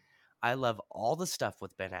movie. I love all the stuff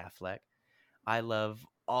with Ben Affleck. I love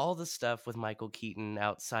all the stuff with Michael Keaton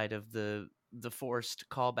outside of the forced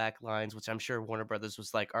callback lines, which I'm sure Warner Brothers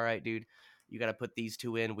was like, all right, dude, you got to put these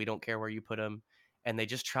two in. We don't care where you put them. And they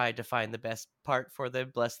just tried to find the best part for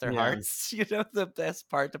them, bless their hearts, the best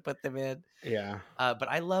part to put them in. Yeah. But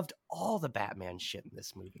I loved all the Batman shit in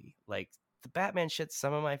this movie. Like, the Batman shit's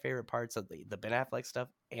some of my favorite parts of the Ben Affleck stuff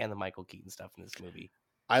and the Michael Keaton stuff in this movie.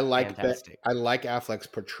 I like Affleck's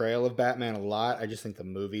portrayal of Batman a lot. I just think the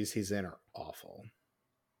movies he's in are awful.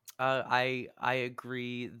 I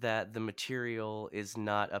agree that the material is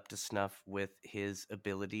not up to snuff with his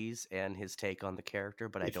abilities and his take on the character,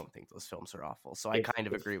 but I don't think those films are awful. So I kind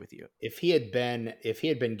of agree with you. If he had been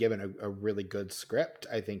given a really good script,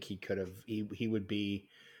 I think he would be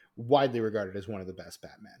widely regarded as one of the best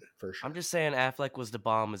Batman, for sure. I'm just saying Affleck was the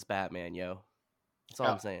bomb as Batman, yo. That's all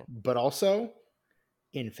I'm saying. But also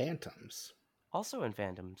in Phantoms.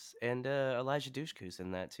 And Elijah Dushku's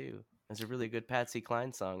in that too. There's a really good Patsy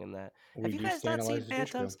Cline song in that. Have you guys not seen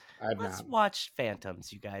Phantoms? Let's watch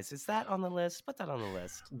Phantoms, you guys. Is that on the list? Put that on the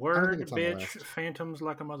list. Word, bitch, Phantoms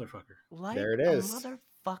like a motherfucker. There it is.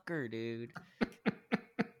 Motherfucker, dude.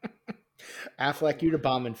 Affleck, you to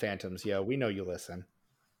bomb in Phantoms, yo. We know you listen.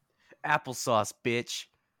 Applesauce, bitch.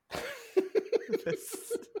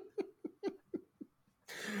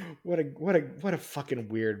 What a fucking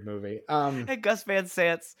weird movie. Hey, Gus Van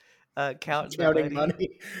Sant's counting money.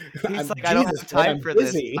 He's like, I don't have time for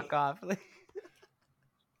this. Fuck off.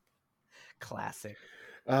 Classic.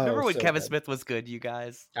 Remember when Kevin Smith was good, you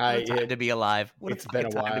guys? What a time to be alive. It's been a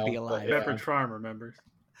while. To be alive. Pepperidge Farm remembers.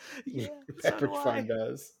 Yeah, Pepperidge Farm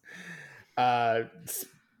does.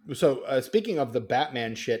 So speaking of the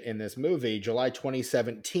Batman shit in this movie, July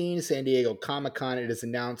 2017, San Diego Comic-Con, it is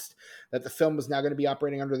announced that the film is now going to be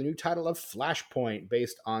operating under the new title of Flashpoint,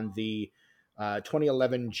 based on the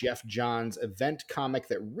 2011 Jeff Johns event comic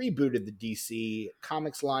that rebooted the DC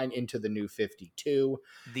Comics line into the New 52.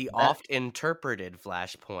 The oft-interpreted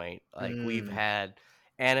Flashpoint. Like, we've had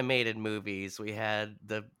animated movies. We had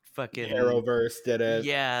the fucking... Arrowverse did it.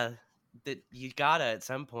 Yeah. That you gotta at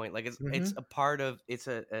some point, like, it's a part of, it's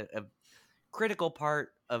a critical part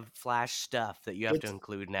of Flash stuff that you have to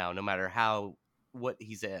include now, no matter what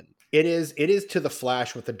he's in. It is to the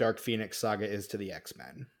Flash what the Dark Phoenix saga is to the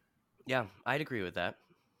X-Men. Yeah, I'd agree with that.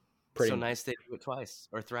 Nice they do it twice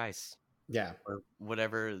or thrice. Yeah, or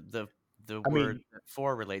whatever the word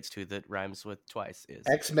for relates to that rhymes with twice is.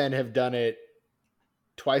 X-Men have done it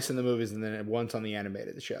twice in the movies and then once on the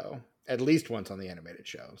animated show. At least once on the animated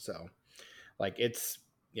show. So, like, it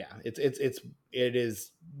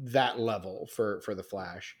is that level for the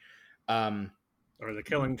Flash. Or the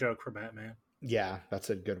Killing Joke for Batman. Yeah, that's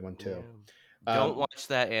a good one too. Yeah. Don't watch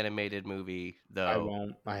that animated movie though. I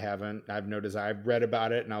won't. I haven't. I've no desire. I've read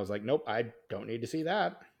about it and I was like, nope, I don't need to see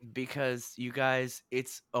that. Because you guys,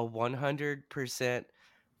 it's a 100%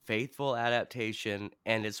 faithful adaptation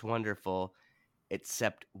and it's wonderful.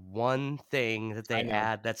 Except one thing that they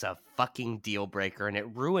add that's a fucking deal breaker, and it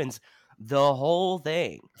ruins the whole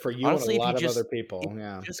thing. For you, honestly, and a lot of other people.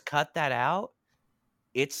 Yeah, just cut that out.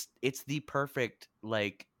 It's the perfect,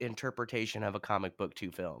 like, interpretation of a comic book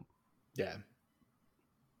to film. Yeah.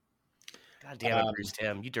 God damn it, Bruce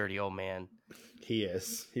Timm, you dirty old man. He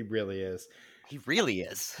is. He really is. He really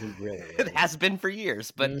is. He really is. It has been for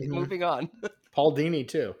years, but moving on. Paul Dini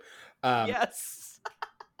too. Yes.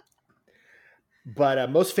 But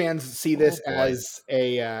most fans see this as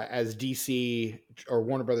DC or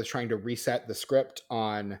Warner Brothers trying to reset the script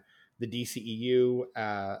on the DCEU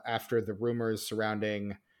after the rumors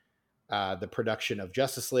surrounding the production of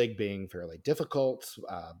Justice League being fairly difficult.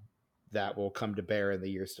 That will come to bear in the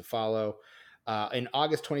years to follow. In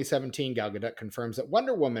August 2017, Gal Gadot confirms that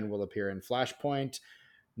Wonder Woman will appear in Flashpoint.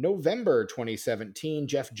 November 2017,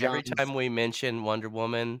 Jeff Johns... Every time we mention Wonder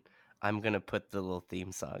Woman, I'm gonna put the little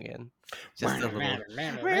theme song in. Just a little.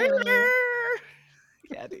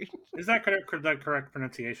 Yeah, dude. Is that the correct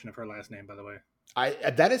pronunciation of her last name, by the way?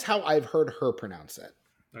 That is how I've heard her pronounce it.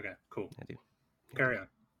 Okay, cool. I do. Carry on.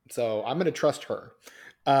 So I'm going to trust her.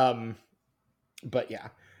 But yeah.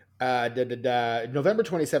 November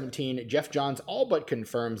 2017, Jeff Johns all but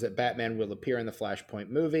confirms that Batman will appear in the Flashpoint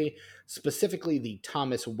movie, specifically the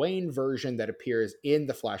Thomas Wayne version that appears in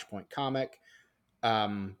the Flashpoint comic.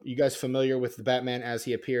 You guys familiar with the Batman as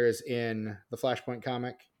he appears in the Flashpoint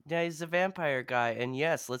comic? Yeah, he's a vampire guy, and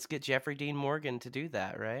yes, let's get Jeffrey Dean Morgan to do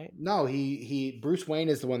that, right? No, Bruce Wayne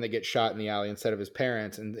is the one that gets shot in the alley instead of his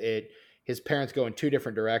parents, and his parents go in two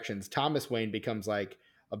different directions. Thomas Wayne becomes like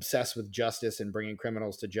obsessed with justice and bringing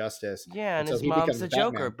criminals to justice. Yeah, and so his he mom's becomes the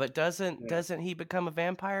Batman. Joker, but doesn't he become a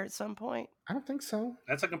vampire at some point? I don't think so.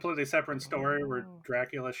 That's a completely separate story where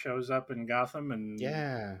Dracula shows up in Gotham and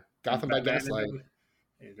Gotham by Gaslight.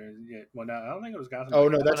 Well, no, I don't think it was Gotham. Oh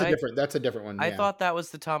no, that's a different one. I thought that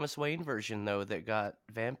was the Thomas Wayne version though that got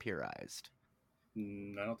vampirized.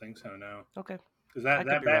 I don't think so. No. Okay. Because that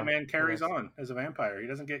Batman carries on as a vampire. He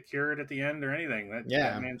doesn't get cured at the end or anything.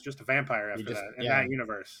 Batman's just a vampire after that in that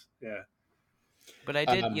universe. Yeah. But I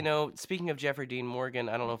did, speaking of Jeffrey Dean Morgan,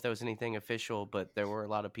 I don't know if that was anything official, but there were a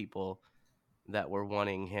lot of people that were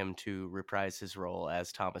wanting him to reprise his role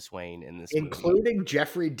as Thomas Wayne in this including movie.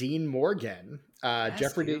 Jeffrey Dean Morgan.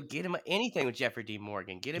 Get him anything with Jeffrey Dean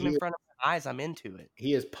Morgan. Get him in front of my eyes. I'm into it.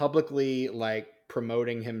 He is publicly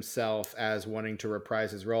promoting himself as wanting to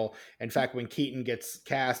reprise his role. In fact, when Keaton gets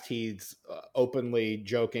cast, he's openly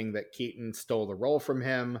joking that Keaton stole the role from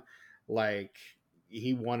him.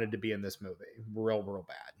 He wanted to be in this movie real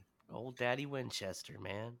bad. Old Daddy Winchester,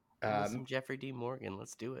 man. Some Jeffrey D. Morgan.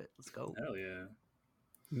 Let's do it. Let's go. Hell yeah.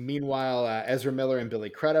 Meanwhile, Ezra Miller and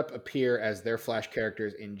Billy Crudup appear as their Flash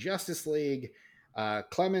characters in Justice League.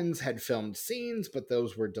 Clemens had filmed scenes, but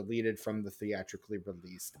those were deleted from the theatrically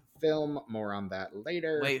released film. More on that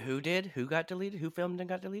later. Wait, who did? Who got deleted? Who filmed and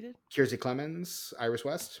got deleted? Kiersey Clemens, Iris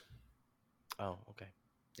West. Oh, okay.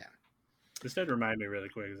 Yeah. This did remind me really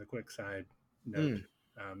quick, as a quick side note,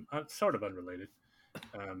 sort of unrelated,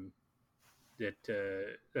 that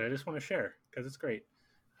I just want to share because it's great.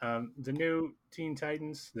 The newer Teen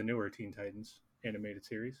Titans animated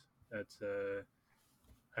series that's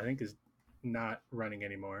I think is not running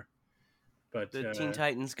anymore. But the Teen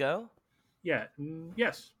Titans Go? Yeah.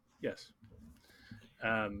 Yes.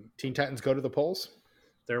 Teen Titans Go to the polls?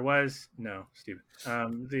 There was Steven.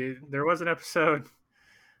 There was an episode.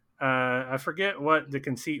 I forget what the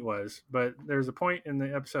conceit was, but there's a point in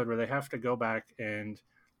the episode where they have to go back and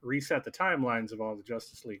reset the timelines of all the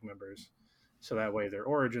Justice League members, so that way their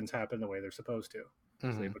origins happen the way they're supposed to.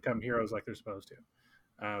 Mm-hmm. So they become heroes like they're supposed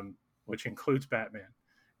to, which includes Batman,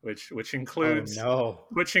 which includes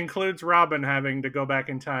which includes Robin having to go back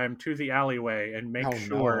in time to the alleyway and make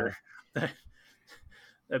sure that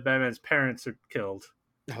Batman's parents are killed.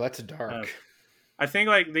 Oh, that's dark. I think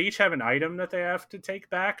they each have an item that they have to take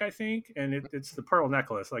back, I think, and it's the pearl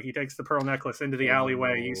necklace. He takes the pearl necklace into the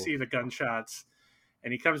alleyway, you see the gunshots,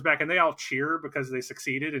 and he comes back and they all cheer because they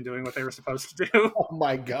succeeded in doing what they were supposed to do. Oh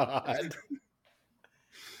my god.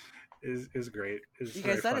 is great. You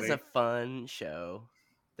guys, that is a fun show.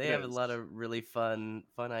 They have a lot of really fun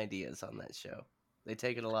ideas on that show. They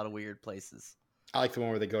take it a lot of weird places. I like the one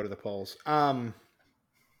where they go to the polls.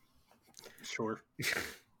 Sure.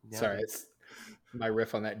 Sorry, it's my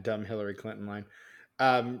riff on that dumb Hillary Clinton line.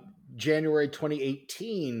 January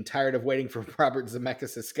 2018, tired of waiting for Robert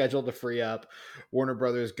Zemeckis' schedule to free up, Warner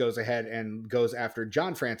Brothers goes ahead and goes after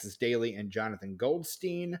John Francis Daley and Jonathan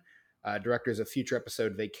Goldstein, directors of future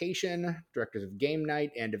episode Vacation, directors of Game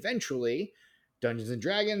Night, and eventually Dungeons &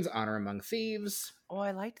 Dragons, Honor Among Thieves. Oh,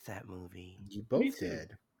 I liked that movie. You both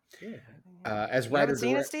did. Yeah. As you haven't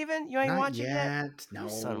seen it, Steven? You ain't watching it yet? No. You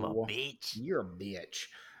son of a bitch. You're a bitch.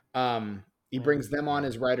 He brings them on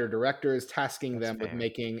as writer-directors, tasking them with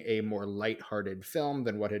making a more lighthearted film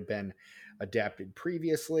than what had been adapted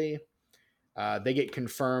previously. They get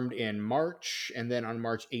confirmed in March, and then on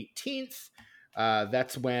March 18th,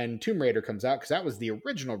 that's when Tomb Raider comes out, because that was the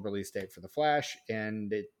original release date for The Flash,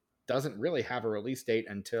 and it doesn't really have a release date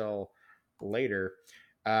until later.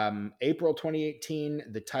 April 2018,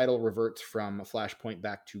 the title reverts from Flashpoint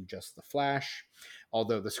back to just The Flash,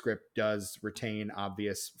 although the script does retain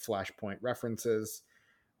obvious Flashpoint references.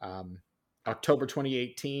 October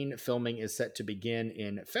 2018, filming is set to begin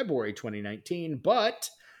in February 2019, but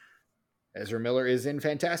Ezra Miller is in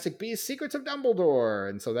Fantastic Beasts: Secrets of Dumbledore,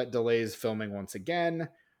 and so that delays filming once again.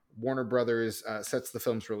 Warner Brothers sets the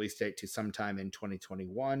film's release date to sometime in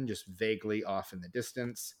 2021, just vaguely off in the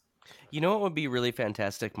distance. You know what would be really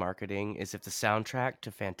fantastic marketing is if the soundtrack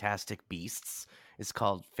to Fantastic Beasts is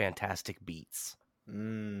called Fantastic Beats.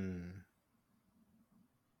 Mm.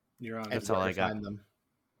 You're on. And That's where all to I got. find them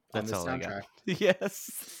on That's the all I got. soundtrack.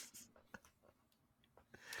 Yes.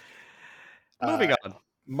 Moving on.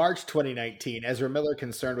 March 2019, Ezra Miller,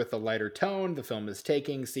 concerned with the lighter tone the film is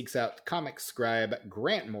taking, seeks out comic scribe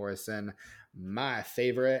Grant Morrison, my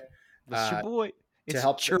favorite, That's your boy. to It's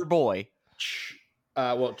help your boy.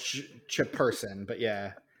 person, but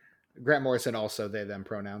yeah, Grant Morrison also they them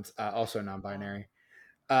pronouns, also non-binary.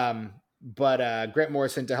 But Grant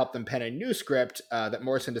Morrison to help them pen a new script that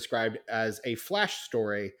Morrison described as a flash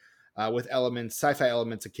story with sci-fi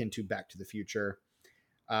elements akin to Back to the Future.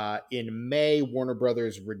 In May, Warner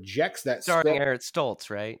Brothers rejects that Starring script. Eric Stoltz,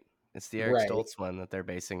 right? It's the Eric Right. Stoltz one that they're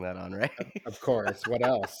basing that on, right? Of course. What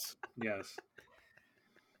else? Yes.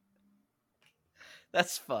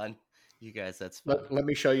 That's fun. You guys, that's fun. Let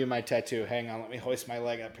me show you my tattoo. Hang on. Let me hoist my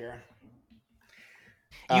leg up here.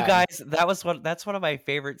 You guys, that's one of my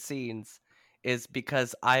favorite scenes is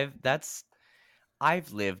because I've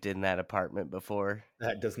lived in that apartment before.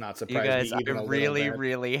 That does not You surprise guys, me even I a really, little bit.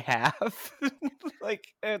 really have.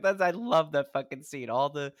 I love that fucking scene. All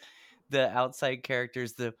the outside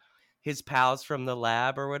characters, his pals from the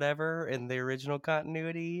lab or whatever in the original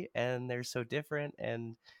continuity, and they're so different.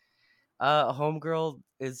 And Homegirl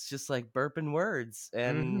is just like burping words,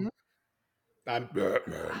 and I'm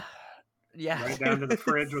yeah, Right down to the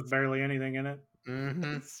fridge with barely anything in it.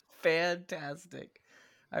 it's fantastic.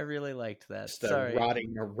 I really liked that. just Sorry.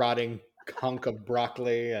 a rotting hunk of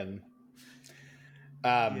broccoli and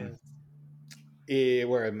Yes.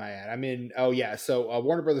 where am I at? I'm in. Oh yeah. So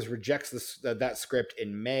Warner Brothers rejects that script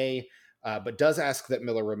in May, but does ask that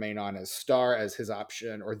Miller remain on as star as his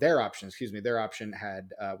option or their option. Excuse me, their option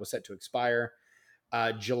was set to expire.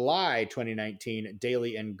 July 2019,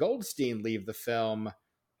 Daly and Goldstein leave the film.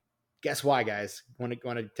 Guess why, guys? Want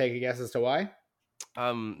to take a guess as to why?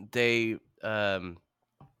 They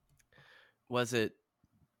was it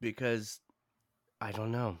because I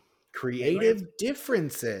don't know. Creative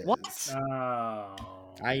differences. What? Oh,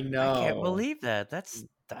 I know. I can't believe that. That's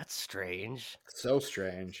strange. So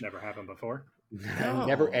strange. never happened before. No.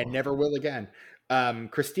 never will again.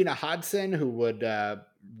 Christina Hodson, who would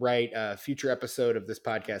write a future episode of this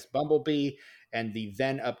podcast, Bumblebee, and the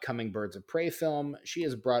then upcoming Birds of Prey film, she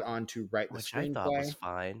is brought on to write the Which screenplay. I thought was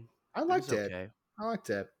fine. I liked it. Okay. I liked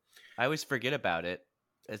it. I always forget about it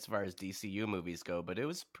as far as DCU movies go, but it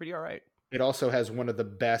was pretty all right. It also has one of the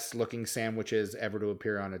best looking sandwiches ever to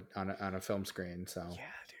appear on a film screen. So Yeah,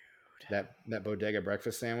 dude. that bodega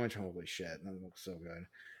breakfast sandwich, holy shit, that looks so good.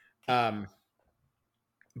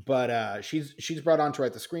 But she's brought on to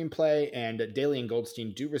write the screenplay, and Daly and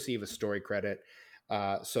Goldstein do receive a story credit.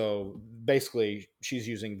 So basically, she's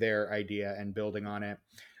using their idea and building on it.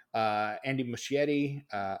 Andy Muschietti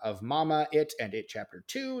of Mama, It, and It Chapter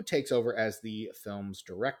 2 takes over as the film's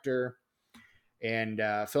director. And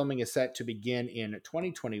filming is set to begin in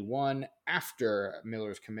 2021 after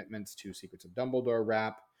Miller's commitments to Secrets of Dumbledore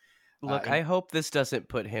wrap. Look, I hope this doesn't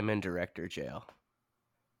put him in director jail.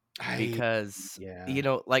 Because, you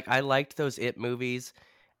know, like I liked those It movies,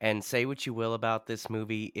 and say what you will about this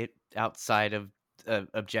movie, it outside of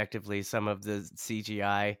objectively some of the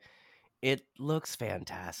CGI, it looks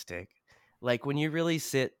fantastic. Like when you really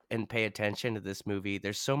sit and pay attention to this movie,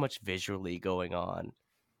 there's so much visually going on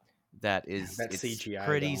that is it's CGI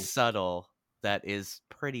pretty subtle, that is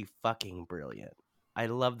pretty fucking brilliant. I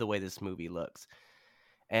love the way this movie looks.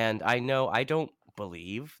 And I know I don't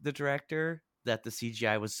believe the director that the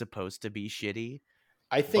CGI was supposed to be shitty.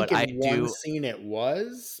 I think in one scene it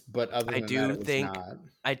was, but other than that, it was not.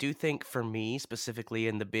 I do think for me, specifically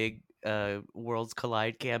in the big Worlds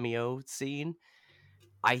Collide cameo scene,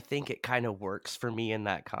 I think it kind of works for me in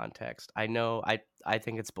that context. I know I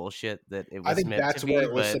think it's bullshit that it was. I think meant that's to be, where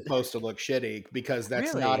it was supposed to look shitty because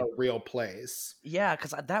that's not a real place. Yeah,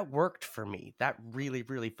 because that worked for me. That really,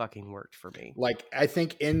 really fucking worked for me. Like I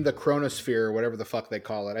think in the Chronosphere, whatever the fuck they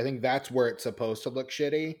call it, I think that's where it's supposed to look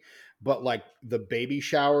shitty. But like the baby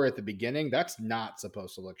shower at the beginning, that's not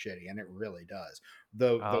supposed to look shitty, and it really does.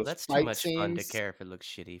 That's too much fun to care if it looks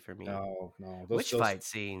shitty for me. No. Which fight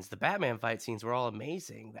scenes? The Batman fight scenes were all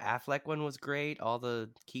amazing. The Affleck one was great. All the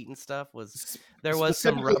Keaton stuff was. There was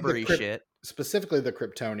some rubbery shit. Specifically, the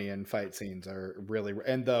Kryptonian fight scenes are really,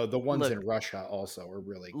 and the ones in Russia also are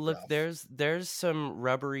really. Look, rough. there's some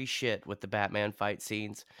rubbery shit with the Batman fight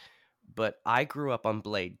scenes, but I grew up on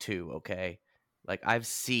Blade 2. Okay. Like, I've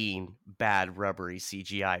seen bad rubbery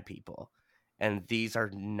CGI people, and these are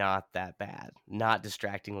not that bad. Not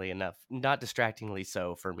distractingly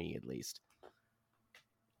so for me, at least.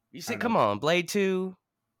 You see, come on, Blade 2.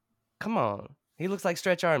 Come on. He looks like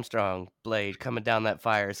Stretch Armstrong, Blade, coming down that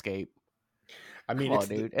fire escape. I mean, come on,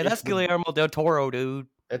 dude. And that's Guillermo del Toro, dude.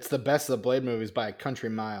 It's the best of the Blade movies by a country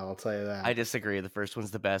mile, I'll tell you that. I disagree. The first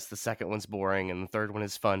one's the best. The second one's boring. And the third one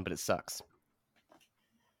is fun, but it sucks.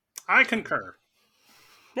 I concur.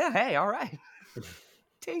 Yeah, hey, all right.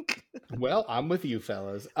 Tink. Well, I'm with you,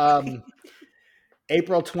 fellas.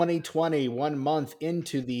 April 2020, 1 month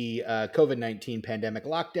into the COVID-19 pandemic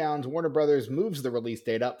lockdowns, Warner Brothers moves the release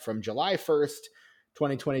date up from July 1st,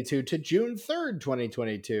 2022 to June 3rd,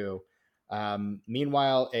 2022.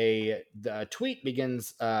 Meanwhile, a tweet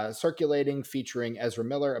begins circulating featuring Ezra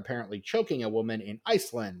Miller apparently choking a woman in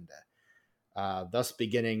Iceland, thus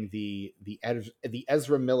beginning the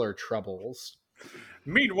Ezra Miller troubles.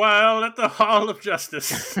 Meanwhile, at the Hall of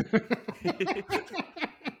Justice.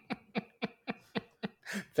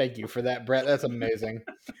 Thank you for that, Brett. That's amazing.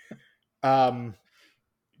 June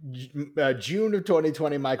of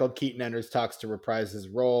 2020, Michael Keaton enters talks to reprise his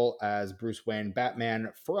role as Bruce Wayne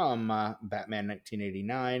Batman from Batman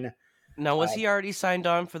 1989. Now, was he already signed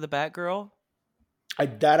on for the Batgirl? I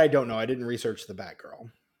don't know. I didn't research the Batgirl.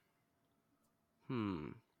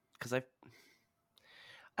 Because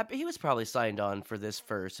he was probably signed on for this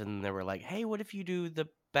first, and they were like, "Hey, what if you do the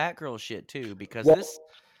Batgirl shit too?" Because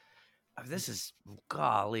this is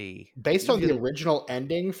golly. Based on the original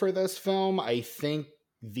ending for this film, I think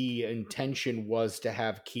the intention was to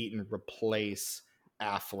have Keaton replace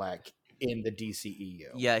Affleck in the DCEU.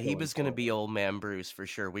 Yeah, he was going to be old man Bruce for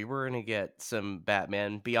sure. We were going to get some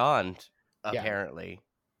Batman Beyond, apparently.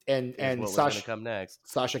 And what's going to come next.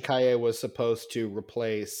 Sasha Calle was supposed to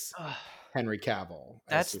replace Henry Cavill.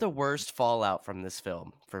 That's the worst fallout from this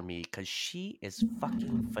film for me, because she is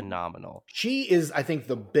fucking phenomenal. She is, I think,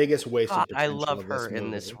 the biggest waste of potential. I love her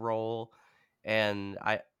in this role, and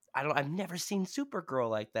I've never seen Supergirl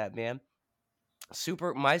like that, man.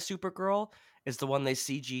 My Supergirl is the one they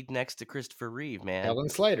CG'd next to Christopher Reeve, man. Helen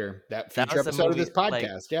Slater, that feature episode of this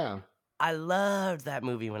podcast, yeah. I loved that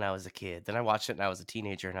movie when I was a kid. Then I watched it when I was a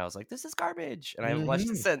teenager, and I was like, this is garbage. And I haven't watched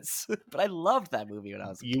it since. But I loved that movie when I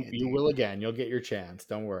was a kid. You will again. You'll get your chance.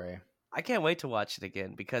 Don't worry. I can't wait to watch it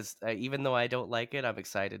again, because even though I don't like it, I'm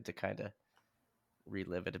excited to kind of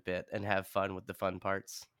relive it a bit and have fun with the fun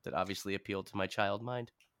parts that obviously appeal to my child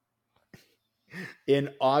mind. In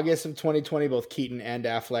August of 2020, both Keaton and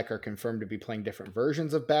Affleck are confirmed to be playing different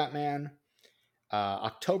versions of Batman.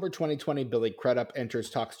 October 2020, Billy Crudup enters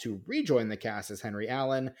talks to rejoin the cast as Henry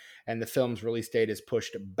Allen, and the film's release date is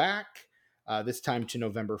pushed back, this time to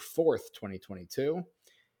November 4th, 2022.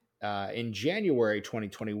 In January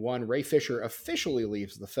 2021, Ray Fisher officially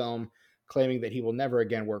leaves the film, claiming that he will never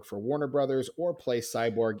again work for Warner Brothers or play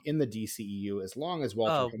Cyborg in the DCEU as long as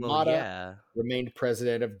Walter Hamada remained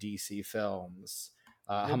president of DC Films.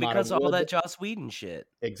 Because all that Joss Whedon shit.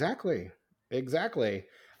 Exactly.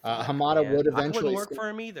 Hamada would eventually... I wouldn't work for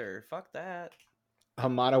him either. Fuck that.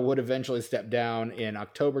 Hamada would eventually step down in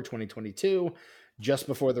October 2022, just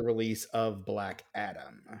before the release of Black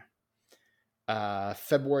Adam.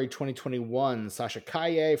 February 2021, Sasha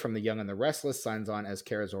Calle from The Young and the Restless signs on as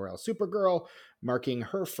Kara Zor-El Supergirl, marking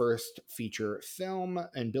her first feature film,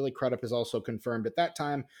 and Billy Crudup is also confirmed at that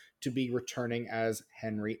time to be returning as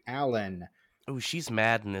Henry Allen. Oh, she's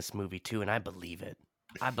mad in this movie too, and I believe it.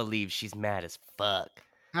 I believe she's mad as fuck.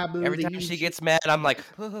 Every time she gets mad, I'm like,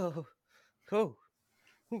 whoa,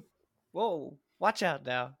 watch out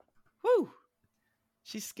now. Whoo.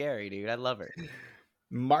 She's scary, dude. I love her.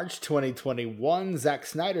 March 2021, Zack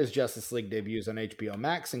Snyder's Justice League debuts on HBO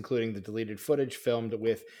Max, including the deleted footage filmed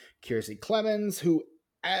with Kiersey Clemons, who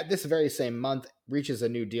at this very same month reaches a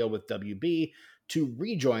new deal with WB to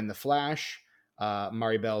rejoin The Flash.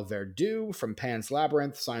 Maribel Verdú from Pan's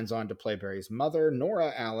Labyrinth signs on to play Barry's mother,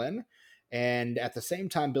 Nora Allen. And at the same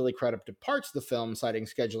time, Billy Crudup departs the film, citing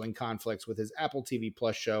scheduling conflicts with his Apple TV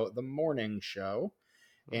Plus show, The Morning Show.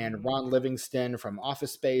 And Ron Livingston from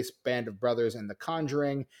Office Space, Band of Brothers, and The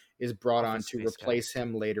Conjuring is brought on to replace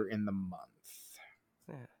him later in the month.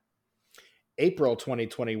 Yeah. April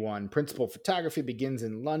 2021, principal photography begins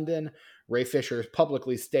in London. Ray Fisher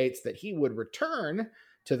publicly states that he would return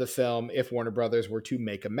to the film if Warner Brothers were to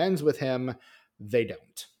make amends with him. They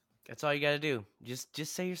don't. That's all you got to do.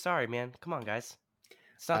 Just say you're sorry, man. Come on, guys.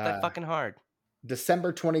 It's not that fucking hard.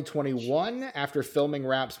 December 2021, after filming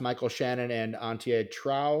wraps, Michael Shannon and Antje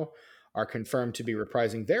Trau are confirmed to be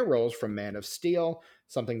reprising their roles from Man of Steel,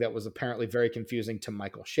 something that was apparently very confusing to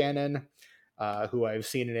Michael Shannon, who I've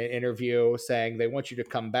seen in an interview saying they want you to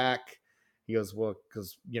come back. He goes, well,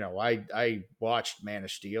 because, I watched Man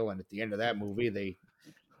of Steel, and at the end of that movie, they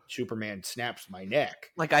Superman snaps my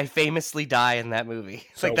neck. Like, I famously die in that movie.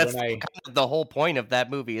 It's So like, that's when kind of the whole point of that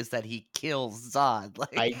movie, is that he kills Zod.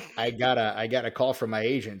 Like, I got a call from my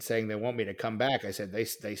agent saying they want me to come back. I said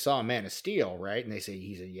they saw Man of Steel, right? And he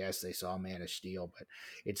said yes, they saw Man of Steel, but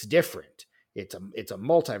it's different. It's a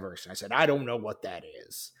multiverse. And I said I don't know what that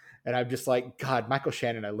is. And I'm just like, God, Michael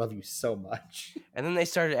Shannon, I love you so much. and then they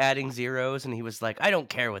started adding zeros, and he was like, I don't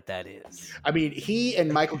care what that is. I mean, he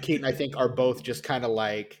and Michael Keaton, I think, are both just kind of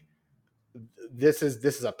like, this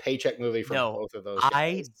is a paycheck movie for No, both of those I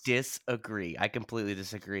guys. disagree. I completely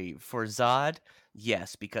disagree. For Zod,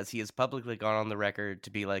 yes, because he has publicly gone on the record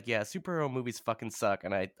to be like, yeah, superhero movies fucking suck,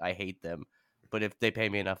 and I hate them. But if they pay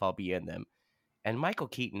me enough, I'll be in them. And Michael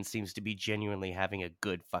Keaton seems to be genuinely having a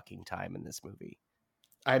good fucking time in this movie.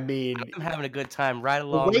 I mean, I'm having a good time right the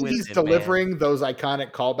along way with he's it, delivering man. those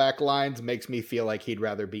iconic callback lines makes me feel like he'd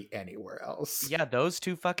rather be anywhere else. Yeah, those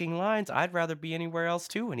two fucking lines, I'd rather be anywhere else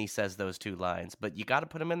too when he says those two lines. But you got to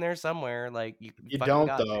put them in there somewhere. Like, you fucking don't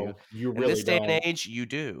got though. to. You In really this day don't. and age, you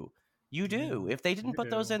do. You do. If they didn't You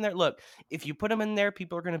put those do. in there, look, if you put them in there,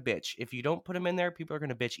 people are going to bitch. If you don't put them in there, people are going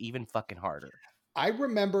to bitch even fucking harder. I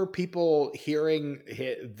remember people hearing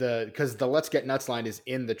because the "Let's Get Nuts" line is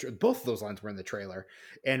in the both of those lines were in the trailer,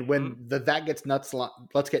 and when the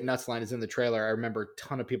 "Let's Get Nuts" line is in the trailer, I remember a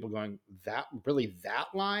ton of people going, "That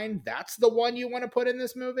line? That's the one you want to put in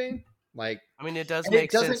this movie?" Like, I mean, it does and it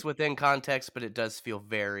make sense doesn't- within context, but it does feel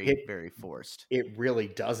very, It- very forced. it really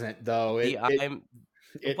doesn't, though. Well, I mean,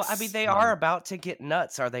 It's they are about to get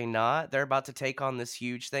nuts, are they not? They're about to take on this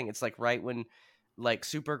huge thing. It's like right when, like,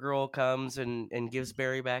 Supergirl comes and gives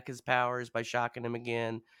Barry back his powers by shocking him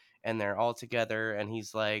again, and they're all together, and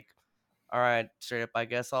he's like, all right, straight up, I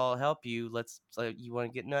guess I'll help you. You want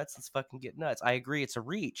to get nuts? Let's fucking get nuts. I agree, it's a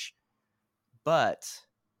reach, but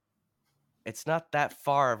it's not that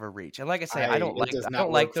far of a reach. And like I say, I don't it does not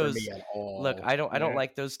like work for those. me at all. Look, I don't Yeah.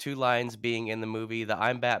 like those two lines being in the movie. The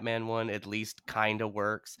I'm Batman one at least kind of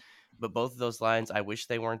works, but both of those lines, I wish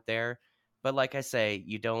they weren't there. But like I say,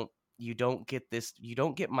 you don't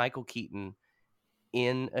get Michael Keaton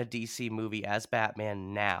in a DC movie as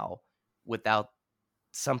Batman now without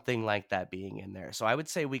something like that being in there. So I would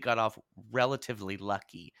say we got off relatively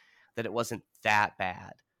lucky that it wasn't that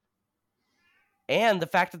bad. And the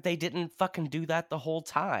fact that they didn't fucking do that the whole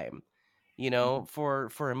time. You know, for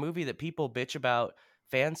a movie that people bitch about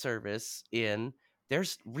fan service in,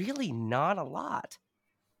 there's really not a lot.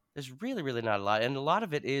 There's really, really not a lot. And a lot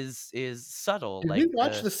of it is subtle. Did we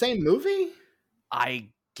watch the same movie? I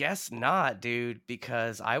guess not, dude,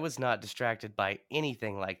 because I was not distracted by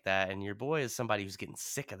anything like that. And your boy is somebody who's getting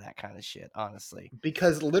sick of that kind of shit, honestly.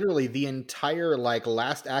 Because literally the entire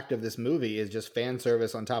last act of this movie is just fan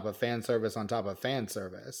service on top of fan service on top of fan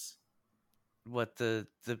service. What the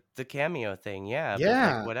cameo thing, yeah. But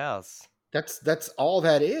Yeah. like, what else? That's all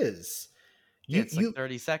that is. It's like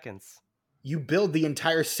 30 seconds. You build the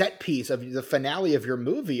entire set piece of the finale of your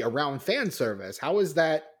movie around fan service. How is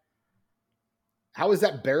that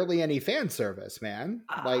barely any fan service, man?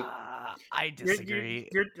 Like, I disagree.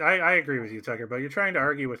 I agree with you, Tucker, but you're trying to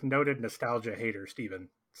argue with noted nostalgia hater Steven.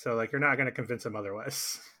 So like you're not going to convince him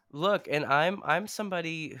otherwise. Look, and I'm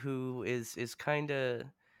somebody who is kind of,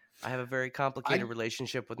 I have a very complicated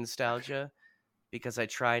relationship with nostalgia because I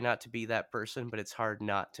try not to be that person, but it's hard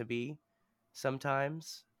not to be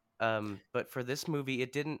sometimes. But for this movie,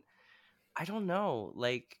 it didn't. I don't know.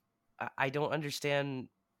 Like, I don't understand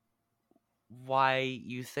why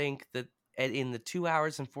you think that in the 2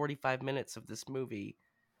 hours and 45 minutes of this movie,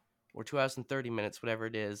 or 2 hours and 30 minutes, whatever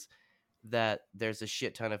it is, that there's a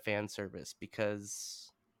shit ton of fan service.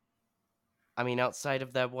 Because, I mean, outside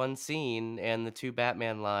of that one scene and the two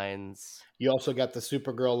Batman lines, you also got the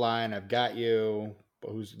Supergirl line, "I've got you,"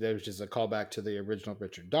 there's just a callback to the original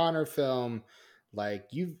Richard Donner film. Like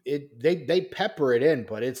they pepper it in,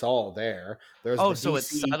 but it's all there. There's so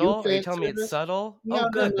it's subtle? Are you telling me it's subtle? No,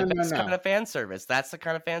 good. no, The best no. kind of fan service. That's the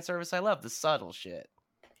kind of fan service I love. The subtle shit.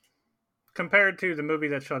 Compared to the movie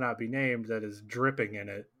that shall not be named, that is dripping in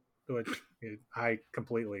it, which I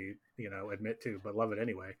completely, admit to, but love it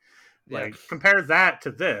anyway. Like, compare that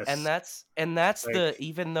to this, and that's like,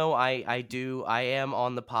 even though I am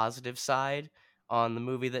on the positive side on the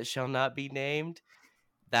movie that shall not be named.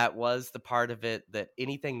 That was the part of it that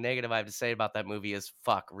anything negative I have to say about that movie is,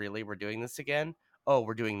 fuck, really? We're doing this again? Oh,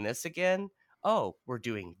 we're doing this again? Oh, we're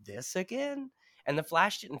doing this again? And The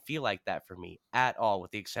Flash didn't feel like that for me at all,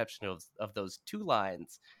 with the exception of those two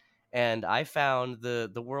lines. And I found the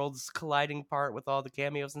worlds colliding part with all the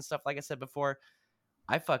cameos and stuff, like I said before,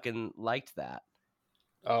 I fucking liked that.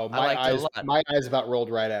 Oh, I liked it a lot. my eyes about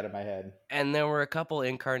rolled right out of my head. And there were a couple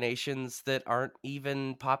incarnations that aren't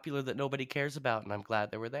even popular that nobody cares about, and I'm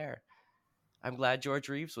glad they were there. I'm glad George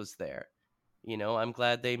Reeves was there. You know, I'm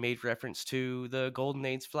glad they made reference to the Golden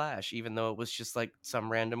Age Flash, even though it was just like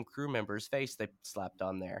some random crew member's face they slapped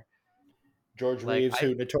on there. George Like, Reeves,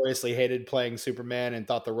 who notoriously hated playing Superman and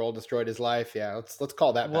thought the role destroyed his life. Yeah, let's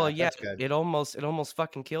call that well, back. yeah, That's good. it almost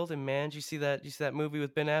fucking killed him, man. Did you see that? Did you see that movie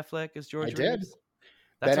with Ben Affleck as I George did. Reeves?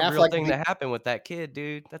 That's Ben a real Affleck. thing that happened with that kid,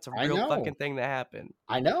 dude. That's a I real know. fucking thing that happened.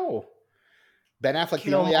 I know. Ben Affleck,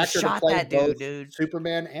 Kid the only almost actor to shot play that both dude.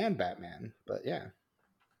 Superman and Batman. But yeah,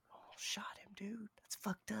 Almost shot him, dude. That's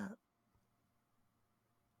fucked up.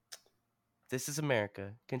 This is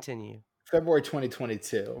America. Continue. February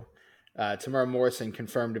 2022. Tamara Morrison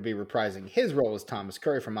confirmed to be reprising his role as Thomas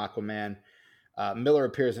Curry from Aquaman. Miller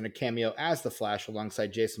appears in a cameo as the Flash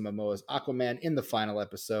alongside Jason Momoa's Aquaman in the final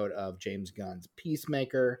episode of James Gunn's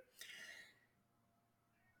Peacemaker.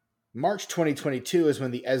 March 2022 is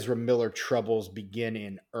when the Ezra Miller troubles begin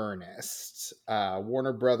in earnest.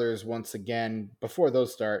 Warner Brothers, once again, before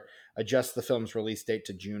those start, adjusts the film's release date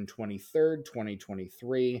to June 23rd,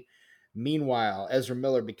 2023. Meanwhile, Ezra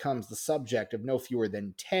Miller becomes the subject of no fewer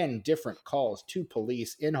than 10 different calls to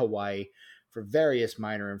police in Hawaii for various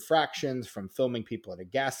minor infractions, from filming people at a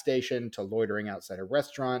gas station to loitering outside a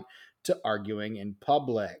restaurant to arguing in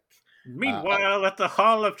public. Meanwhile, at the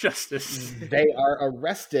Hall of Justice, they are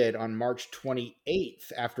arrested on March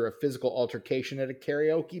 28th after a physical altercation at a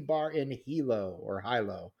karaoke bar in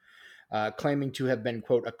Hilo, claiming to have been,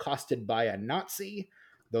 quote, accosted by a Nazi,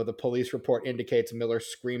 though the police report indicates Miller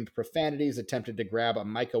screamed profanities, attempted to grab a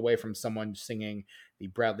mic away from someone singing the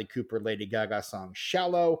Bradley Cooper Lady Gaga song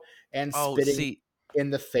Shallow, and spitting in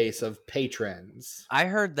the face of patrons. I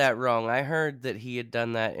heard that wrong. I heard that he had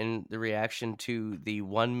done that in the reaction to the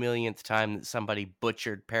 1 millionth time that somebody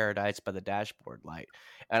butchered Paradise by the Dashboard Light.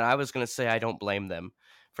 And I was going to say I don't blame them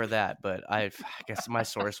for that, but I guess my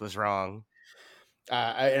source was wrong.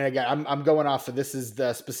 And again, I'm going off of, this is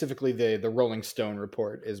specifically the Rolling Stone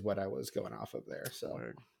report is what I was going off of there. So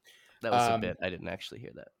Word. That was a bit. I didn't actually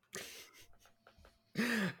hear that.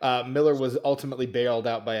 Miller was ultimately bailed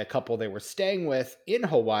out by a couple they were staying with in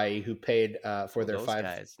Hawaii who paid for their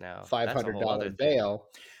 $500 bail.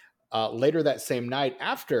 Later that same night,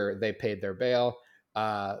 after they paid their bail,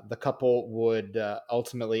 the couple would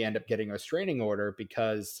ultimately end up getting a restraining order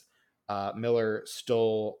because Miller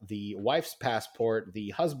stole the wife's passport,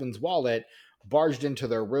 the husband's wallet, barged into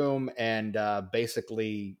their room, and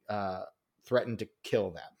basically threatened to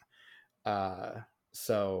kill them.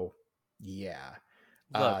 So, yeah.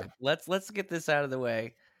 Look, let's get this out of the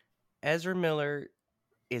way. Ezra Miller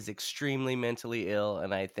is extremely mentally ill,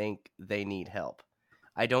 and I think they need help.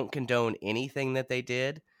 I don't condone anything that they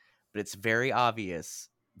did, but it's very obvious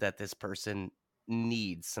that this person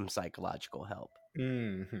needs some psychological help.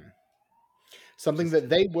 Mm-hmm. Something that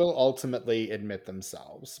they will ultimately admit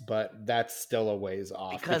themselves, but that's still a ways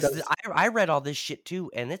off. Because I read all this shit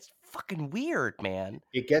too, and it's fucking weird, man.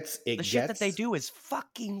 The shit that they do is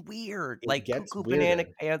fucking weird. Like Cuckoo Banana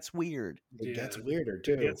Pants weird. It gets weirder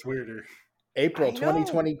too. It gets weirder. April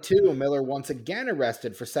 2022, Miller once again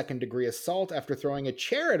arrested for second-degree assault after throwing a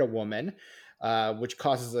chair at a woman, which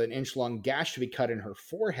causes an inch-long gash to be cut in her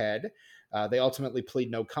forehead. They ultimately plead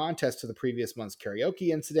no contest to the previous month's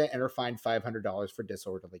karaoke incident and are fined $500 for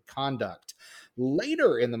disorderly conduct.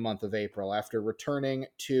 Later in the month of April, after returning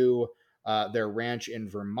to their ranch in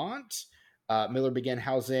Vermont, Miller began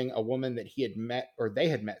housing a woman that they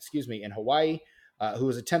had met, in Hawaii, who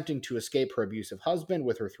was attempting to escape her abusive husband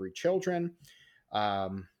with her 3 children.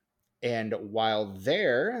 And while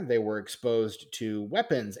there, they were exposed to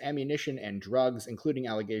weapons, ammunition, and drugs, including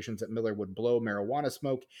allegations that Miller would blow marijuana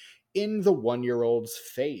smoke in the 1-year-old's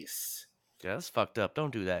face. Yeah, that's fucked up.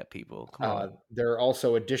 Don't do that, people. Come on. There are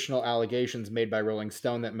also additional allegations made by Rolling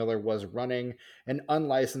Stone that Miller was running an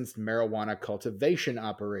unlicensed marijuana cultivation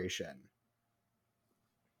operation.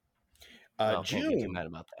 Don't be too mad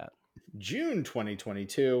about that. June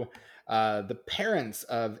 2022, the parents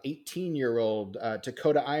of 18-year-old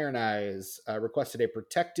Dakota Iron Eyes requested a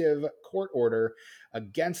protective court order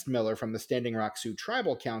against Miller from the Standing Rock Sioux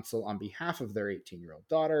Tribal Council on behalf of their 18-year-old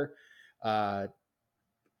daughter,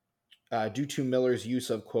 due to Miller's use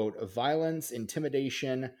of, quote, violence,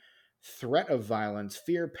 intimidation, threat of violence,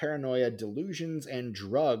 fear, paranoia, delusions, and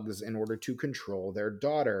drugs in order to control their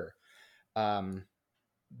daughter.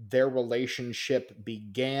 Their relationship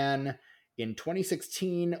began in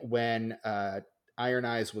 2016 when Iron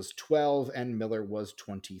Eyes was 12 and Miller was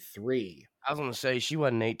 23. I was going to say, she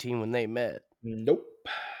wasn't 18 when they met. Nope.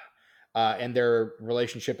 And their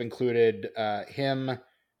relationship included him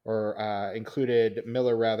or included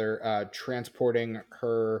Miller rather transporting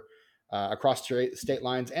her across state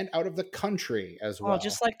lines and out of the country as Oh, well.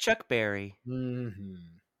 just like Chuck Berry.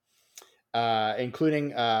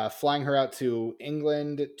 Including flying her out to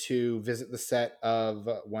England to visit the set of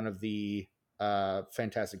one of the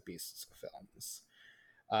Fantastic Beasts films.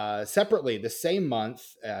 Separately, the same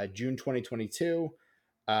month, June 2022,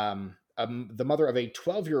 the mother of a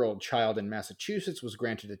 12-year-old child in Massachusetts was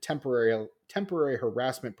granted a temporary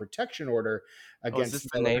harassment protection order Oh, is this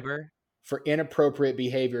against the Miller neighbor? for inappropriate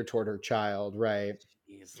behavior toward her child. Right.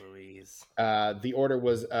 Jeez Louise. The order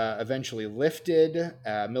was eventually lifted.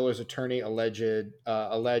 Miller's attorney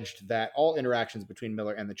alleged that all interactions between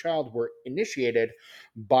Miller and the child were initiated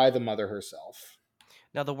by the mother herself.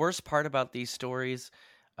 Now, the worst part about these stories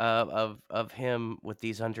of him with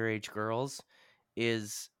these underage girls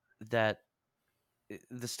is that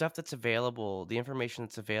the stuff that's available, the information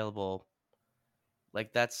that's available,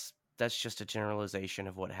 like that's just a generalization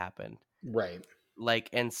of what happened. Right. Like,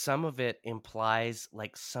 and some of it implies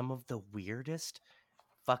like some of the weirdest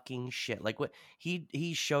fucking shit. Like what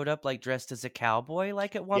he showed up like dressed as a cowboy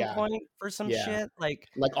like at one Yeah. point for some Yeah. shit. Like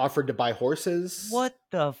Offered to buy horses. what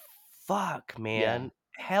the fuck, man?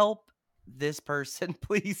 Yeah. Help this person,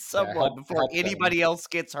 please, Yeah. someone before Help them. anybody else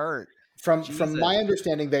gets hurt. From Jesus. my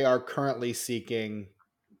understanding, they are currently seeking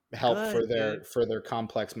help Good, for their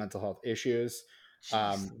complex mental health issues.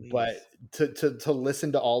 Jeez But Louise. to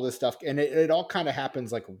listen to all this stuff, and it all kind of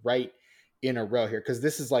happens like right in a row here, because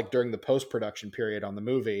this is like during the post-production period on the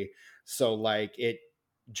movie, so like it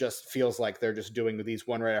just feels like they're just doing these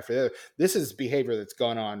one right after the other. This is behavior that's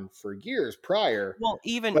gone on for years prior, Well,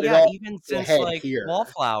 even but it yeah, all even comes since ahead like here.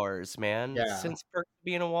 Wallflowers, man. Yeah. Since Perks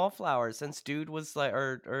being a Wallflower, since dude was like,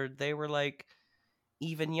 or they were like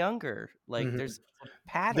even younger. Like Mhm. there's a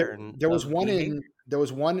pattern There was of behavior.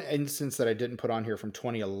 one instance that I didn't put on here from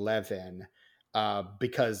 2011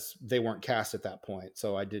 because they weren't cast at that point,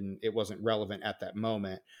 so it wasn't relevant at that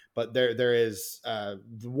moment. But there is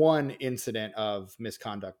one incident of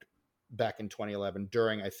misconduct back in 2011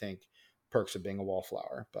 during, I think, Perks of Being a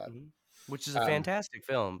Wallflower. But Which is a fantastic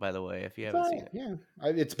film, by the way, if you haven't seen it. yeah,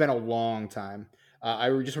 it's been a long time. I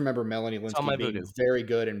just remember Melanie It's on Linsky my being Vudu. very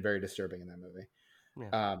good and very disturbing in that movie.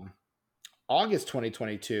 Yeah. August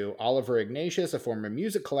 2022, Oliver Ignatius, a former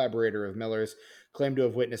music collaborator of Miller's, claimed to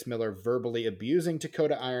have witnessed Miller verbally abusing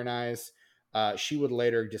Dakota Iron Eyes. She would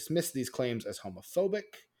later dismiss these claims as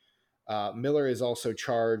homophobic. Miller is also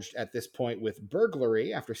charged at this point with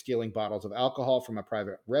burglary after stealing bottles of alcohol from a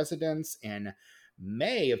private residence. In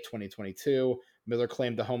May of 2022, Miller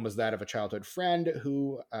claimed the home was that of a childhood friend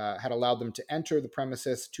who had allowed them to enter the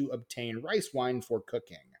premises to obtain rice wine for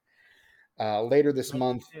cooking. Later this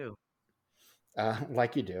month,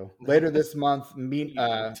 like you do. Later this month,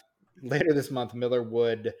 Miller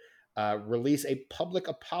would release a public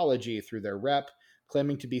apology through their rep,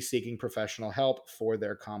 claiming to be seeking professional help for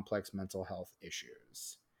their complex mental health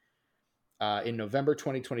issues. In November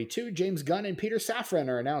 2022, James Gunn and Peter Safran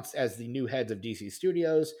are announced as the new heads of DC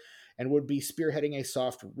Studios and would be spearheading a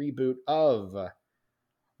soft reboot of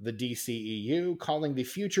the DCEU, calling the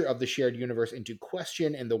future of the shared universe into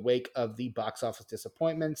question in the wake of the box office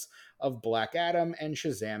disappointments of Black Adam and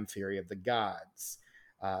Shazam: Fury of the Gods.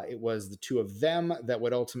 It was the two of them that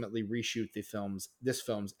would ultimately reshoot this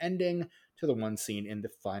film's ending to the one seen in the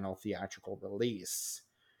final theatrical release.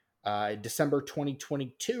 December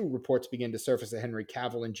 2022, reports began to surface that Henry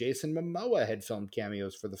Cavill and Jason Momoa had filmed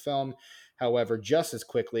cameos for the film. However, just as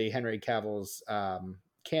quickly, Henry Cavill's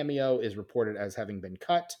cameo is reported as having been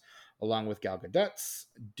cut, along with Gal Gadot's,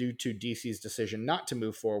 due to DC's decision not to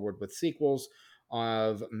move forward with sequels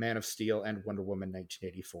of Man of Steel and Wonder Woman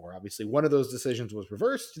 1984. Obviously, one of those decisions was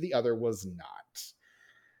reversed, the other was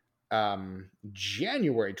not.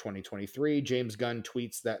 January 2023, James Gunn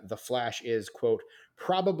tweets that The Flash is, quote,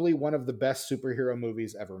 probably one of the best superhero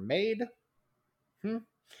movies ever made.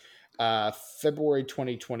 February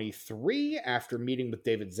 2023, after meeting with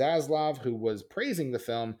David Zaslav, who was praising the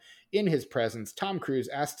film in his presence, Tom Cruise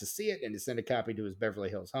asked to see it and to send a copy to his Beverly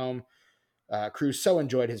Hills home. Cruise so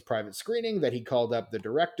enjoyed his private screening that he called up the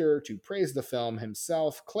director to praise the film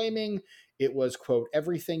himself, claiming it was, quote,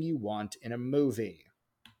 everything you want in a movie.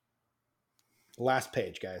 Last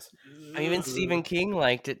page, guys. Even Stephen King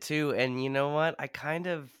liked it too, and you know what?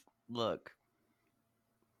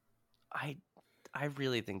 I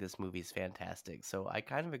really think this movie's fantastic. So I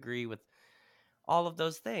kind of agree with all of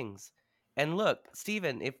those things. And look,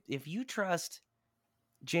 Stephen, if you trust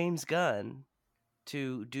James Gunn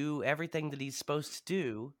to do everything that he's supposed to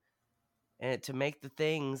do and to make the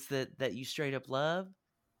things that you straight up love,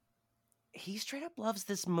 he straight up loves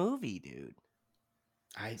this movie, dude.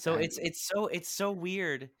 So it's so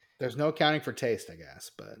weird. There's no accounting for taste, I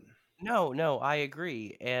guess, but No, I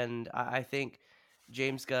agree, and I think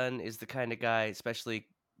James Gunn is the kind of guy, especially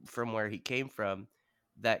from where he came from,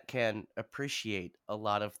 that can appreciate a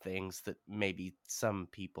lot of things that maybe some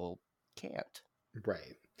people can't.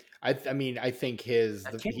 right. I mean, I think his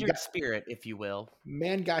A he kindred got spirit, if you will.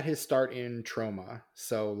 man got his start in Trauma,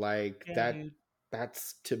 so like Yeah, dude.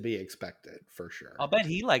 that's to be expected for sure. I'll bet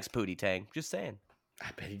he likes Pootie Tang. Just saying.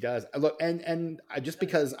 I bet he does. Look, and just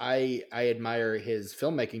because I admire his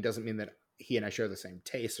filmmaking doesn't mean that he and I share the same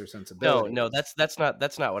tastes or sensibilities. No, that's not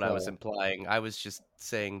what I was So, implying. I was just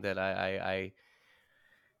saying that I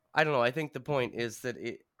don't know. I think the point is that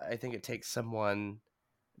I think it takes someone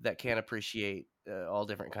that can appreciate all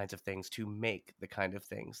different kinds of things to make the kind of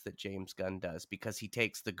things that James Gunn does, because he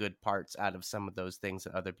takes the good parts out of some of those things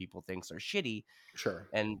that other people think are shitty sure.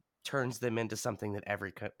 and turns them into something that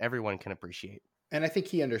everyone can appreciate. And I think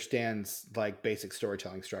he understands like basic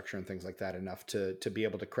storytelling structure and things like that enough to be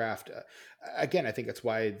able to craft. Again, I think that's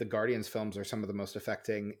why the Guardians films are some of the most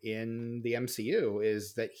affecting in the MCU.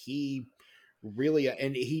 Is that he really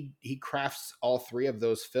and he crafts all three of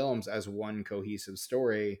those films as one cohesive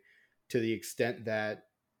story, to the extent that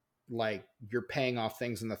like you're paying off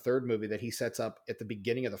things in the third movie that he sets up at the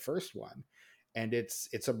beginning of the first one. And it's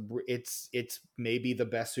maybe the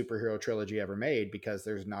best superhero trilogy ever made, because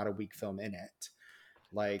there's not a weak film in it.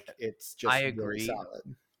 Like it's just I really agree. solid.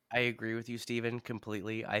 I agree with you, Steven,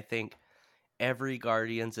 completely. I think every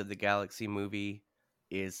Guardians of the Galaxy movie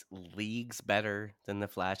is leagues better than the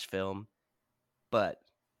Flash film. But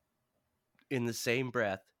in the same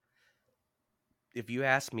breath, if you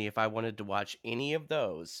asked me if I wanted to watch any of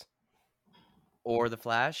those or the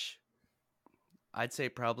Flash, I'd say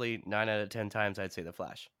probably 9 out of 10 times I'd say the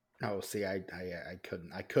Flash. Oh, see, I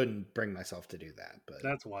couldn't bring myself to do that, but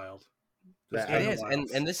That's wild. That- It is,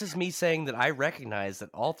 and this is me saying that I recognize that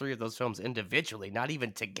all three of those films individually, not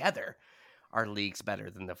even together, are leagues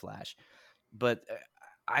better than the Flash. But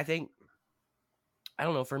I think, I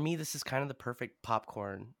don't know, for me this is kind of the perfect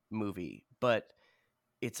popcorn movie, but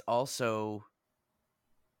it's also,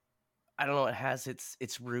 I don't know, it has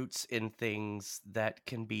its roots in things that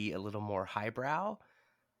can be a little more highbrow.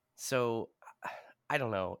 So I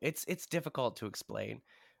don't know. It's difficult to explain,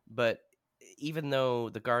 but even though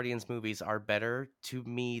the Guardians movies are better, to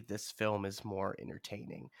me this film is more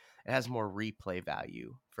entertaining. It has more replay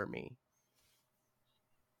value for me.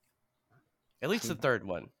 At least the third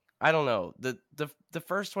one. I don't know. The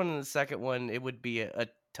first one and the second one, it would be a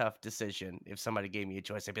tough decision. If somebody gave me a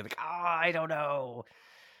choice, I'd be like, I don't know.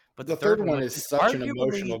 But the third one which is such an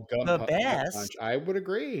emotional the gut best, punch. I would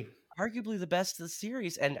agree. arguably the best of the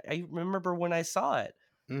series. And I remember when I saw it,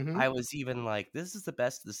 Mhm. I was even like, this is the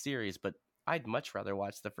best of the series, but I'd much rather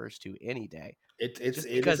watch the first two any day. It Just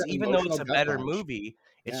is because an even though it's emotional a gut better punch. movie,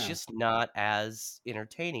 it's Yeah. just not as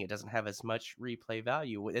entertaining. It doesn't have as much replay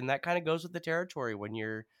value. And that kind of goes with the territory when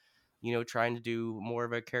you're, trying to do more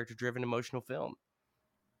of a character-driven emotional film.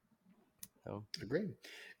 So, Agreed.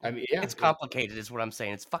 I mean, yeah, it's complicated is what I'm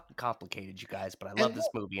saying. It's fucking complicated, you guys, but I love this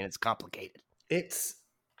movie and it's complicated.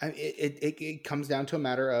 It comes down to a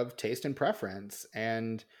matter of taste and preference,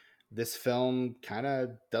 and this film kind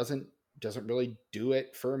of doesn't really do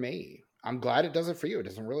it for me. I'm glad it does it for you. It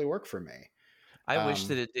doesn't really work for me. I wish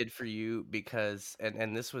that it did for you, because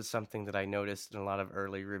and this was something that I noticed in a lot of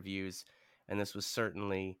early reviews, and this was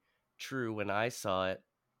certainly true when I saw it.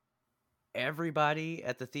 Everybody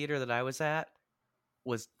at the theater that I was at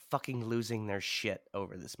was fucking losing their shit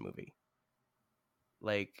over this movie.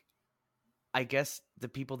 Like, I guess the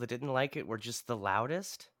people that didn't like it were just the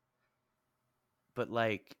loudest. But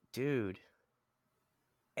like, dude,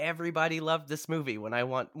 everybody loved this movie. When I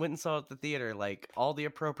went and saw it at the theater, like all the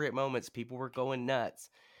appropriate moments, people were going nuts.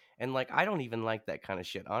 And like, I don't even like that kind of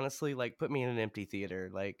shit. Honestly, like, put me in an empty theater.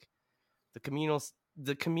 Like, the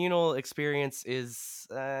communal experience is,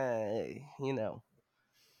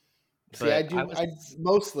 See, But I do. I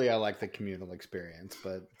like the communal experience,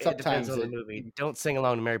 but it depends sometimes on the movie. Don't sing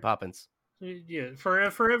along to Mary Poppins. Yeah, for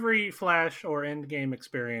every Flash or Endgame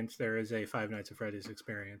experience, there is a Five Nights at Freddy's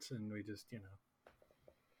experience, and we just, it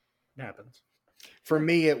happens. For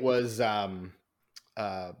me, it was A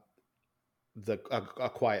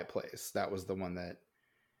Quiet Place. That was the one that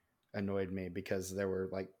annoyed me, because there were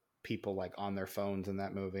like people like on their phones in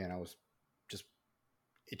that movie, and I was just,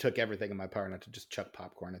 it took everything in my power not to just chuck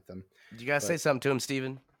popcorn at them. You gotta say something to him,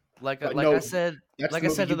 Steven. Like no, I said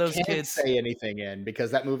to those you can't kids, say anything in,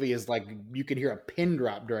 because that movie is like, you can hear a pin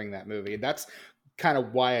drop during that movie. That's kind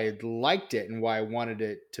of why I liked it and why I wanted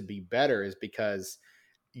it to be better, is because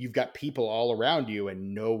you've got people all around you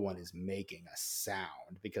and no one is making a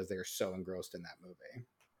sound because they're so engrossed in that movie.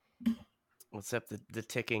 Except the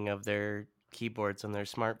ticking of their keyboards on their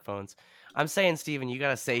smartphones. I'm saying, Steven, you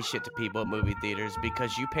gotta say shit to people at movie theaters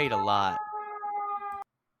because you paid a lot.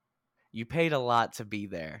 You paid a lot to be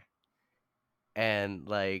there. And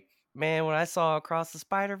like, man, when I saw Across the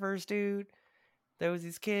Spider-Verse, dude, there was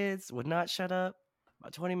these kids would not shut up.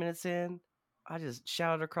 About 20 minutes in, I just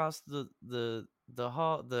shouted across the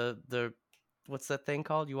hall, the what's that thing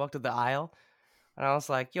called? You walk to the aisle, and I was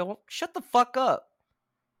like, "Yo, shut the fuck up!"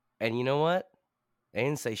 And you know what? They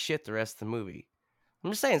didn't say shit the rest of the movie.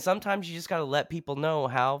 I'm just saying, sometimes you just gotta let people know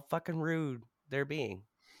how fucking rude they're being,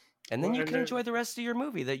 and then you can enjoy the rest of your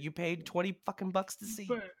movie that you paid 20 fucking bucks to see.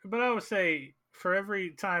 But I would say for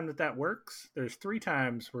every time that works, there's 3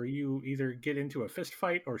 times where you either get into a fist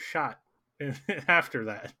fight or shot after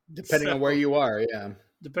that, depending on where you are. Yeah,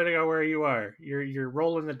 depending on where you are, you're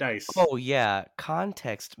rolling the dice. Oh yeah,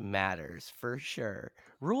 context matters for sure.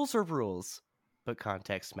 Rules are rules, but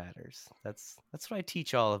context matters. That's what I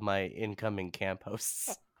teach all of my incoming camp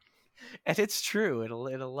hosts, and it's true in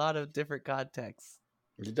a lot of different contexts.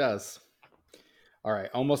 It does. All right,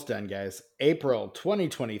 almost done, guys. April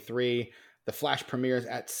 2023. The Flash premieres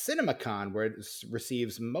at CinemaCon, where it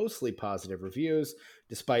receives mostly positive reviews,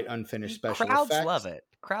 despite unfinished special effects.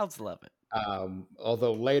 Crowds love it.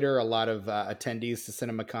 Although later, a lot of attendees to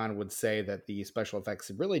CinemaCon would say that the special effects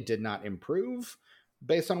really did not improve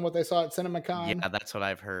based on what they saw at CinemaCon. Yeah, that's what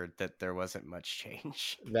I've heard, that there wasn't much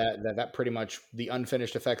change. That pretty much the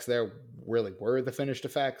unfinished effects there really were the finished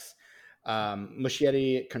effects.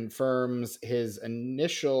 Muschietti confirms his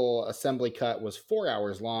initial assembly cut was 4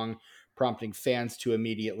 hours long, prompting fans to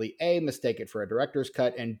immediately A, mistake it for a director's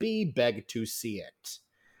cut, and B, beg to see it.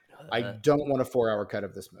 I don't want a 4-hour cut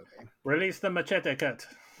of this movie. Release the machete cut.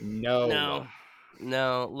 No.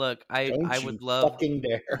 Look, I would love fucking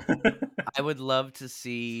dare. I would love to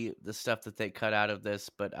see the stuff that they cut out of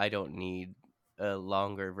this, but I don't need a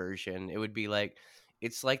longer version. It would be like,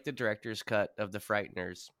 it's like the director's cut of The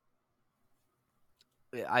Frighteners.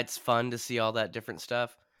 It's fun to see all that different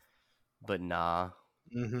stuff, but nah.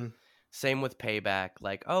 Mm-hmm. Same with Payback.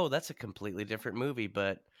 Like, oh, that's a completely different movie,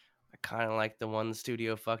 but I kind of like the one the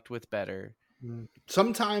studio fucked with better.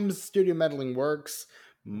 Sometimes studio meddling works.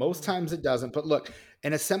 Most times it doesn't. But look,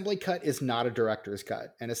 an assembly cut is not a director's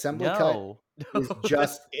cut. An assembly cut is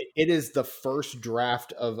just it is the first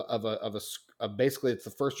draft of a basically it's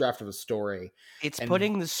the first draft of a story. It's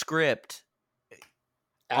putting the script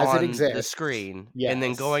as on it exists, the screen, and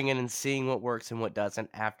then going in and seeing what works and what doesn't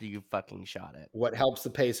after you fucking shot it. What helps the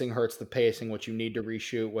pacing, hurts the pacing. What you need to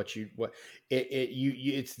reshoot,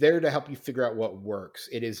 it's there to help you figure out what works.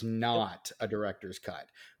 It is not a director's cut.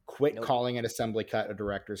 Quit calling an assembly cut a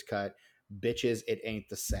director's cut, bitches. It ain't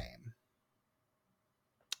the same.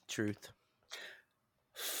 Truth.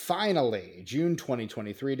 Finally, June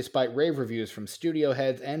 2023, despite rave reviews from studio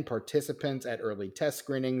heads and participants at early test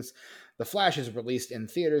screenings, The Flash is released in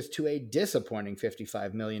theaters to a disappointing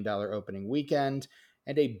 $55 million opening weekend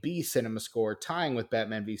and a B cinema score, tying with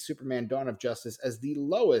Batman v Superman Dawn of Justice as the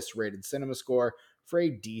lowest rated cinema score for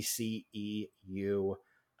a DCEU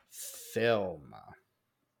film.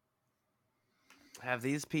 Have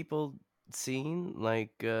these people seen,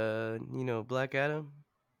 like, Black Adam?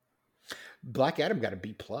 Black Adam got a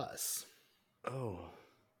B+. Oh.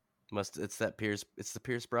 It's the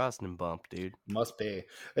Pierce Brosnan bump, dude. Must be.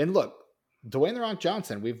 And look, Dwayne The Rock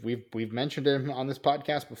Johnson, we've mentioned him on this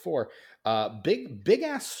podcast before. Big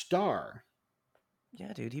ass star.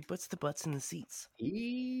 Yeah, dude, he puts the butts in the seats.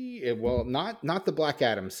 Not the Black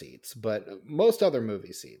Adam seats, but most other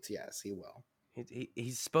movie seats. Yes, he will.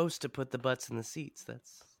 He's supposed to put the butts in the seats.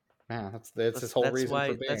 That's his whole reason for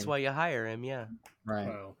being. That's why you hire him. Yeah. Right.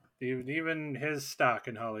 Well, even his stock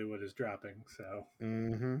in Hollywood is dropping. So.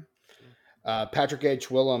 Mm-hmm. Patrick H.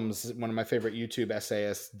 Willems, one of my favorite YouTube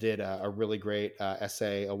essayists, did a really great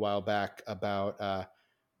essay a while back about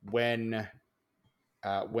when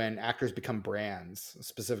actors become brands,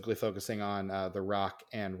 specifically focusing on The Rock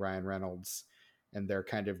and Ryan Reynolds and their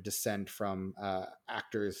kind of descent from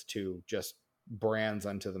actors to just brands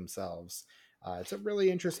unto themselves. It's a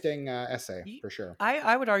really interesting essay for sure.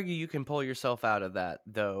 I would argue you can pull yourself out of that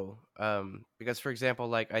though, because for example,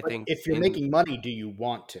 like I think if you're making money, do you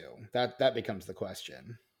want to? That becomes the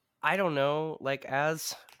question. I don't know. Like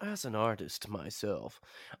as an artist myself,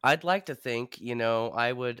 I'd like to think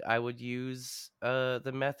I would use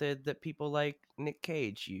the method that people like Nick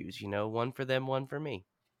Cage use. One for them, one for me.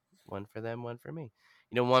 One for them, one for me.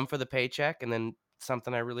 One for the paycheck, and then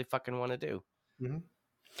something I really fucking want to do. Mm-hmm.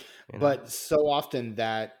 But so often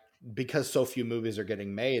that because so few movies are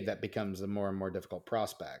getting made, that becomes a more and more difficult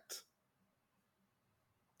prospect.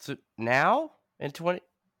 So now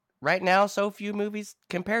right now, so few movies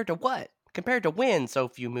compared to what? Compared to when so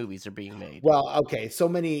few movies are being made. Well, okay, so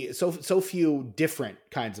few different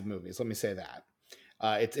kinds of movies. Let me say that.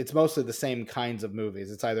 It's mostly the same kinds of movies.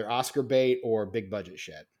 It's either Oscar bait or big budget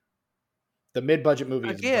shit. The mid-budget movie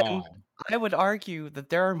is Again, gone. I would argue that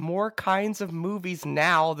there are more kinds of movies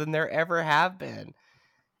now than there ever have been.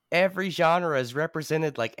 Every genre is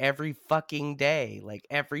represented like every fucking day. Like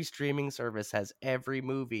every streaming service has every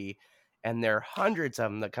movie, and there are hundreds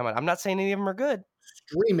of them that come out. I'm not saying any of them are good.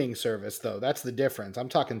 Streaming service, though, that's the difference. I'm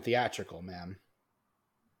talking theatrical, man.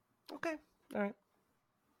 Okay, all right.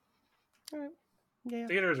 Yeah.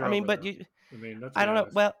 Theaters are I mean, over, but though. I mean, let's I be don't know.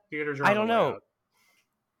 honest. Well, Theaters are I on don't the way know. out.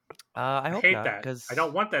 I I hope hate not, that. because I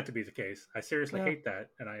don't want that to be the case. I seriously No. hate that,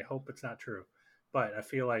 and I hope it's not true. But I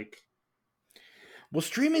feel like Well,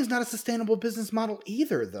 streaming's not a sustainable business model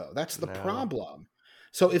either, though. That's the No. problem.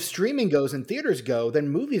 So if streaming goes and theaters go, then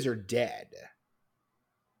movies are dead.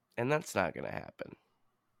 And that's not going to happen.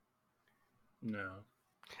 no.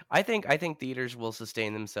 I think theaters will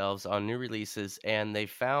sustain themselves on new releases, and they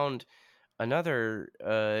found another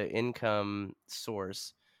income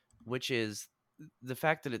source, which is the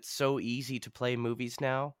fact that it's so easy to play movies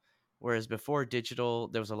now. Whereas before digital,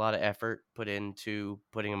 there was a lot of effort put into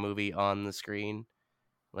putting a movie on the screen.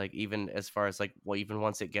 Like even as far as like, well, even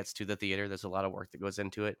once it gets to the theater, there's a lot of work that goes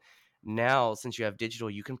into it. Now, since you have digital,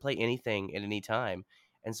 you can play anything at any time.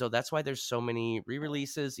 And so that's why there's so many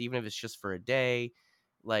re-releases, even if it's just for a day.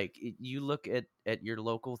 Like you look at your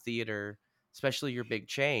local theater, especially your big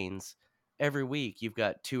chains, every week you've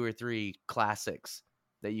got 2 or 3 classics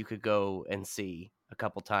that you could go and see a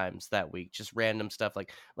couple times that week. Just random stuff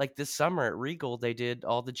like this summer at Regal, they did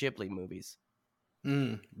all the Ghibli movies.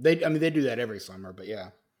 They do that every summer, but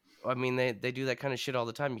yeah. I mean, they do that kind of shit all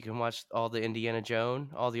the time. You can watch all the Indiana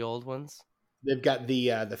Jones, all the old ones. They've got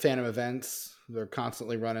the Phantom events. They're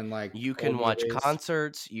constantly running like You can old watch movies,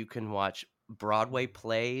 concerts. You can watch Broadway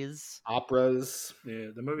plays. operas. Yeah,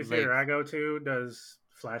 the movie Like- theater I go to does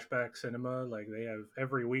flashback cinema. Like they have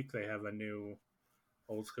every week they have a new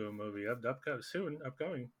old school movie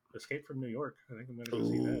upcoming. Escape from New York. I think I'm gonna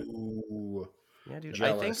go see that. Ooh, Yeah, dude.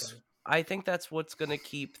 jealous. I think that's what's gonna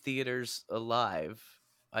keep theaters alive.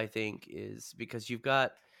 I think is because you've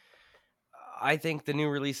got. I think the new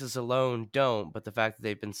releases alone don't, but the fact that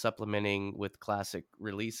they've been supplementing with classic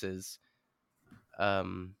releases,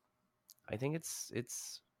 I think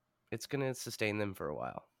it's gonna sustain them for a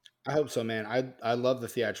while. I hope so, man. I love the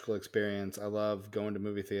theatrical experience. I love going to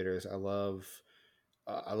movie theaters. I love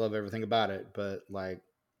everything about it. But like,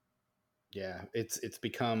 yeah, it's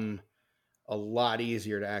become a lot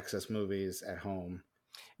easier to access movies at home.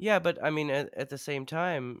 Yeah, but I mean, at the same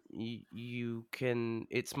time, you can.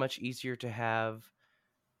 It's much easier to have.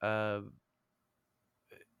 I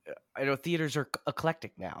know theaters are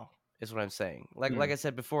eclectic now. Is what I'm saying. Like I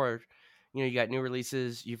said before, you got new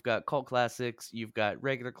releases, you've got cult classics, you've got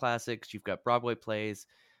regular classics, you've got Broadway plays,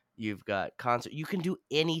 you've got concert. You can do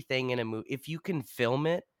anything in a movie if you can film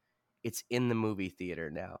it. It's in the movie theater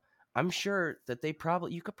now. I'm sure that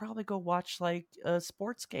you could probably go watch like a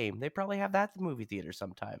sports game. They probably have that at the movie theater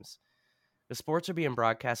sometimes. The sports are being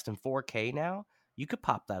broadcast in 4K now. You could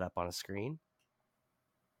pop that up on a screen.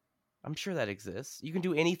 I'm sure that exists. You can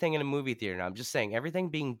do anything in a movie theater now. I'm just saying, everything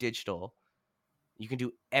being digital, you can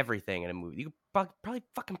do everything in a movie. You could probably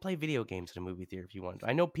fucking play video games in a movie theater if you want to.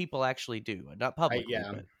 I know people actually do, not publicly.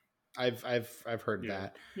 But I've heard Yeah.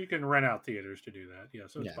 that. You can rent out theaters to do that. Yeah,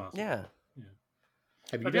 so it's Yeah. possible. yeah.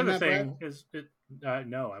 Have you But the done other that, thing Brad? is,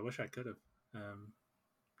 no, I wish I could have.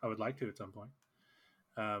 I would like to at some point.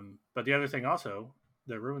 But the other thing also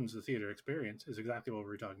that ruins the theater experience is exactly what we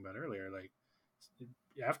were talking about earlier. Like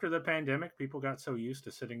after the pandemic, people got so used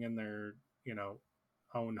to sitting in their,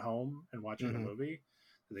 own home and watching a movie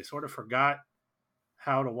that they sort of forgot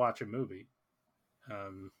how to watch a movie.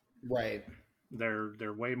 Right.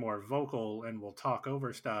 They're way more vocal and will talk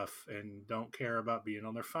over stuff and don't care about being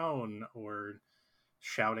on their phone or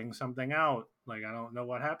shouting something out. Like, I don't know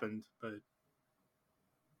what happened, but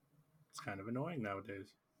it's kind of annoying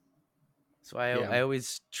nowadays. So I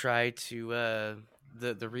always try to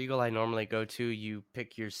the Regal I normally go to. You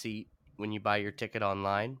pick your seat when you buy your ticket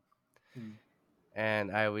online,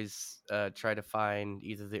 and I always try to find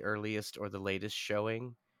either the earliest or the latest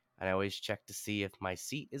showing. And I always check to see if my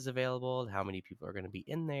seat is available, how many people are going to be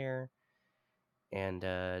in there, and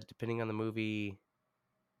depending on the movie,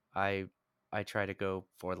 I try to go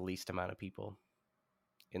for the least amount of people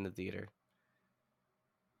in the theater.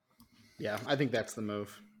 Yeah, I think that's the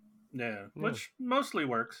move. Yeah, which mostly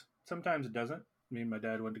works. sometimes it doesn't. Me and my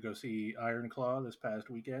dad went to go see Iron Claw this past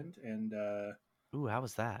weekend, and Ooh, how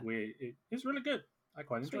was that? it's really good. I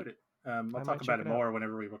quite enjoyed it. I I'll might talk check about it it out. more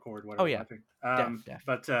whenever we record what Oh, we're yeah. watching. Def.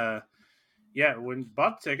 But yeah, when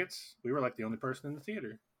bought tickets, we were like the only person in the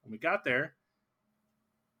theater. When we got there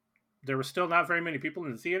were still not very many people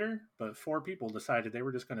in the theater, but 4 people decided they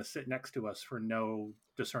were just going to sit next to us for no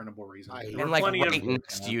discernible reason. There were And like plenty right of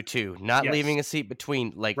next to you too, not Yes. leaving a seat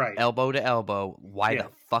between, like Right. elbow to elbow. Why Yeah. the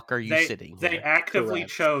fuck are you sitting They here? actively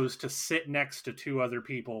Correct. chose to sit next to 2 other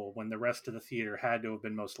people when the rest of the theater had to have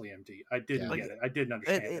been mostly empty. I didn't Yeah. get it. I didn't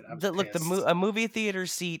understand it. I was Look, pissed. a movie theater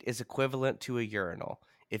seat is equivalent to a urinal.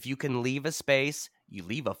 If you can leave a space, you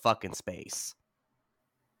leave a fucking space.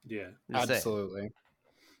 Yeah. Just saying. Absolutely.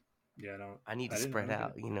 Yeah, I need to didn't spread get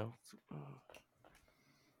out, it. you know.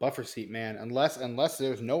 Buffer seat, man. Unless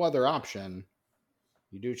there's no other option,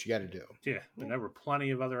 you do what you got to do. Yeah, and there were plenty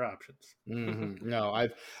of other options. Mm-hmm. No,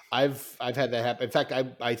 I've had that happen. In fact,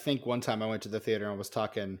 I think one time I went to the theater and I was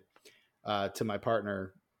talking to my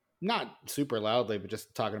partner, not super loudly, but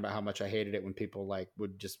just talking about how much I hated it when people like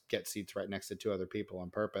would just get seats right next to 2 other people on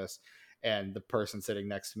purpose. And the person sitting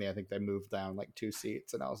next to me, I think they moved down like 2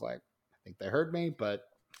 seats, and I was like, I think they heard me, but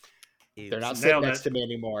they're not sitting Nailed next it. to me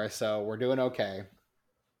anymore, so we're doing okay.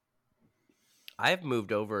 I've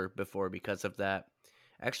moved over before because of that.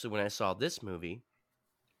 Actually, when I saw this movie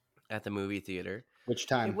at the movie theater, Which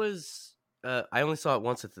time? it was. I only saw it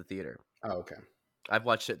once at the theater. Oh, okay. I've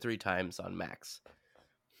watched it 3 times on Max.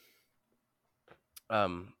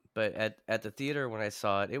 But at the theater when I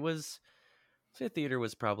saw it, the theater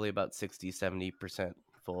was probably about 60-70%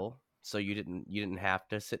 full. So you didn't have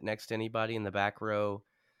to sit next to anybody in the back row.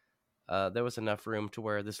 There was enough room to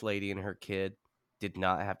where this lady and her kid did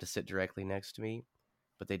not have to sit directly next to me,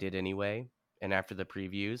 but they did anyway. And after the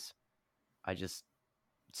previews, I just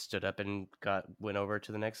stood up and went over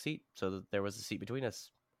to the next seat, so that there was a seat between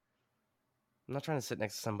us. I'm not trying to sit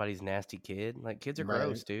next to somebody's nasty kid. Like, kids are Right.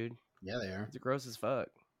 gross, dude. Yeah, they are. Kids are gross as fuck.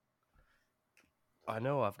 I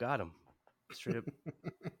know, I've got them. Straight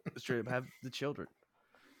up have the children.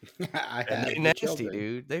 I And have they're the nasty, children.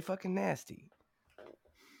 dude. They fucking nasty.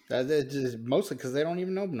 They're just mostly because they don't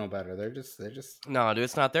even know no better. They're just. No, dude,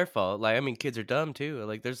 it's not their fault. Like, I mean, kids are dumb too.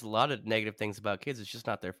 Like, there's a lot of negative things about kids. It's just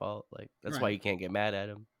not their fault. Like, that's why Right. you can't get mad at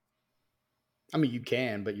them. I mean, you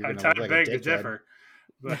can, but you're I gonna look like a beg to dickhead. differ.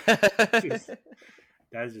 But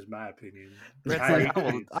that's just my opinion. Brett's I like,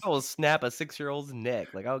 hate I will snap a 6-year-old's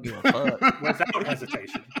neck. Like, I don't give a fuck. without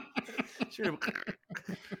hesitation. Sure.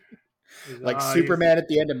 Like Oh, Superman at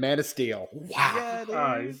the end of Man of Steel. Wow. Yeah, dude.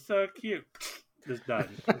 Oh, he's so cute. Just done.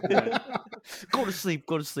 Go to sleep.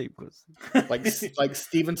 Go to sleep. Go to sleep. like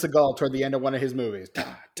Steven Seagal toward the end of one of his movies.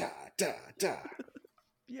 Da, da, da, da.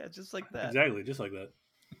 Yeah, just like that. Exactly, just like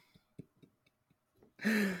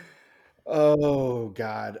that. Oh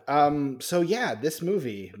God. So yeah, this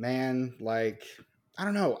movie, man, like, I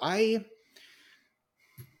don't know.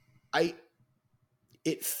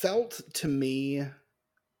 It felt to me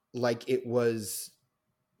like it was,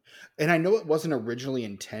 and I know it wasn't originally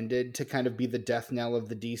intended to kind of be the death knell of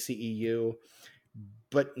the DCEU,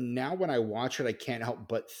 but now when I watch it, I can't help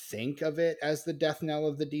but think of it as the death knell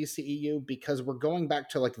of the DCEU, because we're going back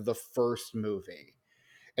to like the first movie.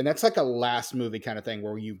 And that's like a last movie kind of thing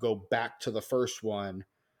where you go back to the first one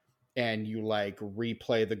and you like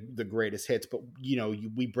replay the greatest hits. But, you know,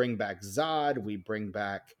 we bring back Zod, we bring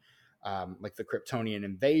back like the Kryptonian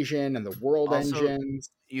invasion and the world Also, engines.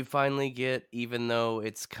 You finally get, even though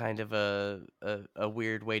it's kind of a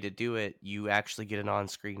weird way to do it, you actually get an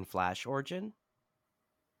on-screen Flash origin.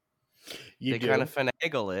 They kind of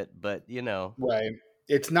finagle it, but you know. Right.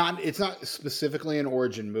 It's not specifically an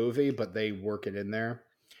origin movie, but they work it in there.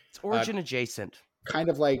 It's origin adjacent. Kind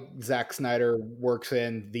of like Zack Snyder works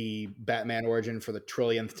in the Batman origin for the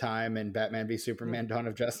trillionth time in Batman v Superman: Dawn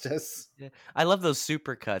of Justice. Yeah. I love those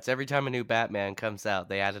super cuts. Every time a new Batman comes out,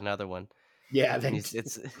 they add another one. Yeah,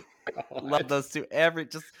 it's love those two.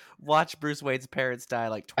 Just watch Bruce Wayne's parents die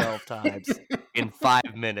like 12 times in 5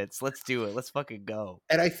 minutes. Let's do it. Let's fucking go.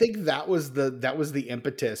 And I think that was the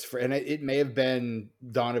impetus for, and it may have been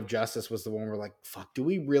Dawn of Justice was the one where like, fuck, do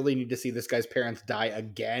we really need to see this guy's parents die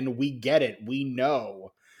again? We get it. We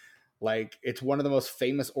know. Like, it's one of the most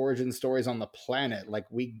famous origin stories on the planet. Like,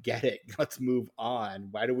 we get it. Let's move on.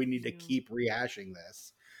 Why do we need to keep rehashing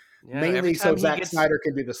this? Yeah, mainly so Zack Snyder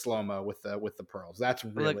can do the slow-mo with the pearls. That's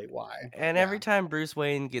really why. And every time Bruce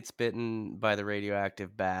Wayne gets bitten by the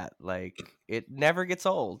radioactive bat, like, it never gets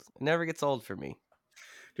old. It never gets old for me.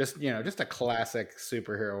 Just a classic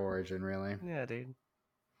superhero origin, really. Yeah, dude.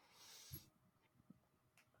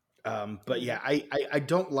 But yeah, I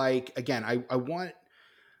don't like, again, I want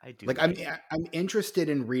I do Like like. I'm interested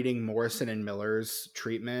in reading Morrison and Miller's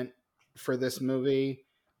treatment for this movie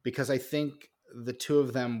because I think the two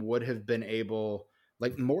of them would have been able,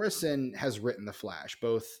 like Morrison has written The Flash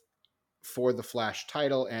both for the Flash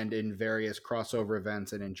title and in various crossover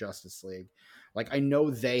events and in Justice League. Like I know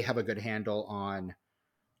they have a good handle on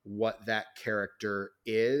what that character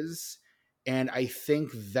is, and I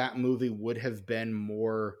think that movie would have been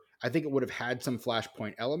more, I think it would have had some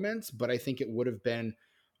Flashpoint elements, but I think it would have been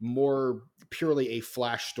more purely a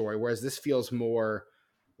Flash story, whereas this feels more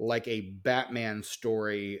like a Batman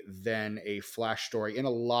story than a Flash story in a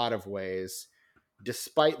lot of ways,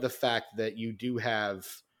 despite the fact that you do have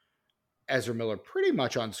Ezra Miller pretty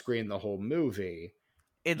much on screen the whole movie.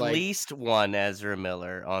 At Like, least one Ezra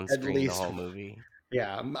Miller on at screen the least, whole movie.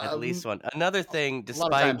 yeah. At least one. Another thing, A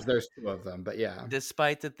lot of times there's two of them, but yeah.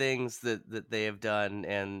 despite the things that they have done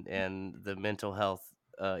and the mental health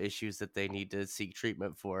issues that they need to seek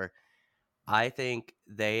treatment for, I think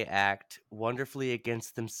they act wonderfully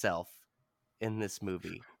against themselves in this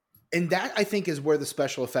movie. And that I think is where the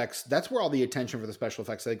special effects, that's where all the attention for the special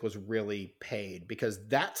effects I think was really paid, because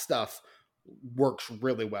that stuff works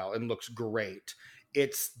really well and looks great.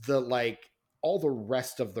 It's the like all the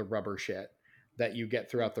rest of the rubber shit that you get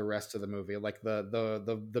throughout the rest of the movie, like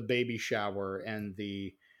the baby shower and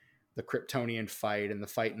the Kryptonian fight and the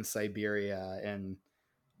fight in Siberia and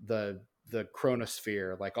the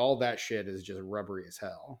chronosphere, like all that shit is just rubbery as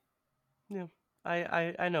hell. Yeah,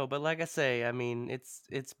 I know, but like I say, I mean,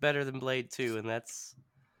 it's better than Blade 2, and that's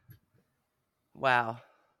wow,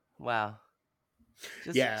 Yeah.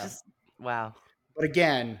 just wow. But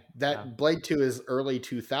again, that Wow. Blade 2 is early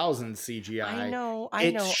 2000s CGI. I know.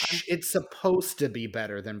 It's supposed to be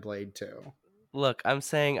better than Blade 2. Look, I'm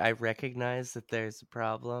saying I recognize that there's a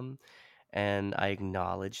problem, and I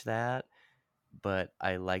acknowledge that. But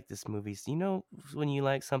I like this movie. You know, when you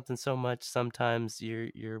like something so much, sometimes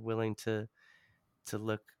you're willing to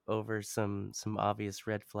look over some obvious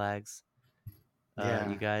red flags. Yeah.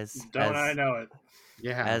 You guys, Don't I know it?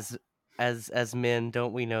 Yeah. as men,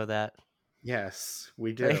 don't we know that? Yes,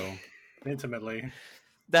 we do. Intimately.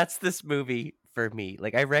 That's this movie for me.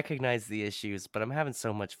 Like, I recognize the issues, but I'm having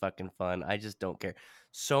so much fucking fun. I just don't care.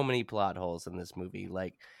 So many plot holes in this movie.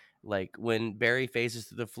 Like when Barry phases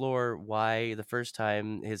through the floor, why the first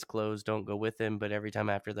time his clothes don't go with him, but every time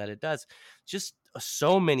after that it does. Just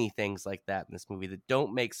so many things like that in this movie that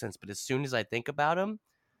don't make sense. But as soon as I think about them,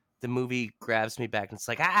 the movie grabs me back and it's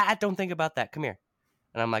like, don't think about that. Come here.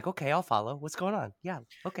 And I'm like, okay, I'll follow. What's going on? Yeah.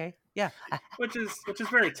 Okay. Yeah. Which is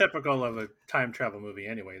very typical of a time travel movie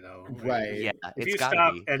anyway, though. Like, Right. Yeah. if It's you gotta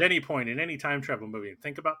stop be. at any point in any time travel movie and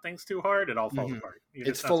think about things too hard, it all falls Mhm. apart. You're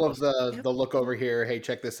It's just not full of supposed to. the look over here, hey,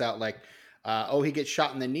 check this out, like oh, he gets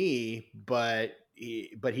shot in the knee, but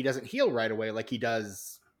he doesn't heal right away like he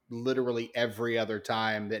does literally every other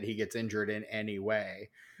time that he gets injured in any way.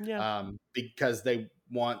 Yeah. Because they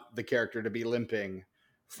want the character to be limping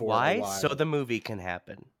for a Why? while. So the movie can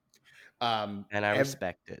happen. And I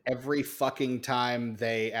respect it. Every fucking time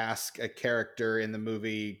they ask a character in the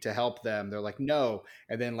movie to help them, they're like, no.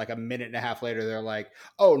 And then like a minute and a half later, they're like,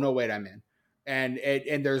 oh, no, wait, I'm in.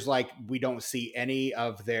 And there's like, we don't see any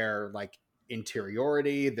of their like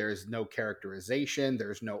interiority. There's no characterization.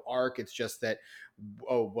 There's no arc. It's just that,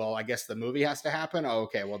 oh, well, I guess the movie has to happen. Oh,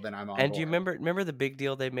 okay, well, then I'm on And board. do you remember the big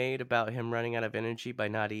deal they made about him running out of energy by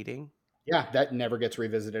not eating? Yeah, that never gets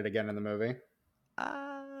revisited again in the movie.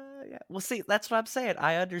 Yeah. Well, see, that's what I'm saying.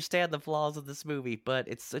 I understand the flaws of this movie, but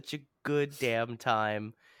it's such a good damn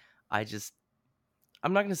time.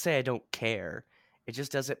 I'm not gonna say I don't care. It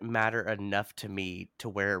just doesn't matter enough to me to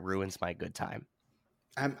where it ruins my good time.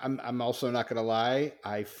 I'm also not gonna lie.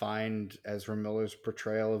 I find Ezra Miller's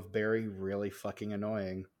portrayal of Barry really fucking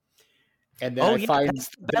annoying, and then I find that's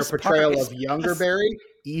the their best part portrayal is of younger because- Barry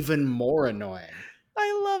even more annoying.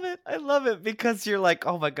 I love it because you're like,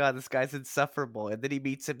 oh my god, this guy's insufferable, and then he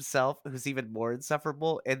meets himself, who's even more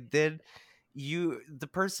insufferable, and then the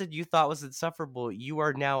person you thought was insufferable, you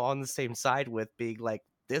are now on the same side with, being like,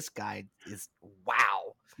 this guy is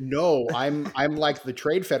wow. No, I'm like the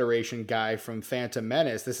Trade Federation guy from Phantom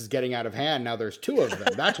Menace. This is getting out of hand. Now there's two of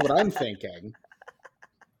them. That's what I'm thinking.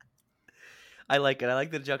 I like it. I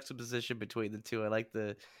like the juxtaposition between the two. I like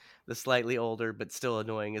the slightly older but still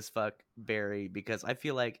annoying as fuck Barry, because I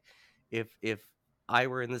feel like if I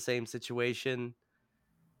were in the same situation,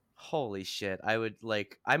 holy shit, I would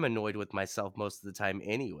I'm annoyed with myself most of the time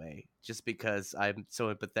anyway, just because I'm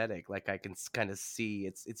so empathetic. Like, I can kind of see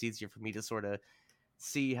it's easier for me to sort of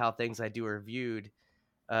see how things I do are viewed.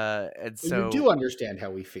 And so you do understand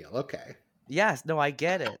how we feel. Okay. yes, no, I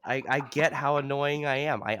get it. I get how annoying I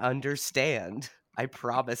am. I understand. I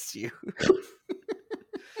promise you.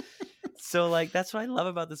 So, like, that's what I love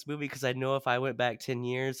about this movie, because I know if I went back 10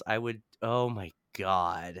 years, I would, oh my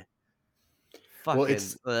God. Well,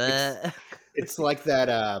 Fucking. it's like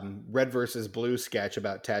that Red versus Blue sketch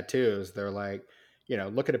about tattoos. They're like,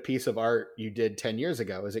 look at a piece of art you did 10 years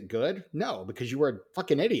ago. Is it good? No, because you were a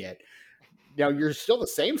fucking idiot. Now you're still the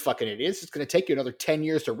same fucking idiot. It's just going to take you another 10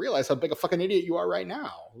 years to realize how big a fucking idiot you are right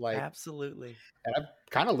now. Like, Absolutely. and I've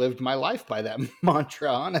kind of lived my life by that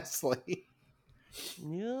mantra, honestly.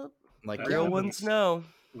 Yep. Like, Real ones know.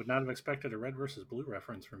 Would not have expected a Red versus Blue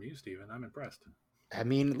reference from you, Steven. I'm impressed. I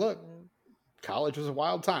mean, look, college was a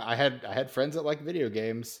wild time. I had friends that liked video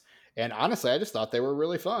games, and honestly, I just thought they were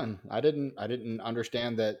really fun. I didn't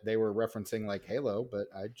understand that they were referencing like Halo, but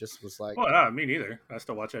I just was like, well, no, me neither. I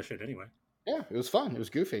still watch that shit anyway. Yeah, it was fun. It was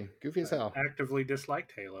goofy as hell. Actively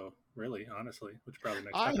disliked Halo, really, honestly, which probably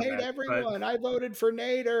makes I hate everyone. But I voted for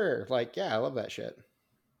Nader. Like, yeah, I love that shit.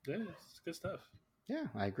 Yeah, it's good stuff. Yeah,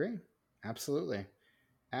 I agree. Absolutely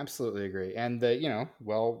agree. And the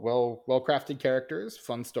well crafted characters,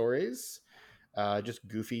 fun stories, just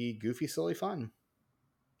goofy silly fun.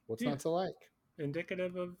 What's not to like?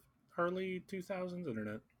 Indicative of early 2000s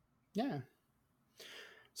internet. Yeah.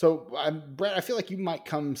 So, Brett, I feel like you might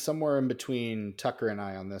come somewhere in between Tucker and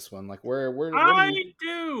I on this one. Like, where do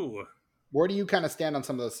you kind of stand on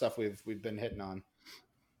some of the stuff we've been hitting on?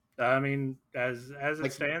 I mean, as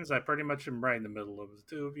it stands, I pretty much am right in the middle of the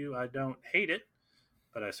two of you. I don't hate it,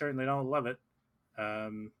 but I certainly don't love it.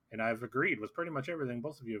 And I've agreed with pretty much everything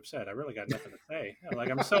both of you have said. I really got nothing to say. Like,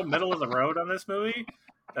 I'm so middle of the road on this movie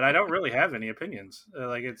that I don't really have any opinions.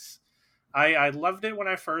 I loved it when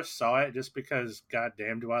I first saw it, just because,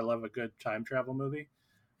 goddamn, do I love a good time travel movie.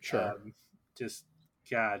 Sure. It's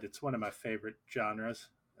one of my favorite genres.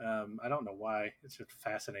 I don't know why. It just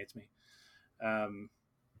fascinates me.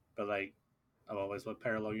 But, like, I've always loved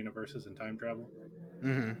parallel universes and time travel.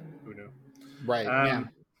 Mm-hmm. Who knew? Right, yeah.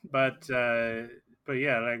 But yeah,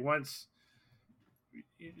 like,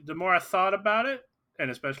 the more I thought about it,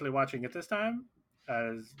 and especially watching it this time,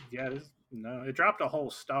 it dropped a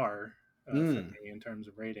whole star for me in terms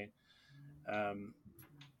of rating.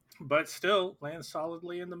 But still lands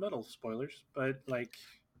solidly in the middle. Spoilers, but like.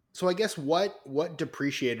 So I guess what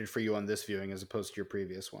depreciated for you on this viewing as opposed to your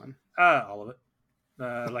previous one? All of it.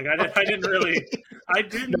 Like I didn't really.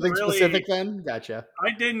 Nothing specific then. Gotcha.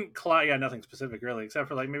 I didn't clock. Yeah, nothing specific really, except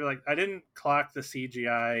for maybe I didn't clock the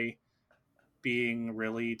CGI being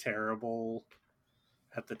really terrible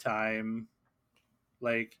at the time.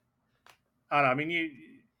 Like, I don't know. I mean,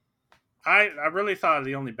 I really thought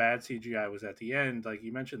the only bad CGI was at the end. Like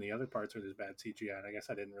you mentioned, the other parts where there's bad CGI, and I guess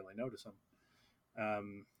I didn't really notice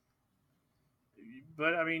them.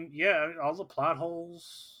 But I mean, yeah, all the plot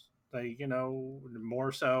holes,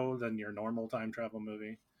 more so than your normal time travel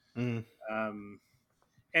movie. And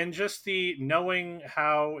just the knowing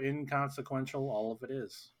how inconsequential all of it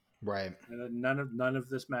is. Right. None of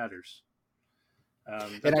this matters.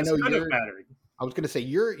 And I know I was going to say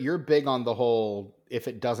you're big on the whole, if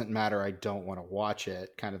it doesn't matter, I don't want to watch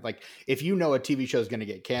it. Kind of like, if you know a TV show is going to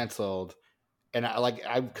get canceled, and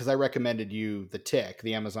because I recommended you The Tick,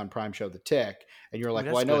 the Amazon Prime show The Tick, and you're like,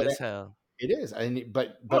 well, I know it is.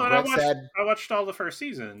 But Brett said I watched all the first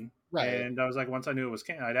season, right? And I was like, once I knew it was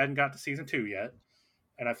canceled, I hadn't got to season 2 yet,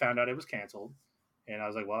 and I found out it was canceled, and I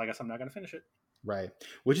was like, well, I guess I'm not going to finish it. Right,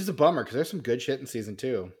 which is a bummer because there's some good shit in season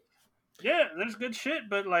 2. Yeah, there's good shit,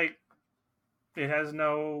 but it has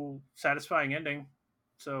no satisfying ending.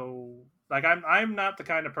 So, I'm not the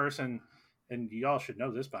kind of person, and y'all should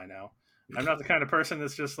know this by now. I'm not the kind of person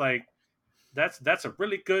that's just like, that's a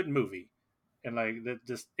really good movie, and that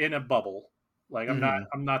just in a bubble. Like I'm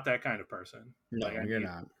not that kind of person. No, you're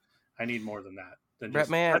not. I need more than that.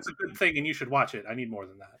 That's a good thing, and you should watch it. I need more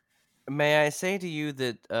than that. May I say to you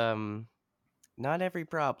that not every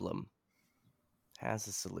problem has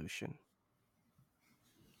a solution.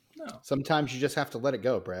 No. Sometimes you just have to let it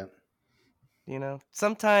go, Brett.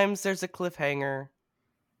 Sometimes there's a cliffhanger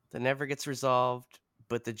that never gets resolved,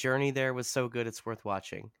 but the journey there was so good it's worth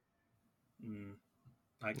watching.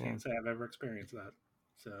 I can't say I've ever experienced that.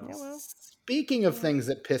 So, Speaking of things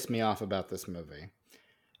that piss me off about this movie,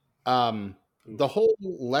 the whole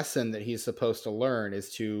lesson that he's supposed to learn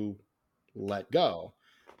is to let go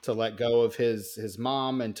of his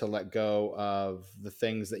mom, and to let go of the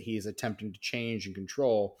things that he's attempting to change and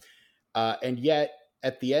control. And yet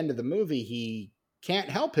at the end of the movie, he can't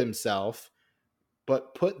help himself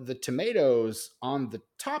but put the tomatoes on the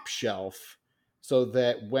top shelf so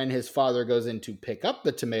that when his father goes in to pick up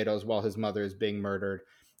the tomatoes while his mother is being murdered,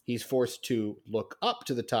 he's forced to look up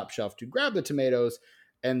to the top shelf to grab the tomatoes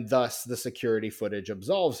and thus the security footage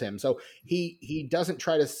absolves him. So he doesn't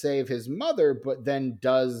try to save his mother, but then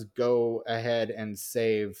does go ahead and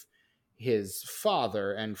save his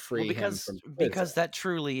father and free him from prison. Because that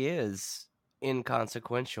truly is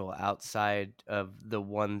inconsequential outside of the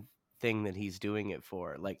one thing that he's doing it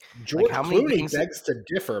for. Like George how many Clooney things, begs to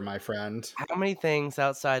differ, my friend. how many things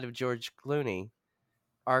outside of George Clooney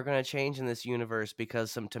are going to change in this universe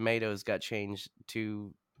because some tomatoes got changed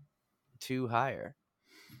to higher?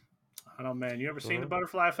 I don't know, man. You ever seen The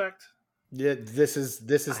Butterfly Effect? Yeah, this is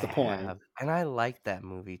the point. And I like that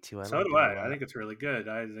movie too. So do I. I think it's really good.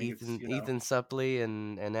 I think Ethan Suplee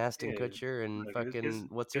and Ashton Kutcher and fucking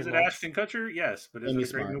what's her name? Is it Ashton Kutcher? Yes, but is it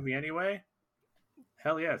a great movie anyway?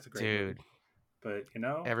 Hell yeah, it's a great movie. But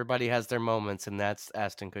everybody has their moments, and that's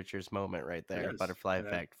Ashton Kutcher's moment right there. Butterfly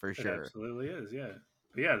Effect for sure. It absolutely is. Yeah.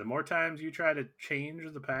 But yeah, the more times you try to change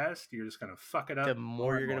the past, you're just gonna fuck it up. The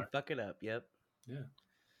more you're gonna fuck it up. Yep. Yeah.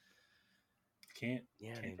 Can't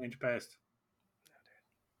change the past.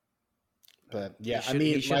 But yeah,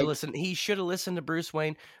 he should have listened to Bruce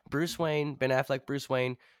Wayne. Ben Affleck, Bruce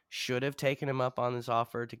Wayne should have taken him up on this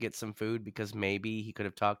offer to get some food, because maybe he could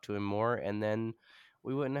have talked to him more, and then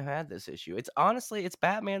we wouldn't have had this issue. It's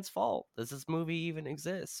Batman's fault that this movie even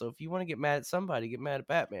exists. So if you want to get mad at somebody, get mad at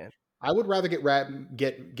Batman. I would rather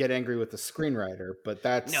get angry with the screenwriter, but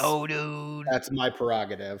that's no, dude. That's my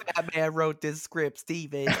prerogative. Batman wrote this script,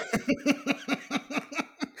 Steven.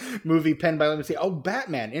 Movie penned by, let me see. Oh,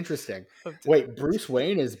 Batman. Interesting. Wait, Bruce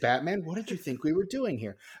Wayne is Batman? What did you think we were doing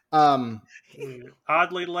here?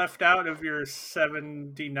 Oddly left out of your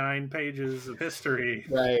 79 pages of history.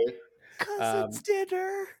 Right. Cousin's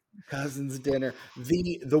dinner.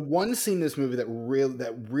 The one scene in this movie that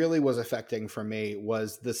really was affecting for me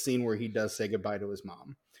was the scene where he does say goodbye to his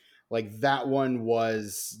mom. Like that one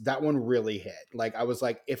really hit. Like I was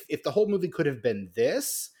like, if the whole movie could have been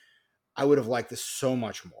this, I would have liked this so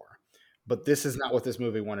much more. But this is not what this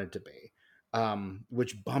movie wanted to be,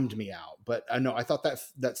 which bummed me out. But no, I thought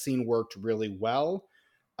that scene worked really well.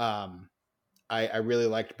 I really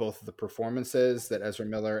liked both of the performances that Ezra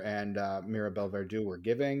Miller and Mirabel Verdú were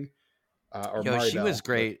giving. She was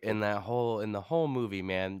great in the whole movie,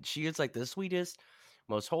 man. She is like the sweetest,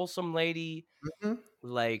 most wholesome lady. Mm-hmm.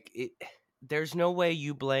 Like there's no way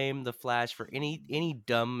you blame the Flash for any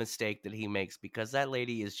dumb mistake that he makes, because that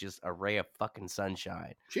lady is just a ray of fucking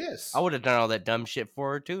sunshine. She is. I would have done all that dumb shit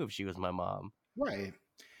for her too if she was my mom. Right.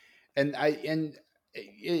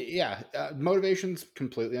 Motivation's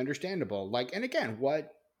completely understandable. Like, and again,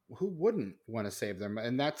 who wouldn't want to save them?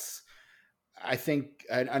 And that's, I think,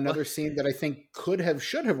 another scene that I think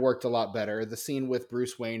should have worked a lot better. The scene with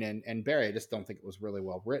Bruce Wayne and Barry. I just don't think it was really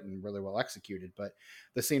well written, really well executed. But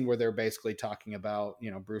the scene where they're basically talking about,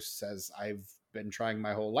 Bruce says, "I've been trying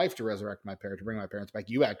my whole life to resurrect my parents, to bring my parents back.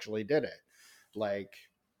 You actually did it." Like,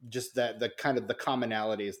 just that the kind of the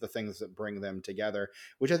commonalities, the things that bring them together,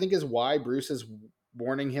 which I think is why Bruce is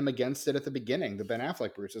warning him against it at the beginning. The Ben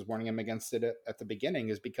Affleck Bruce is warning him against it at the beginning,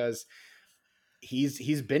 is because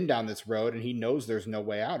he's been down this road and he knows there's no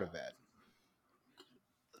way out of it.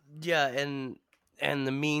 Yeah, and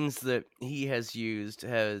the means that he has used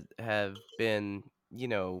have been,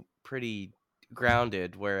 pretty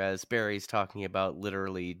grounded, whereas Barry's talking about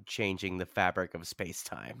literally changing the fabric of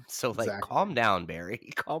space-time. So exactly. Calm down, Barry.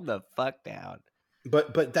 Calm the fuck down.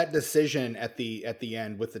 But that decision at the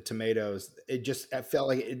end with the tomatoes, it felt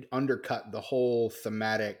like it undercut the whole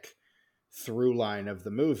thematic through line of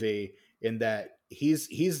the movie, in that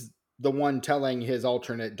he's the one telling his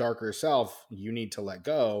alternate darker self, you need to let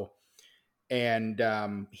go. And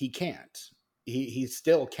he can't. He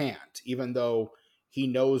still can't, even though he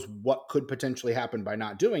knows what could potentially happen by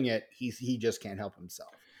not doing it. He just can't help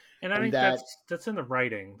himself. And I think that's in the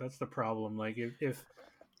writing. That's the problem. Like if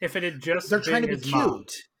it had just they're trying to be cute.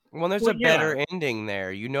 Mom, well, there's a better ending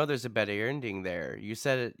there. There's a better ending there. You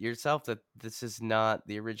said it yourself that this is not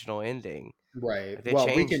the original ending. Right. Well,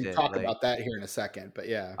 we can talk about that here in a second, but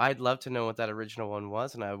yeah. I'd love to know what that original one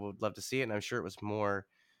was, and I would love to see it, and I'm sure it was more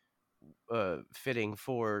fitting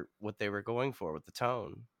for what they were going for with the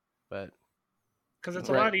tone. But because it's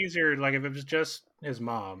a lot easier, like if it was just his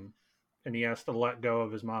mom and he has to let go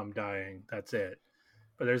of his mom dying, that's it.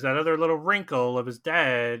 But there's that other little wrinkle of his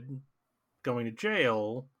dad going to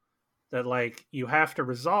jail that, like, you have to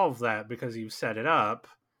resolve that because you've set it up.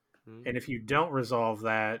 Mm-hmm. And if you don't resolve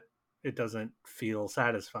that, it doesn't feel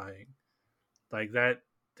satisfying. Like that,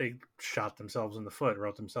 they shot themselves in the foot,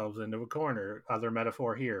 wrote themselves into a corner. Other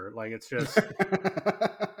metaphor here. Like, it's just,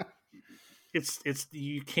 it's,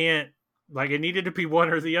 you can't, like, it needed to be one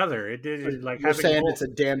or the other. It did, like, you're saying it's a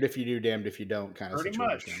damned if you do, damned if you don't kind of pretty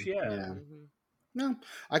situation. Much, yeah. Mm-hmm. No,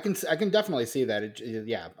 I can definitely see that.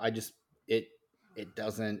 Yeah, it it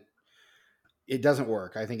doesn't it doesn't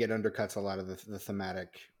work. I think it undercuts a lot of the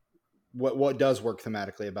thematic. What does work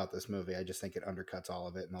thematically about this movie? I just think it undercuts all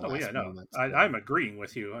of it in the Oh yeah, last no, moments. I'm agreeing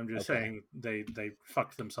with you. I'm just Okay, saying they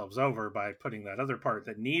fucked themselves over by putting that other part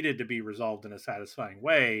that needed to be resolved in a satisfying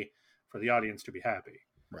way for the audience to be happy.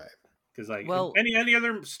 right. Because like Well, any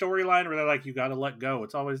other storyline where they're like, you got to let go.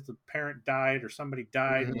 It's always the parent died or somebody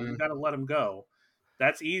died. Well, you Hmm. got to let them go.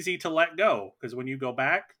 That's easy to let go because when you go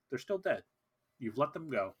back, they're still dead. You've let them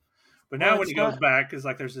go. But well, now when it's he goes not. back, is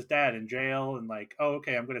like there's his dad in jail, and like, oh,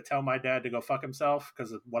 okay, I'm going to tell my dad to go fuck himself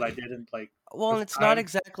because of what I did in like Well, and this it's not time.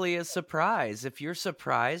 exactly a surprise. If you're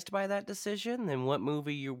surprised by that decision, then what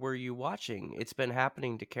movie were you watching? It's been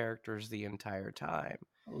happening to characters the entire time.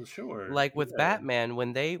 Oh, sure, Like with yeah. Batman,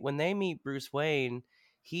 when they meet Bruce Wayne,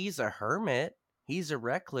 he's a hermit, he's a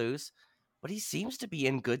recluse, but he seems to be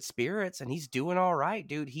in good spirits and he's doing all right,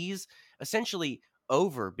 dude. He's essentially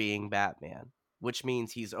over being Batman, which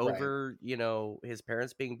means he's Right. over, his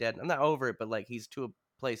parents being dead. I'm not over it, but like he's to a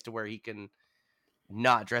place to where he can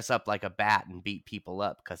not dress up like a bat and beat people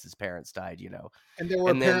up because his parents died. And there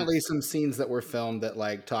were And then, apparently some scenes that were filmed that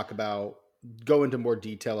go into more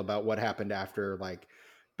detail about what happened after like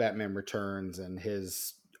Batman Returns and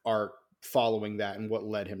his arc following that and what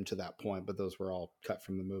led him to that point. But those were all cut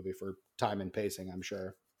from the movie for time and pacing, I'm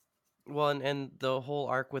sure. well, and the whole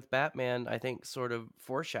arc with Batman, I think, sort of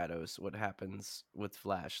foreshadows what happens with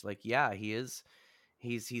Flash. Like, yeah, he's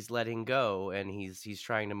letting go and he's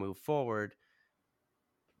trying to move forward,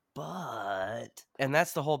 and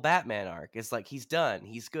that's the whole Batman arc. It's like he's done,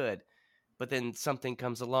 he's good, but then something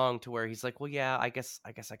comes along to where he's like, well, yeah, I guess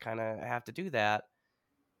I kind of have to do that.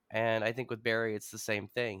 And I think with Barry, it's the same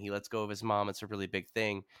thing. He lets go of his mom. It's a really big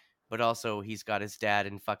thing. But also, he's got his dad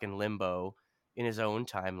in fucking limbo in his own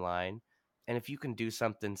timeline. And if you can do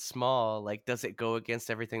something small, like, does it go against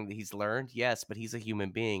everything that he's learned? Yes, but he's a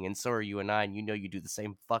human being. And so are you and I. And you do the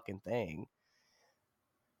same fucking thing.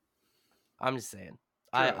 I'm just saying.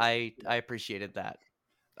 True. I appreciated that.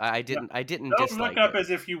 I didn't Don't look dislike up it. as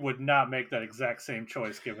if you would not make that exact same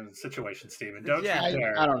choice given the situation, Steven. Don't you Yeah. I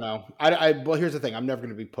dare. don't know. Well, here's the thing. I'm never going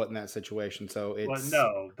to be put in that situation, so Well, it's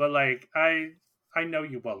no, but like I know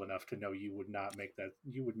you well enough to know you would not make that.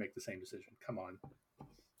 You would make the same decision. Come on.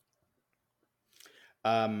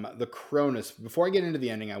 the Cronus. Before I get into the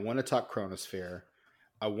ending, I want to talk Chronosphere.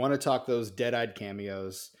 I want to talk those dead-eyed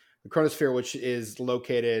cameos. The Chronosphere, which is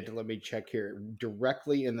located, let me check here,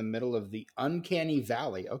 directly in the middle of the Uncanny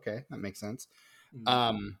Valley. Okay, that makes sense.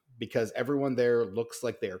 Mm. Because everyone there looks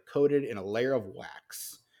like they are coated in a layer of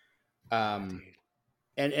wax. Yeah, Um, dude.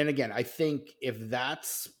 and again, I think if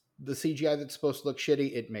that's the CGI that's supposed to look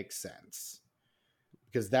shitty, it makes sense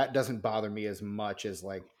because that doesn't bother me as much as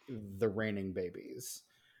like the raining babies.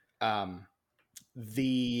 Um,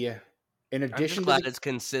 the in I'm just addition to glad the it's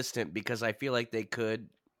consistent because I feel like they could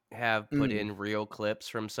have put mm, in real clips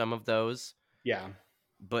from some of those, yeah,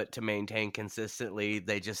 but to maintain consistently,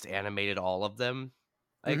 they just animated all of them,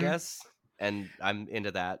 I hmm guess. And I'm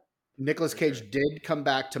into that. Nicholas For sure. Cage did come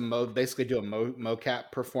back to basically do a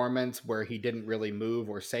mocap performance where he didn't really move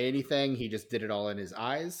or say anything. He just did it all in his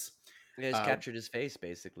eyes. It just Uh, captured his face,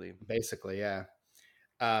 basically. basically, yeah.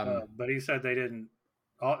 Um, But he said they didn't.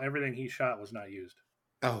 All everything he shot was not used.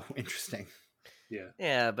 oh, interesting. Yeah.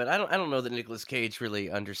 Yeah, but I don't know that Nicolas Cage really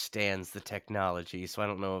understands the technology, so I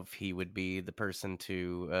don't know if he would be the person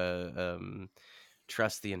to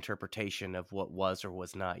trust the interpretation of what was or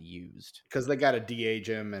was not used. Because they got to de-age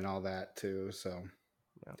him and all that too. So,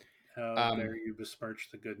 Yeah. How um, dare you besmirch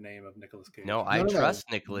the good name of Nicolas No, Cage? I no. trust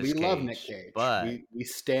Nicolas We love Nick Cage, Cage. but We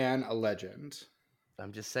stan a legend.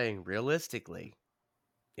 I'm just saying, realistically,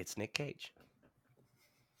 it's Nick Cage.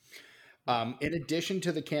 In addition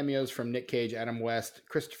to the cameos from Nick Cage, Adam West,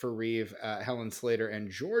 Christopher Reeve, Helen Slater, and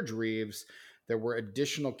George Reeves, there were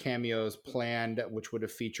additional cameos planned, which would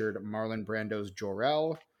have featured Marlon Brando's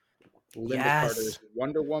Jor-El, Linda Yes, Carter's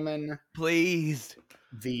Wonder Woman, please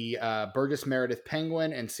the Burgess Meredith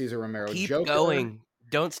Penguin, and Cesar Romero keep Joker. going.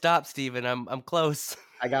 Don't stop, Steven. I'm close.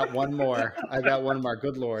 I got one more. I got one more.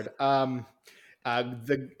 Good lord. And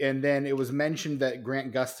then it was mentioned that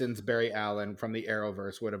Grant Gustin's Barry Allen from the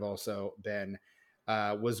Arrowverse would have also been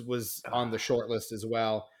was on the short list as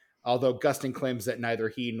well. Although Gustin claims that neither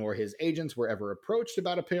he nor his agents were ever approached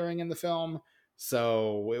about appearing in the film,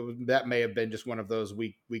 so that may have been just one of those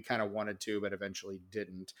we kind of wanted to, but eventually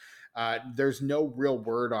didn't. There's no real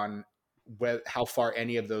word on how far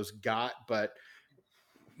any of those got, but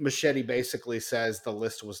Machete basically says the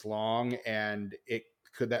list was long and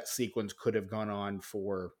that sequence could have gone on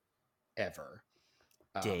for ever.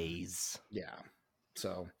 Days. Yeah.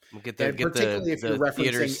 So, We'll get and particularly if you're the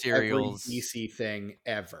theater referencing every serials. DC thing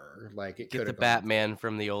ever, like it Get could the have gone. Batman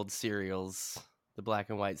from the old serials, the black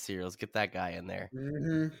and white serials. Get that guy in there.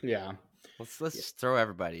 Yeah. Let's just throw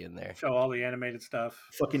everybody in there. Show all the animated stuff.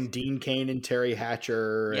 Fucking Dean Cain and Terry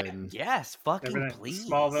Hatcher and yes, fucking everything. please.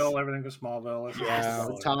 Smallville, everything was Smallville. Yeah,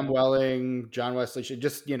 Tom Welling, John Wesley should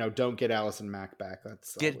just don't get Allison Mack back.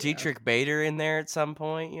 That's get Dietrich Bader in there at some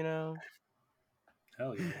point. Hell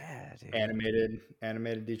yeah, dude.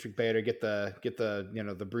 Animated Dietrich Bader. Get the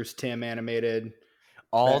the Bruce Timm animated.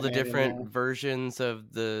 All Batman the different versions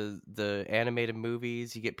of the animated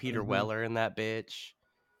movies. You get Peter Weller in that bitch.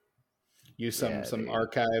 Use some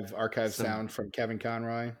archive sound from Kevin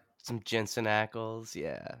Conroy. Some Jensen Ackles.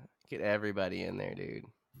 Yeah. Get everybody in there, dude.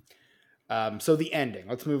 So the ending.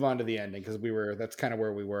 Let's move on to the ending because that's kind of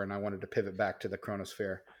where we were, and I wanted to pivot back to the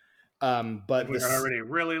Chronosphere. But we're already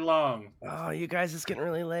really long. Oh, you guys, it's getting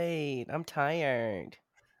really late. I'm tired.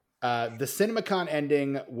 The CinemaCon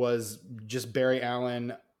ending was just Barry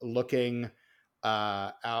Allen looking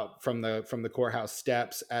out from the courthouse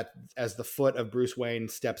steps as the foot of Bruce Wayne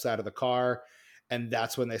steps out of the car, and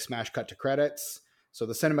that's when they smash cut to credits. So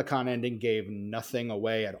the CinemaCon ending gave nothing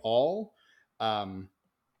away at all.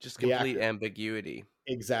 Just complete ambiguity.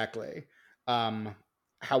 Exactly.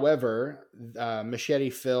 However, Machete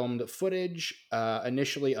filmed footage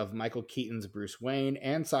initially of Michael Keaton's Bruce Wayne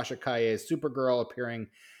and Sasha Calle's Supergirl appearing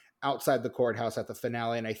outside the courthouse at the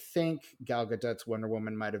finale, and I think Gal Gadot's Wonder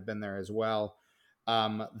Woman might have been there as well.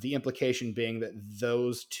 The implication being that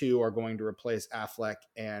those two are going to replace Affleck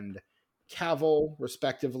and Cavill,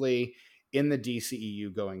 respectively, in the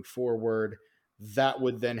DCEU going forward. That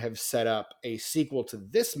would then have set up a sequel to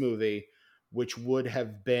this movie, which would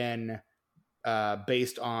have been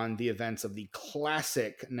based on the events of the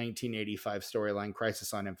classic 1985 storyline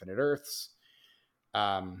Crisis on Infinite Earths.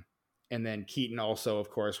 And then Keaton also, of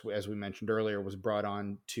course, as we mentioned earlier, was brought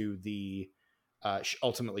on to the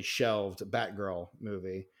ultimately shelved Batgirl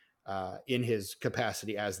movie in his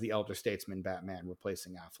capacity as the elder statesman Batman,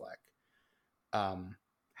 replacing Affleck.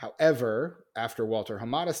 However, after Walter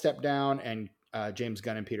Hamada stepped down and James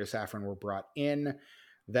Gunn and Peter Safran were brought in,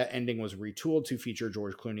 that ending was retooled to feature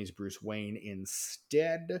George Clooney's Bruce Wayne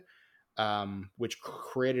instead, which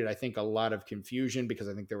created, I think, a lot of confusion because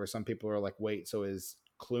I think there were some people who were like, wait, so is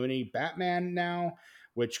Clooney Batman now?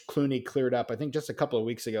 Which Clooney cleared up, I think, just a couple of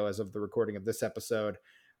weeks ago as of the recording of this episode,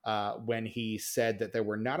 when he said that there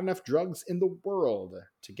were not enough drugs in the world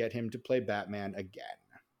to get him to play Batman again.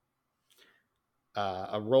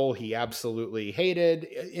 A role he absolutely hated.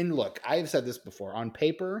 And look, I've said this before. On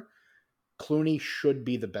paper, Clooney should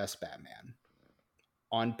be the best Batman.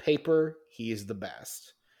 On paper, he is the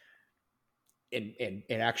best. In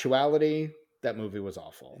actuality, that movie was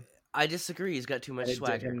awful. I disagree. He's got too much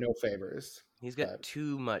swagger. It did him no favors. He's got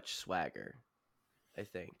too much swagger, I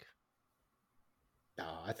think. No,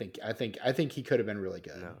 I think he could have been really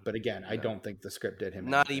good. No, but again, I don't think the script did him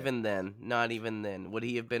Not even then. Would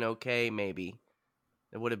he have been okay? Maybe.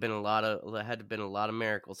 There would have been had to been a lot of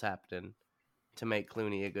miracles happening to make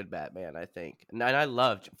Clooney a good Batman, I think. And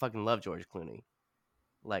I fucking love George Clooney.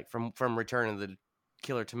 Like from Return of the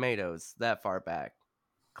Killer Tomatoes, that far back.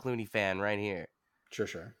 Clooney fan right here.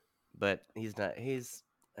 Sure. But he's not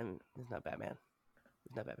Batman. He's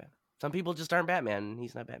not Batman. Some people just aren't Batman, and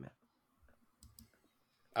he's not Batman.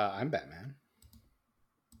 I'm Batman.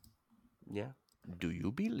 Yeah. Do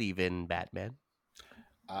you believe in Batman?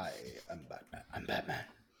 I am Batman. I'm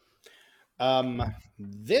Batman.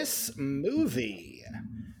 This movie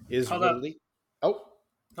is really... Oh.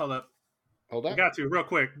 Hold up. I got to real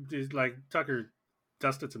quick. Just like Tucker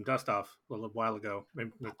dusted some dust off a little while ago,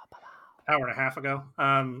 maybe an hour and a half ago.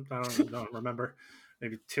 I don't remember.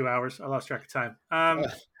 Maybe 2 hours. I lost track of time.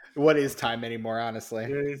 What is time anymore? Honestly,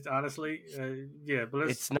 yeah, but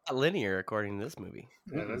it's not linear according to this movie.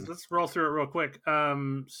 Yeah, let's roll through it real quick.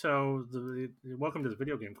 So, welcome to the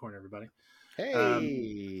video game corner, everybody.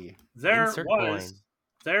 Hey, there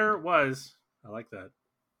was. I like that.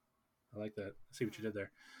 I see what you did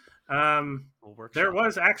there. There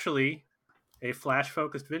was actually a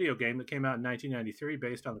Flash-focused video game that came out in 1993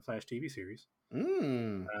 based on the Flash TV series.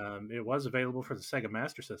 It was available for the Sega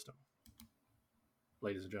Master System,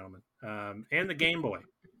 ladies and gentlemen, and the Game Boy.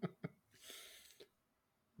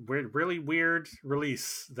 Really weird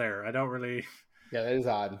release there. I don't really... Yeah, that is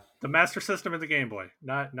odd. The Master System and the Game Boy.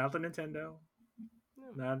 Not the Nintendo.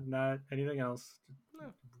 Not anything else.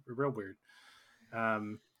 Real weird.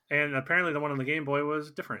 And apparently the one on the Game Boy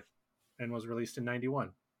was different and was released in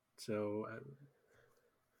 91. So,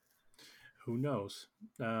 who knows?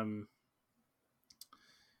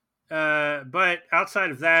 But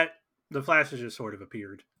outside of that, The Flash has just sort of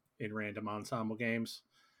appeared in random ensemble games.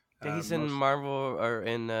 Yeah, he's in Marvel or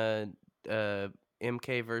in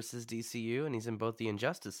MK versus DCU, and he's in both the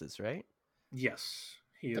Injustices, right? Yes,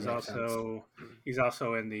 he That is makes sense. he's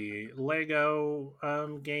also in the Lego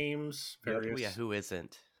games. Yep. Oh yeah, who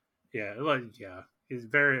isn't? Yeah, yeah. He's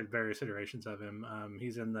various iterations of him.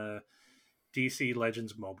 He's in the DC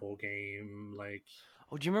Legends mobile game. Like,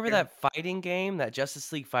 Oh, do you remember that fighting game, that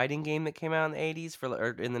Justice League fighting game that came out in the 80s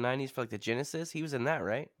or in the 90s for like the Genesis? He was in that,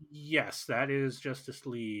 right? yes, that is Justice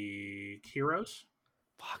League Heroes.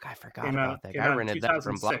 Fuck, I forgot about that. I rented that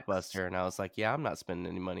from Blockbuster, and I was like, yeah, I'm not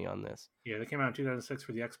spending any money on this. Yeah, that came out in 2006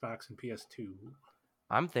 for the Xbox and PS2.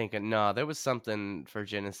 I'm thinking, no, there was something for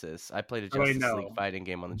Genesis. I played a Justice League fighting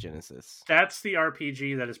game on the Genesis. That's the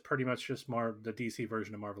RPG that is pretty much just the DC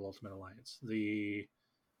version of Marvel Ultimate Alliance. The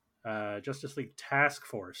Justice League Task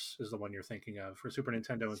Force is the one you're thinking of for Super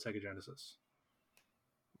Nintendo and Sega Genesis.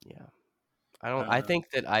 Yeah. I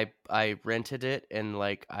think that I rented it, and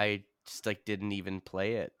like I just like didn't even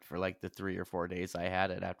play it for like the 3 or 4 days I had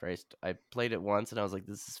it. After I played it once, and I was like,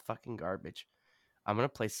 this is fucking garbage. I'm gonna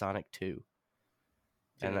play Sonic 2.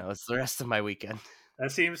 And that was the rest of my weekend.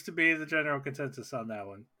 That seems to be the general consensus on that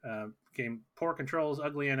one. Game poor controls,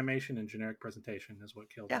 ugly animation, and generic presentation is what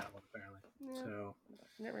killed that one, apparently. Yeah. So,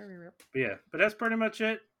 but that's pretty much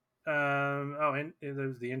it. And there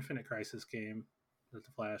was the Infinite Crisis game that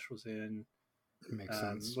the Flash was in. Makes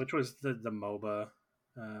sense. Which was the MOBA,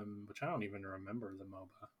 which I don't even remember the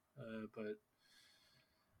MOBA.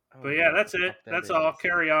 But yeah, that's it. That's all.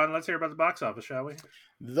 Carry on. Let's hear about the box office, shall we?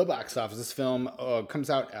 The box office. This film comes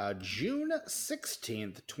out June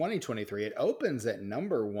 16th, 2023. It opens at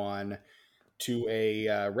number 1 to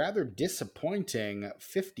a rather disappointing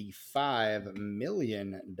 $55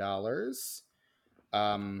 million.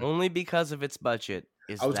 Only because of its budget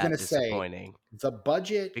is disappointing. The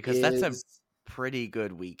budget because that's a pretty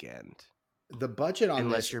good weekend. The budget on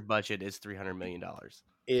unless your budget is $300 million.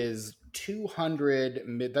 Is 200.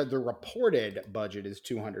 The reported budget is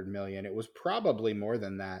 200 million. It was probably more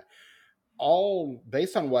than that. All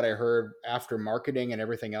based on what I heard after marketing and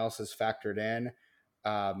everything else is factored in.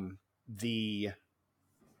 The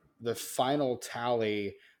final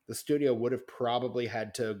tally, the studio would have probably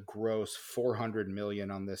had to gross 400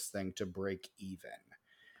 million on this thing to break even.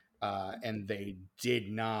 And they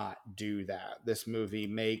did not do that. This movie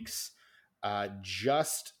makes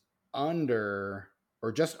just under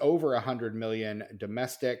or just over 100 million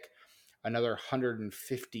domestic, another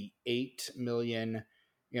 158 million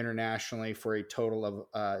internationally, for a total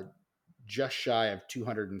of just shy of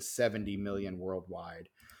 270 million worldwide.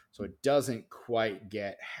 So it doesn't quite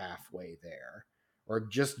get halfway there, or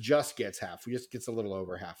just gets half. Just gets a little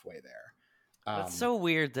over halfway there. It's so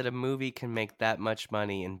weird that a movie can make that much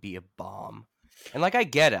money and be a bomb. And like, I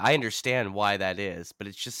get it. I understand why that is, but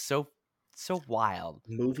it's just so wild.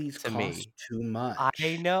 Movies cost too much.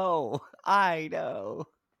 I know. That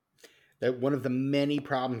one of the many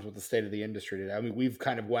problems with the state of the industry today. I mean, we've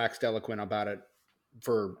kind of waxed eloquent about it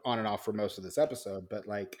for on and off for most of this episode, but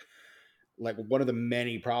like one of the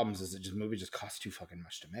many problems is that movies just cost too fucking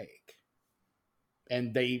much to make.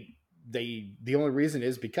 And the only reason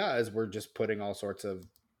is because we're just putting all sorts of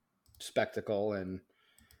spectacle and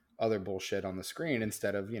other bullshit on the screen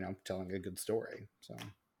instead of, telling a good story. So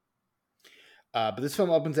but this film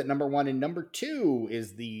opens at number 1, and number 2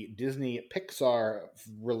 is the Disney Pixar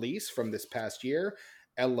release from this past year,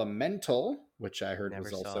 Elemental, which I heard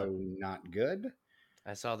was also not good.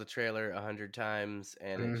 I saw the trailer 100 times,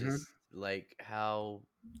 and it just like how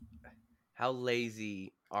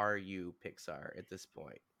lazy are you, Pixar, at this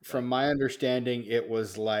point? From my understanding, it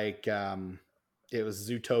was like it was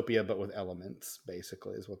Zootopia, but with elements,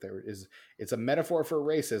 basically, is what it's a metaphor for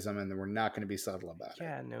racism, and we're not going to be subtle about it.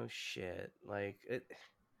 Yeah, no shit. Like,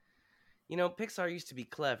 Pixar used to be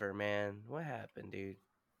clever, man. What happened, dude?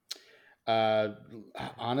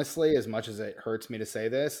 Honestly, as much as it hurts me to say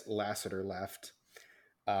this, Lasseter left.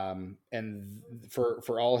 And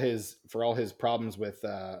for all his problems with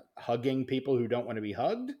hugging people who don't want to be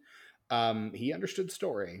hugged, he understood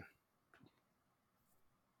story.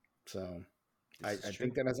 So I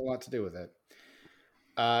think that has a lot to do with it.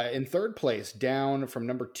 In third place, down from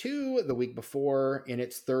number 2 the week before, in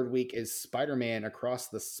its third week, is Spider-Man Across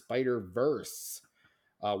the Spider-Verse.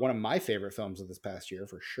 One of my favorite films of this past year,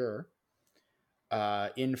 for sure.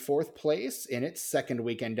 In fourth place, in its second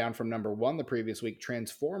weekend, down from number 1 the previous week,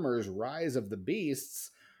 Transformers Rise of the Beasts.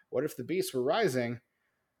 What if the beasts were rising?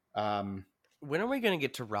 When are we going to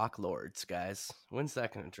get to Rock Lords, guys? When's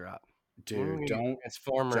that going to drop? Dude, don't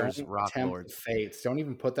Transformers Rock tempt Lords. the fates. Don't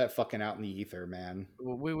even put that fucking out in the ether, man.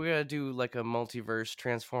 We gotta do like a multiverse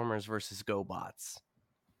Transformers versus GoBots.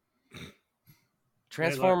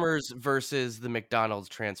 Transformers versus the McDonald's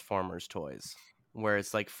Transformers toys, where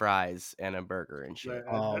it's like fries and a burger and shit.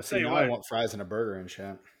 Oh, I'll see, tell you now I what. want fries and a burger and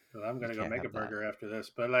shit. Well, I'm gonna You go can't make a have that. burger after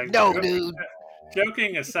this. But like, No, dude.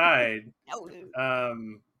 joking aside, No, dude.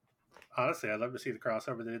 honestly, I'd love to see the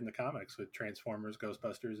crossover they did in the comics with Transformers,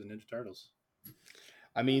 Ghostbusters, and Ninja Turtles.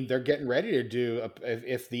 I mean, they're getting ready to do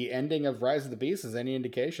if the ending of Rise of the Beast is any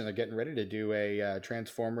indication, they're getting ready to do a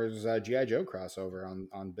Transformers GI Joe crossover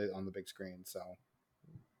on the big screen. So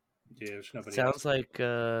Yeah, there's nobody Sounds else. like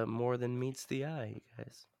more than meets the eye, you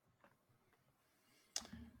guys.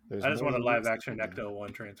 there's I just more want a than live meets the action eye.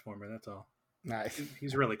 Ecto-1 Transformer. That's all. Nice.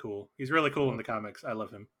 He's really cool. He's really cool in the comics. I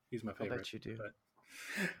love him. He's my I favorite. bet you do. But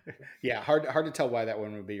Yeah, hard to tell why that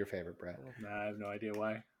one would be your favorite, Brett. I have no idea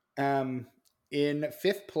why. In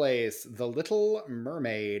fifth place, The Little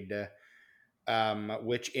Mermaid,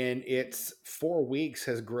 which in its 4 weeks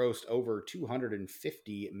has grossed over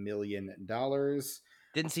 $250 million.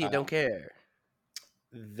 Didn't see it, don't care.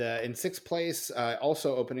 In sixth place,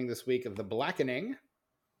 also opening this week, of The Blackening,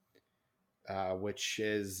 which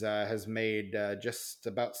has made just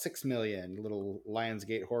about $6 million. Little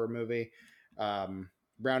Lionsgate horror movie.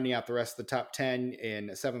 Rounding out the rest of the top 10,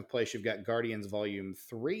 in seventh place, you've got Guardians Volume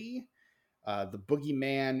 3. The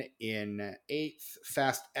Boogeyman in 8th,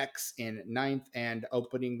 Fast X in 9th, and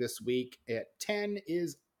opening this week at 10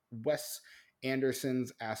 is Wes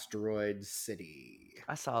Anderson's Asteroid City.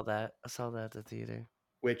 I saw that at the theater.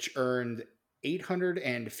 Which earned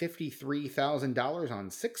 $853,000 on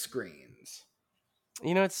 6 screens.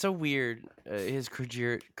 You know, it's so weird, his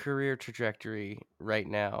career trajectory right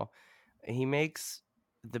now. He makes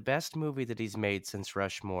the best movie that he's made since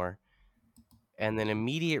Rushmore, and then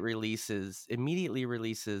immediately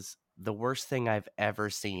releases the worst thing I've ever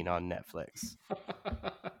seen on Netflix.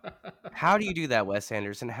 How do you do that, Wes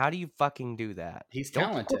Anderson? How do you fucking do that? He's Don't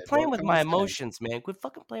talented. quit playing What with can my I say? emotions, man. Quit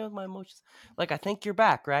fucking playing with my emotions. Like, I think you're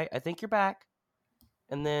back, right? I think you're back.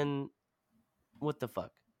 And then, what the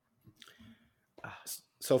fuck?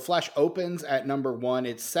 So Flash opens at number 1.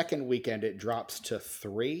 Its second weekend, it drops to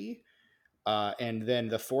 3. And then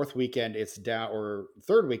the fourth weekend, it's down, or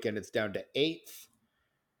third weekend, it's down to 8th.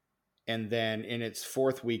 And then in its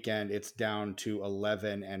fourth weekend, it's down to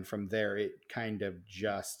 11. And from there, it kind of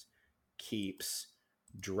just keeps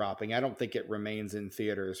dropping. I don't think it remains in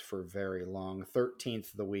theaters for very long.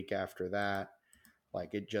 13th the week after that,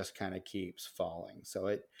 like, it just kind of keeps falling.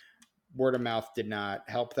 So word of mouth did not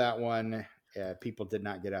help that one. People did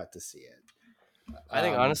not get out to see it. I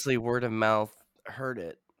think honestly, word of mouth hurt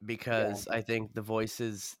it, because I think the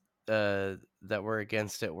voices that were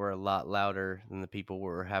against it were a lot louder than the people who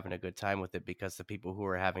were having a good time with it, because the people who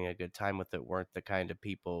were having a good time with it weren't the kind of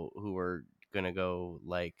people who were gonna go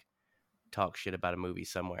like talk shit about a movie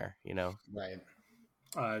somewhere, you know? Right.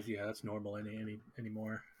 Yeah, that's normal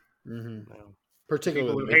anymore. Mm-hmm. No.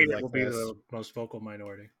 Particularly People who hate it will be the most vocal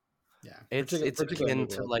minority. Yeah, It's particularly akin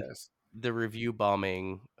to like this. the review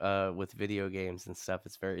bombing with video games and stuff.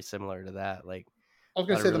 It's very similar to that. Like, I was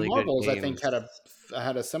going to say really the Marvels, I think, games.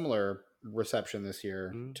 had a similar reception this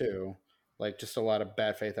year too. Like, just a lot of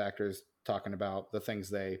bad faith actors talking about the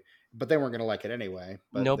things but they weren't going to like it anyway.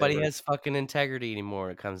 But nobody has fucking integrity anymore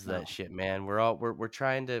when it comes to that shit, man. We're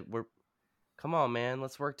trying to come on, man.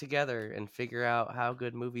 Let's work together and figure out how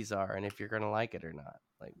good movies are and if you're gonna like it or not.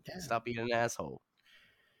 Like, stop being an asshole.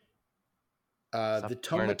 Stop the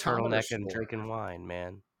wearing a tomatometer turtleneck score. and drinking wine,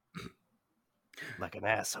 man. Like an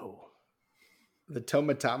asshole. The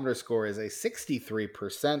tomatometer score is a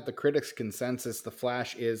 63%. The critics' consensus: The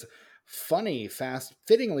Flash is funny,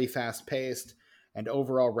 fittingly fast-paced, and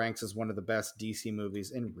overall ranks as one of the best DC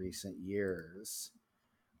movies in recent years.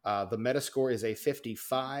 The Metascore is a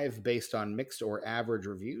 55 based on mixed or average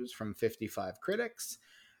reviews from 55 critics,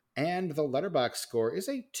 and the Letterboxd score is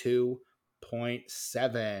a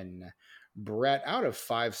 2.7. Brett, out of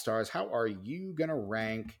 5 stars, how are you going to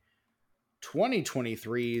rank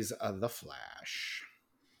 2023's The Flash?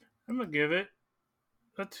 I'm going to give it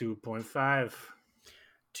a 2.5.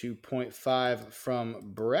 2.5 from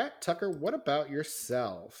Brett. Tucker, what about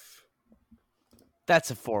yourself? That's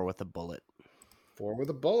a 4 with a bullet. 4 with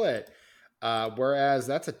a bullet. Whereas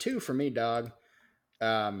that's a 2 for me, dog.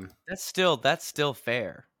 That's still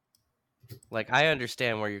fair. Like, I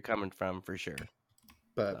understand where you're coming from for sure.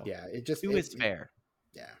 But yeah, it just 2 is fair.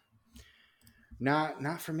 Yeah.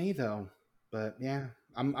 Not for me though. But yeah,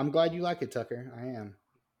 I'm glad you like it, Tucker. I am.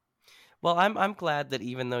 Well, I'm glad that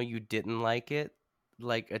even though you didn't like it,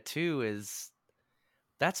 like a 2 is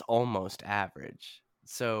That's almost average.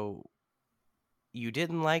 So you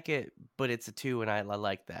didn't like it, but it's a 2, and I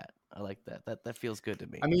like that. I like that. That feels good to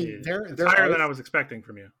me. I mean, It's there higher are than I was expecting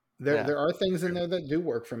from you. there are things in there that do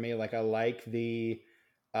work for me. Like I like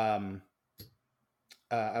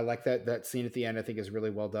I like that scene at the end. I think is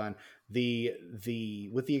really well done. The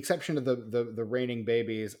with the exception of the raining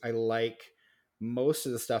babies, I like most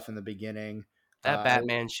of the stuff in the beginning. That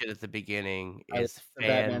Batman shit at the beginning I like is the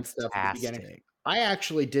Batman stuff at the beginning. fantastic. I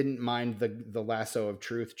actually didn't mind the lasso of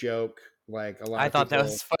truth joke. Like a lot I of thought people,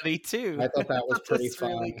 that was funny too. I thought that was pretty That's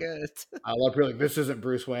really fun. good. A lot of people are like, this isn't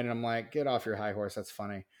Bruce Wayne, and I'm like, get off your high horse. That's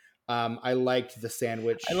funny. I liked the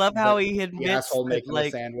sandwich. I love how he the admits asshole that, making the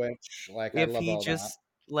like, sandwich. Like I if love he all that. just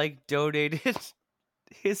like donated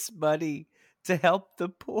his money to help the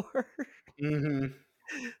poor. Mm-hmm.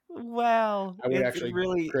 Wow, I would it actually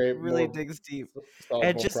really create really more digs deep, solve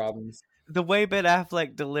and more just problems. the way Ben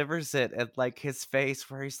Affleck delivers it, and like his face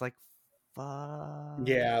where he's like, "Fuck."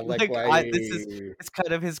 Yeah, like why? It's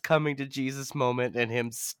kind of his coming to Jesus moment and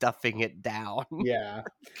him stuffing it down. Yeah,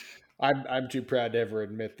 I'm too proud to ever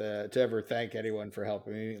admit that, to ever thank anyone for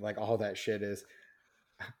helping me. Like all that shit is.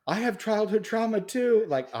 I have childhood trauma too.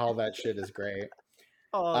 Like all that shit is great.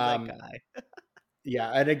 Oh, that guy.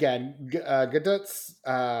 Yeah, and again, Gadot's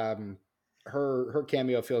her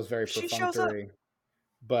cameo feels very She shows up. perfunctory,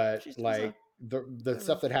 but She shows like up. the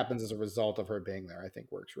stuff that happens as a result of her being there, I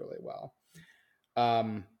think works really well.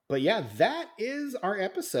 But yeah, that is our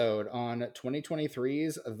episode on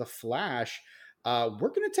 2023's The Flash.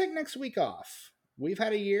 We're gonna take next week off. We've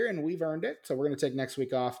had a year and we've earned it, so we're gonna take next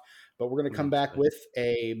week off. But we're gonna come back with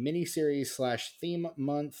a mini series / theme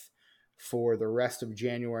month for the rest of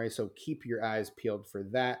January. So keep your eyes peeled for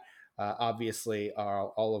that. Obviously,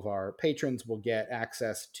 all of our patrons will get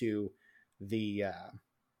access to the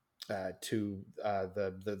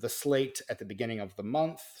the slate at the beginning of the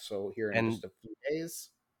month. So here in just a few days.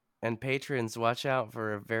 And patrons, watch out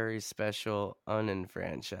for a very special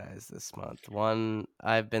unenfranchised this month. One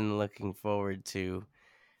I've been looking forward to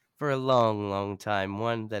for a long, long time.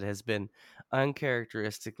 One that has been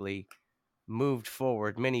uncharacteristically moved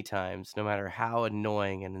forward many times, no matter how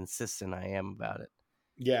annoying and insistent I am about it.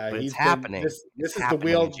 Yeah, but he's it's happening. This is the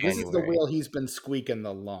wheel. This is the wheel he's been squeaking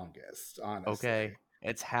the longest. Honestly, okay,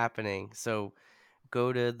 it's happening. So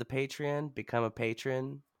go to the Patreon, become a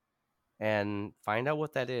patron, and find out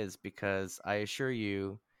what that is, because I assure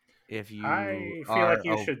you, if you I feel like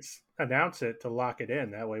you should announce it to lock it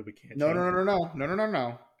in. That way we can't. No.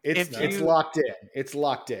 It's locked in. It's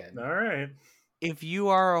locked in. All right. If you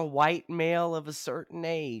are a white male of a certain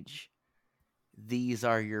age, these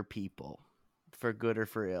are your people, for good or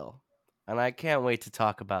for ill. And I can't wait to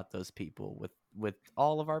talk about those people with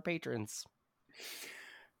all of our patrons.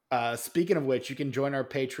 Speaking of which, you can join our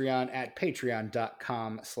Patreon at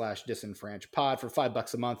patreon.com/disenfranchpod for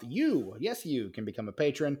 $5 a month. You can become a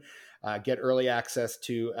patron, get early access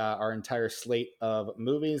to our entire slate of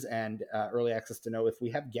movies, and early access to know if we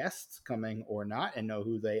have guests coming or not, and know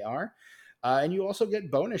who they are. And you also get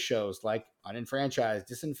bonus shows like Unenfranchised,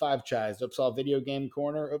 Disenfranchised, Upsal Video Game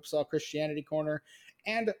Corner, Upsal Christianity Corner,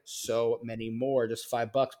 and so many more. Just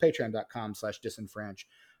 $5.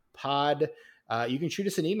 Patreon.com/disenfranchpod. You can shoot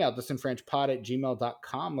us an email,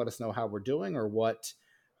 disenfranchpod@gmail.com. Let us know how we're doing or what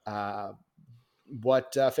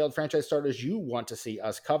failed franchise starters you want to see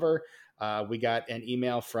us cover. We got an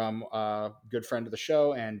email from a good friend of the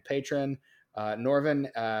show and patron, Norvin.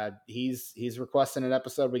 He's requesting an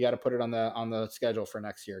episode. We got to put it on the schedule for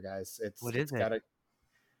next year, guys.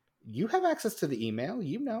 You have access to the email,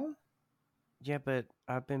 you know. Yeah, but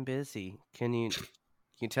I've been busy. Can you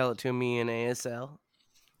tell it to me in ASL?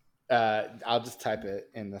 I'll just type it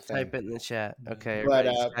in the thing. Type it in the chat. Okay,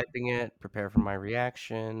 everybody's typing it. Prepare for my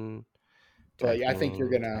reaction. But yeah, I think you're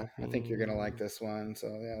gonna like this one. So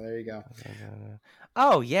yeah, there you go.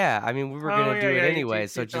 Oh yeah, I mean we were gonna do it anyway,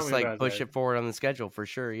 so just like push that. it forward on the schedule for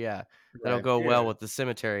sure. Yeah, that'll go well with the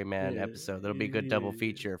Cemetery Man episode. That'll be a good double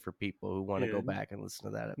feature for people who want to go back and listen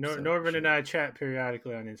to that episode. Norvin and I chat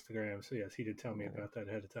periodically on Instagram, so yes, he did tell me about that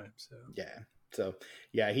ahead of time. So yeah. So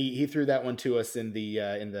yeah, he threw that one to us in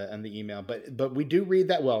the email, but we do read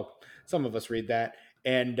that. Well, some of us read that,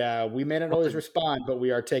 and we may not always respond, but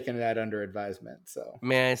we are taking that under advisement. So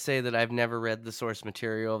may I say that I've never read the source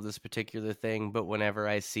material of this particular thing, but whenever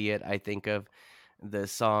I see it, I think of the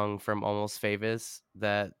song from Almost Famous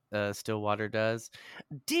that Stillwater does.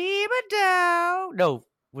 Dee-ba-dow. No,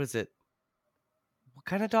 what is it? What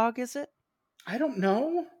kind of dog is it? I don't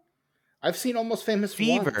know. I've seen Almost Famous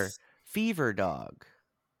once. Fever Dog.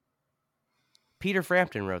 Peter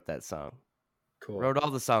Frampton wrote that song. Cool. Wrote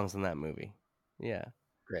all the songs in that movie. Yeah.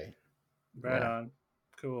 Great. Right on.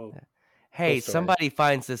 Cool. Hey, story. somebody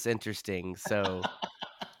finds this interesting, so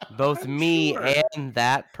both I'm me sure. and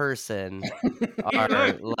that person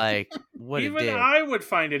are like, what a Even dick. I would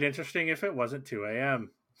find it interesting if it wasn't 2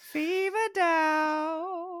 a.m. Fever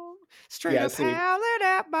down, straight Yeah, up see, howling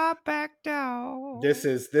at my back door. this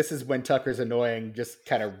is when Tucker's annoying just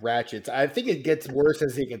kind of ratchets. I think it gets worse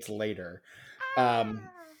as he gets later.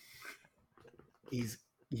 He's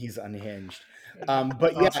unhinged.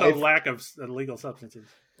 But yeah, Also, lack of illegal substances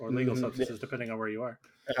or legal Mhm. substances, depending on where you are.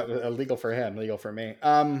 Illegal for him, legal for me.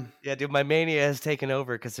 Yeah, dude, my mania has taken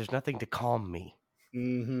over because there's nothing to calm me.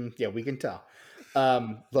 Yeah, we can tell.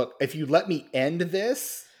 Look, if you let me end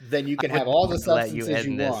this, then you can I would have all the never let you substances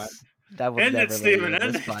you end want. this. I will End it, never let you Steven, end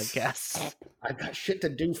end this it. podcast. I've got shit to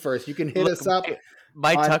do first. You can hit Look, us up.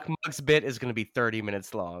 My on- Tuck Mugs bit is going to be 30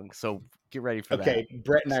 minutes long, so get ready for that. Okay,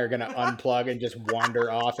 Brett and I are going to unplug and just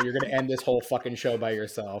wander off, and you're going to end this whole fucking show by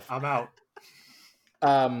yourself. I'm out.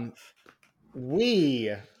 Oh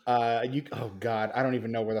God, I don't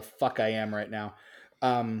even know where the fuck I am right now.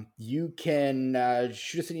 You can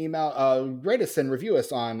shoot us an email, rate us and review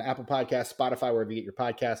us on Apple Podcasts, Spotify, wherever you get your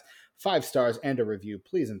podcast. 5 stars and a review,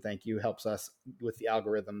 please and thank you. Helps us with the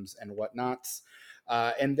algorithms and whatnots.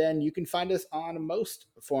 And then you can find us on most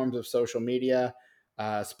forms of social media,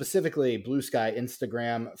 specifically Blue Sky,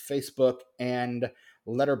 Instagram, Facebook, and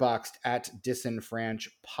Letterboxd at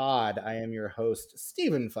DisenFranchPod. I am your host,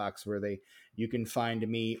 Stephen Foxworthy. You can find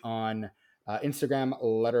me on Instagram,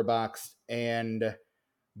 Letterboxd, and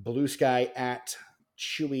Blue Sky at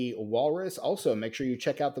Chewy Walrus. Also, make sure you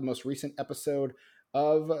check out the most recent episode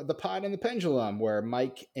of The Pod and the Pendulum, where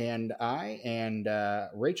Mike and I and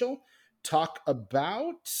Rachel talk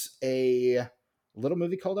about a little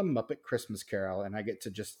movie called A Muppet Christmas Carol, and I get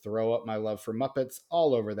to just throw up my love for Muppets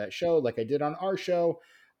all over that show, like I did on our show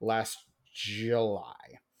last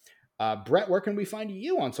July. Brett, where can we find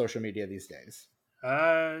you on social media these days?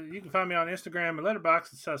 You can find me on Instagram and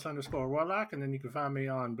Letterboxd at sus_warlock, and then you can find me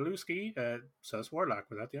on Blue Ski at sus_warlock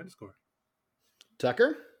without the underscore.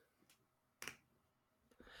 Tucker?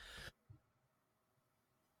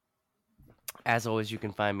 As always, you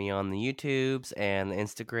can find me on the YouTubes and the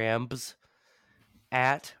Instagrams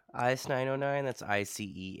at Ice909. That's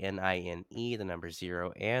ICENINE, the number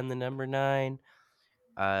 0 and the number 9.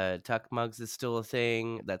 Tuck Mugs is still a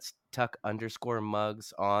thing. That's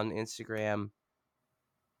Tuck_Mugs on Instagram.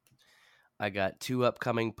 I got 2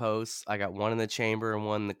 upcoming posts. I got one in the chamber and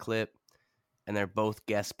one in the clip, and they're both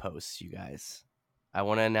guest posts, you guys. I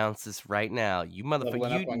want to announce this right now. You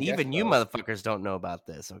motherfuckers don't know about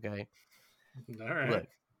this, okay? All right. Look,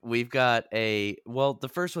 we've got the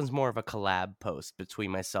first one's more of a collab post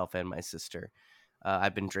between myself and my sister.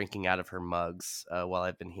 I've been drinking out of her mugs while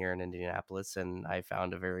I've been here in Indianapolis, and I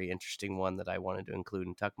found a very interesting one that I wanted to include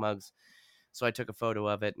in Tuck Mugs. So I took a photo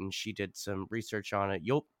of it, and she did some research on it.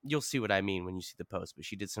 You'll see what I mean when you see the post, but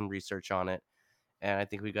she did some research on it, and I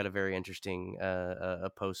think we got a very interesting a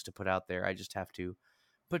post to put out there. I just have to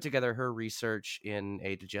put together her research in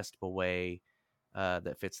a digestible way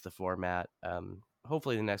that fits the format.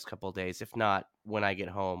 Hopefully the next couple of days. If not, when I get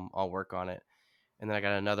home, I'll work on it. And then I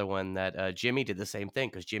got another one that Jimmy did the same thing,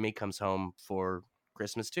 because Jimmy comes home for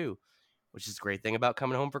Christmas too, which is a great thing about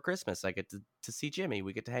coming home for Christmas. I get to see Jimmy.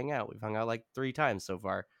 We get to hang out. We've hung out like 3 times so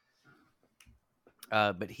far.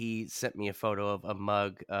 But he sent me a photo of a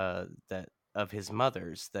mug that of his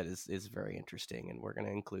mother's that is very interesting, and we're going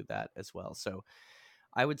to include that as well. So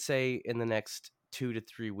I would say in the next 2 to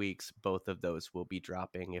 3 weeks, both of those will be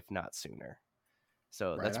dropping, if not sooner.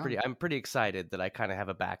 So Right on. I'm pretty excited that I kind of have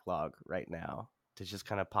a backlog right now to just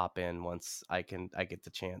kind of pop in once I get the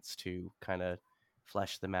chance to kind of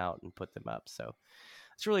flesh them out and put them up. So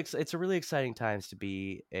it's a really exciting times to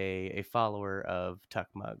be a follower of Tuck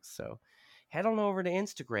Mugs. So head on over to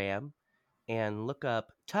Instagram and look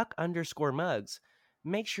up Tuck_Mugs.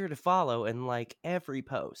 Make sure to follow and like every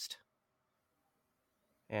post.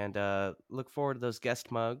 And look forward to those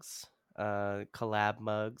guest mugs, collab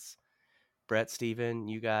mugs. Brett, Steven,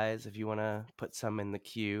 you guys, if you want to put some in the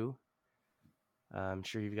queue, I'm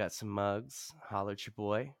sure you've got some mugs. Holler at your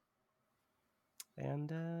boy.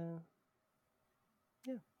 And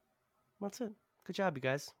yeah, that's it. Good job, you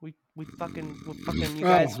guys. We fucking you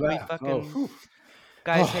guys.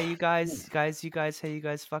 Guys, hey you guys, hey you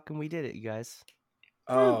guys, fucking we did it, you guys.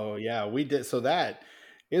 Oh yeah, we did. So that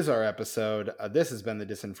is our episode. This has been the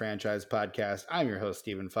Disenfranchised Podcast. I'm your host,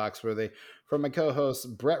 Stephen Foxworthy, from my co-hosts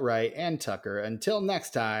Brett Wright and Tucker. Until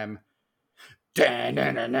next time. Look,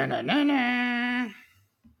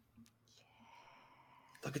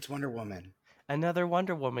 it's Wonder Woman. Another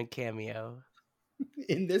Wonder Woman cameo.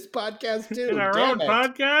 In this podcast too. In our own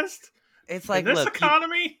podcast? It's In like, this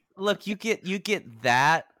economy, you get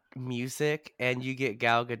that music, and you get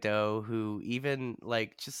Gal Gadot, who even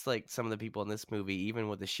like just like some of the people in this movie, even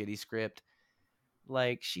with a shitty script,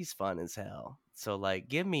 like she's fun as hell. So like,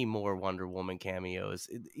 give me more Wonder Woman cameos,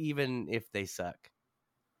 even if they suck.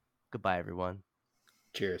 Goodbye, everyone.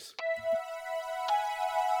 Cheers.